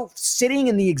this show sitting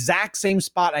in the exact same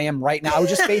spot I am right now. I was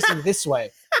just facing this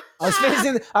way.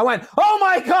 I went, oh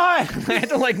my God. I had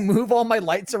to like move all my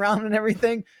lights around and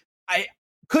everything. I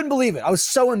couldn't believe it. I was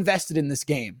so invested in this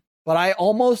game, but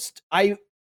I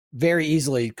very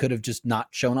easily could have just not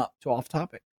shown up to Off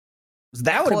Topic.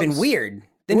 That would have been weird.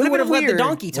 Then who would have let the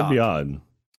donkey talk? That'd be odd.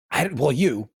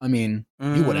 You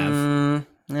would have.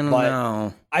 I don't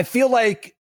know. I feel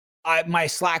like my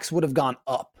slacks would have gone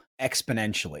up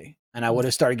exponentially and I would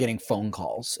have started getting phone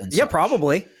calls. And yeah,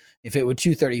 probably. If it were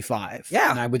 2:35.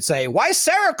 Yeah. And I would say, why is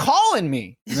Sarah calling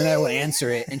me? And then I would answer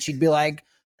it and she'd be like,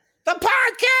 the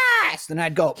podcast. And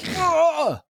I'd go,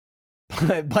 oh.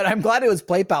 But I'm glad it was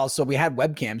PlayPal. So we had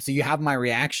webcam. So you have my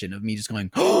reaction of me just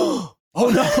going, oh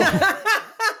no.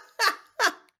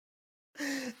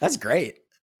 That's great.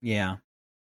 Yeah.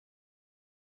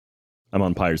 I'm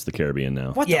on Pirates of the Caribbean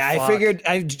now. What the fuck? I figured,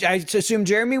 I assumed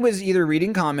Jeremy was either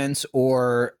reading comments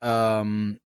or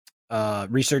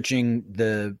researching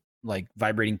the like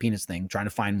vibrating penis thing, trying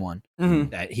to find one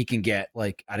that he can get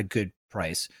like at a good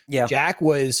price. Yeah. Jack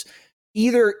was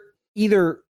either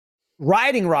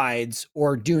riding rides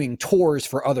or doing tours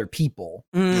for other people.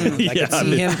 I could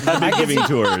see him. I giving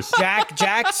tours. Jack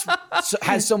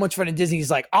has so much fun in Disney. He's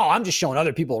like, oh, I'm just showing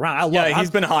other people around. I love it. He's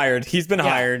been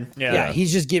hired. Yeah,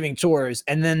 he's just giving tours.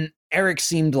 And then Eric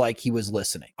seemed like he was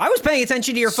listening. I was paying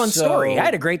attention to your fun story. I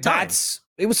had a great time.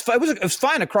 It was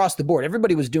fine across the board.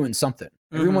 Everybody was doing something.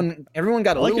 Everyone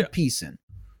got a little piece in.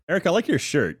 Eric, I like your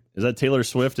shirt. Is that Taylor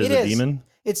Swift as a demon?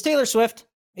 It's Taylor Swift.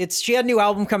 She had a new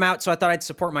album come out, so I thought I'd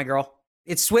support my girl.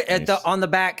 It's Swift nice. On the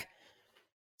back. It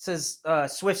says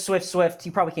Swift, Swift, Swift.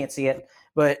 You probably can't see it,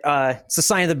 but it's the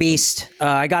sign of the beast.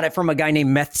 I got it from a guy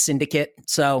named Meth Syndicate.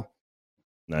 So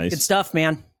nice. Good stuff,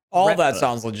 man. All that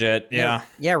sounds legit. Yeah.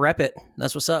 Yeah, rep it.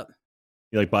 That's what's up.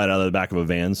 You like buy it out of the back of a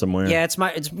van somewhere? Yeah,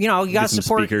 you gotta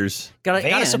support speakers.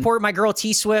 Gotta support my girl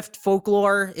T Swift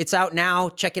Folklore. It's out now.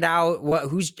 Check it out.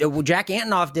 Jack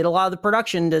Antonoff did a lot of the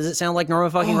production. Does it sound like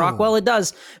Norman fucking Rockwell? It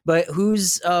does. But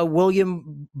who's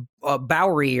William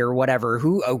Bowery or whatever?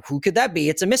 Who could that be?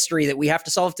 It's a mystery that we have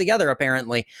to solve together,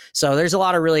 apparently. So there's a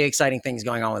lot of really exciting things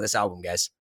going on with this album, guys.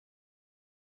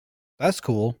 That's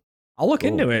cool. I'll look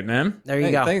into it, man. There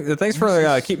you go. Thanks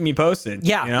for keeping me posted.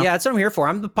 Yeah, yeah, that's what I'm here for.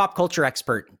 I'm the pop culture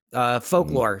expert.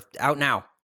 Folklore out now.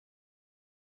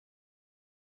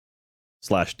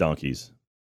 / donkeys.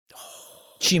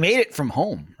 She made it from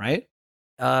home, right?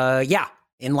 Yeah,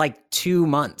 in like 2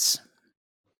 months,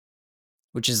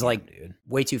 which is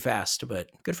way too fast,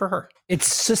 but good for her.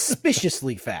 It's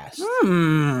suspiciously fast.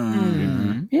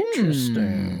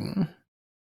 Interesting.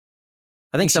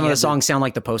 I think some of the songs sound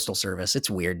like the Postal Service. It's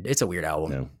weird. It's a weird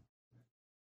album. No.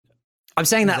 I'm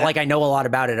saying that like I know a lot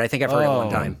about it. I think I've heard it one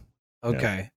time.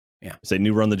 Okay. Yeah. Say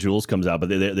New Run the Jewels comes out, but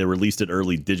they released it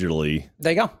early digitally.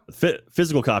 There you go.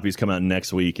 Physical copies come out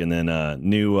next week, and then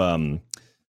new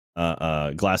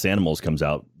Glass Animals comes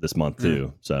out this month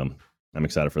too. So I'm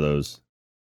excited for those.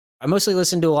 I mostly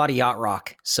listen to a lot of yacht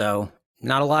rock, so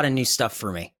not a lot of new stuff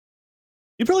for me.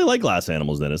 You probably like Glass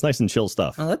Animals then. It's nice and chill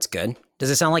stuff. Oh, that's good. Does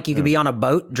it sound like you could be on a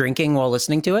boat drinking while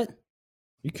listening to it?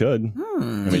 You could. I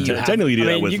mean, technically,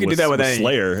 you do that with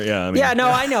Slayer. Yeah. No,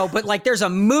 I know, but like, there's a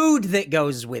mood that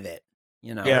goes with it.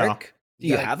 You know, yeah. Eric, do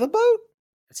you have a boat?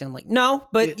 It sounds like no,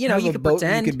 but you could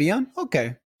pretend you could be on.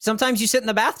 Okay. Sometimes you sit in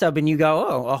the bathtub and you go,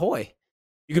 "Oh, ahoy!"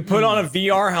 You could put on a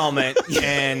VR helmet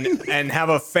and have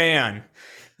a fan.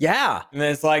 Yeah. And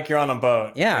then it's like you're on a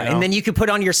boat. Yeah, you know? and then you could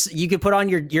put on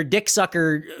your dick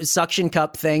sucker suction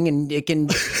cup thing, and it can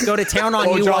go to town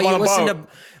on you while you listen to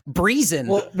breezing.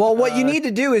 Well, what you need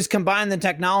to do is combine the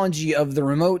technology of the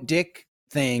remote dick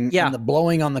thing and the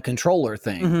blowing on the controller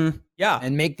thing,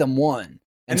 and make them one.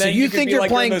 And so then you think you're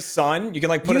playing in the sun. You can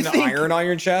like put an iron on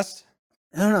your chest.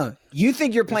 No. You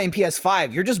think you're playing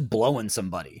PS5? You're just blowing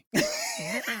somebody.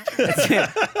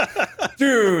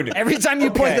 Dude, every time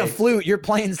you play the flute, you're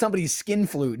playing somebody's skin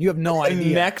flute. You have no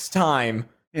idea. Next time,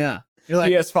 you're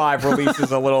like, PS5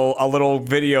 releases a little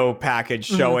video package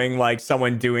showing like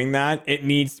someone doing that.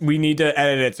 We need to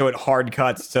edit it so it hard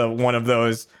cuts to one of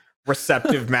those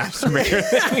receptive masturbator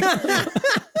things.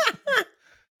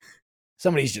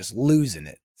 Somebody's just losing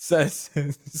it. Says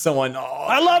someone,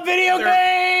 I love video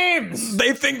games.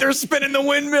 They think they're spinning the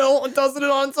windmill and does it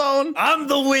on its own. I'm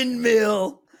the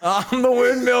windmill. I'm the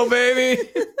windmill, baby.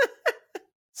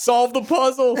 Solve the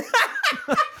puzzle.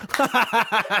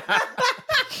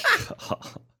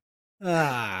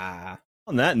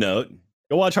 On that note,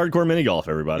 go watch Hardcore Mini Golf,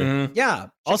 everybody. Yeah.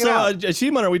 Also,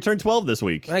 Achievement, we turned 12 this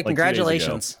week. Hey,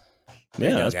 congratulations.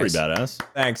 Yeah, that's pretty badass.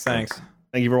 Thanks. Thank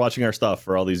you for watching our stuff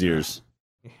for all these years.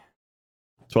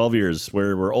 12 years.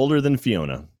 We're older than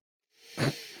Fiona.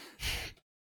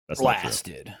 That's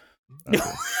blasted.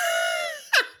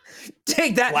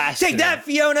 Take that,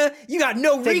 Fiona. You got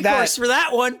no recourse for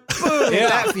that one. Boom. Take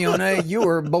that, Fiona. You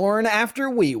were born after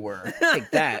we were.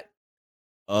 Take that.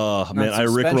 Oh man, I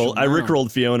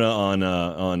rickrolled Fiona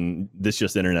on This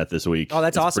Just Internet this week. Oh,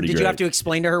 that's awesome. Did you have to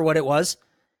explain to her what it was?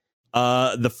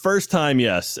 The first time,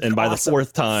 yes, and by the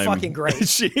fourth time, fucking great.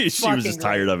 she was just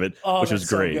tired of it, which was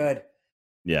great. So good.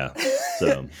 Yeah.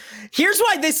 So here's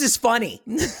why this is funny.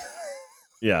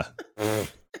 Yeah.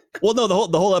 Well, no,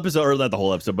 the whole episode, or not the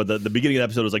whole episode, but the beginning of the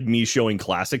episode was like me showing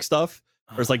classic stuff.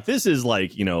 Where it's like, this is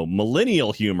like,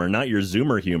 millennial humor, not your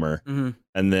Zoomer humor. Mm-hmm.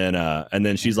 And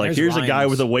then she's like, here's a guy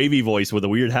with a wavy voice with a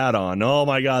weird hat on. Oh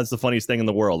my God, it's the funniest thing in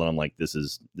the world. And I'm like, this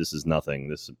is nothing.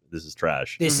 This is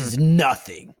trash. This is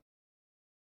nothing.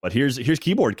 But here's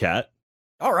Keyboard Cat.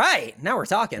 All right, now we're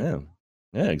talking.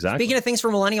 Yeah, exactly. Speaking of things for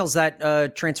millennials,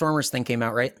 that Transformers thing came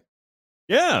out, right?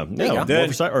 Yeah, War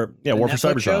for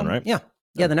Cybertron, right?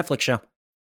 Yeah, the Netflix show.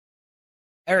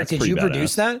 Eric, did you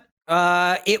produce that?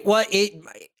 I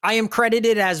am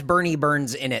credited as Bernie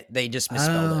Burns in it. They just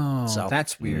misspelled it. So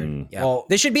that's weird. Yeah. Well,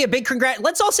 this should be a big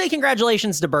let's all say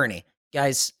congratulations to Bernie.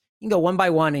 Guys, you can go one by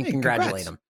one and congratulate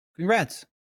him. Congrats.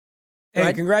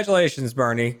 Hey, congratulations,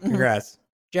 Bernie. Congrats.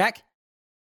 Jack?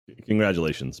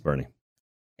 Congratulations, Bernie.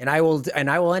 And I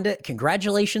will end it.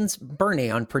 Congratulations, Bernie,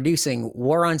 on producing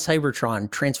War on Cybertron,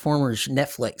 Transformers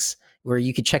Netflix, where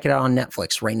you could check it out on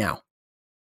Netflix right now.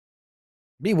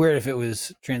 Be weird if it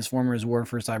was Transformers War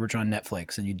for Cybertron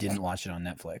Netflix and you didn't watch it on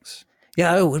Netflix.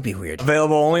 Yeah, it would be weird.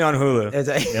 Available only on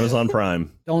Hulu. Amazon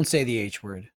Prime. Don't say the H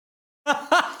word.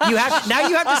 You have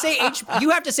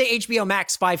to say HBO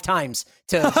Max 5 times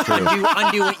to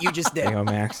undo what you just did.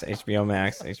 HBO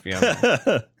Max.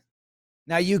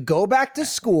 Now you go back to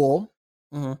school.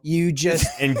 Mm-hmm. You just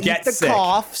and get the sick.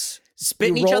 Coughs. Spit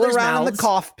in each roll other's around mouths. in the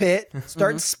cough pit,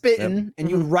 start spitting, and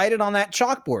you write it on that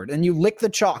chalkboard, and you lick the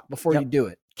chalk before you do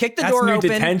it. Kick the door open.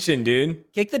 Detention, dude.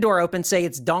 Kick the door open. Say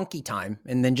it's donkey time,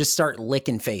 and then just start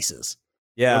licking faces.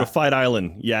 Yeah. Go to Fight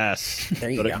Island. Yes.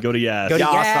 There you go. Go to Yas. Go to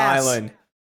Yas Yas. Island.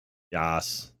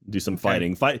 Yas. Do some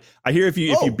fighting. Fight. I hear if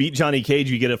you beat Johnny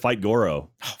Cage, you get to fight Goro.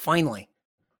 Oh, finally.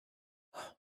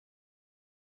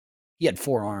 He had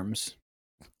 4 arms.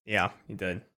 Yeah, he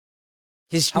did.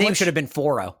 His name should have been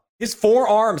Foro. His 4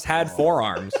 arms had 4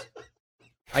 arms.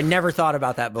 I never thought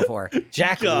about that before.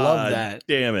 Jack loved that.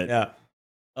 Damn it. Yeah.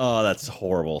 Oh, that's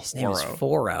horrible. His name is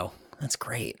Foro. That's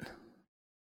great.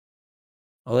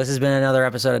 Well, this has been another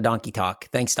episode of Donkey Talk.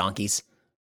 Thanks, donkeys.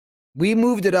 We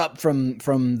moved it up from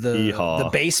the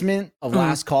basement of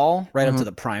Last Call right up to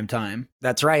the prime time.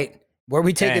 That's right. Where are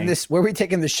we taking this? Where are we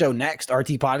taking this show next? RT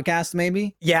Podcast,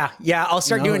 maybe? Yeah. I'll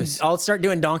start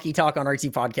doing Donkey Talk on RT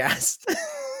Podcast.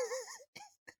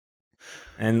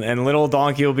 And little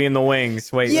donkey will be in the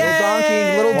wings. Wait,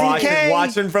 little DK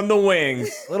watching from the wings.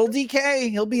 Little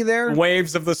DK, he'll be there.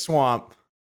 Waves of the swamp.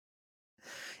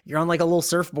 You're on like a little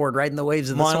surfboard riding the waves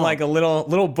of the swamp. On like a little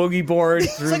boogie board.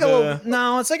 It's like a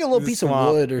little piece of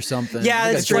wood or something.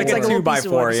 Yeah, it's like a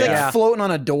 2x4. It's like floating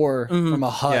on a door from a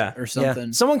hut or something.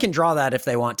 Yeah. Someone can draw that if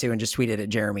they want to and just tweet it at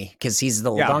Jeremy because he's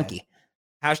the little donkey.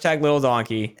 Hashtag little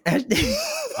donkey.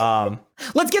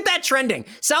 Let's get that trending.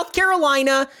 South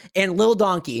Carolina and Lil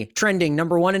Donkey trending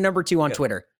number 1 and number 2 on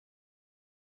Twitter.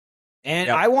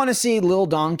 And I want to see Lil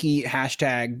Donkey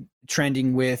hashtag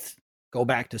trending with go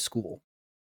back to school.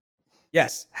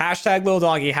 Yes. Hashtag little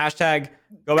donkey. Hashtag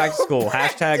go back to school.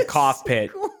 Hashtag cough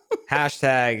pit.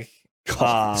 Hashtag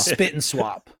spit and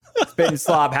swap. Spit and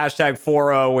slop. Hashtag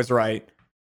 4-0 was right.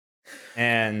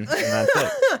 And that's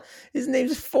it. His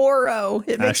name's 4-0.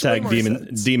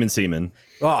 Hashtag demon semen.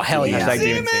 Oh, hell yeah. Hashtag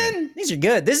demon semen. These are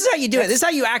good. This is how you do it. This is how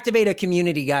you activate a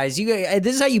community, guys.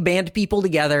 This is how you band people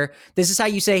together. This is how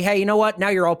you say, hey, you know what? Now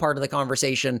you're all part of the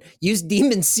conversation. Use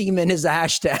demon semen as a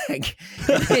hashtag.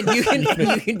 And you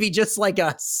can be just like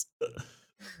us.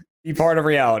 Be part of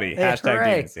reality. Hey, hashtag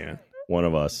hooray. demon semen. One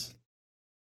of us.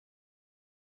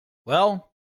 Well,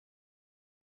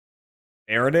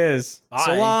 there it is.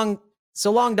 bye.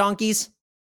 So long, donkeys.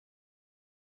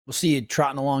 We'll see you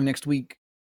trotting along next week.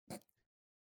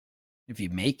 If you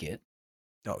make it.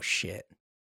 Oh, shit.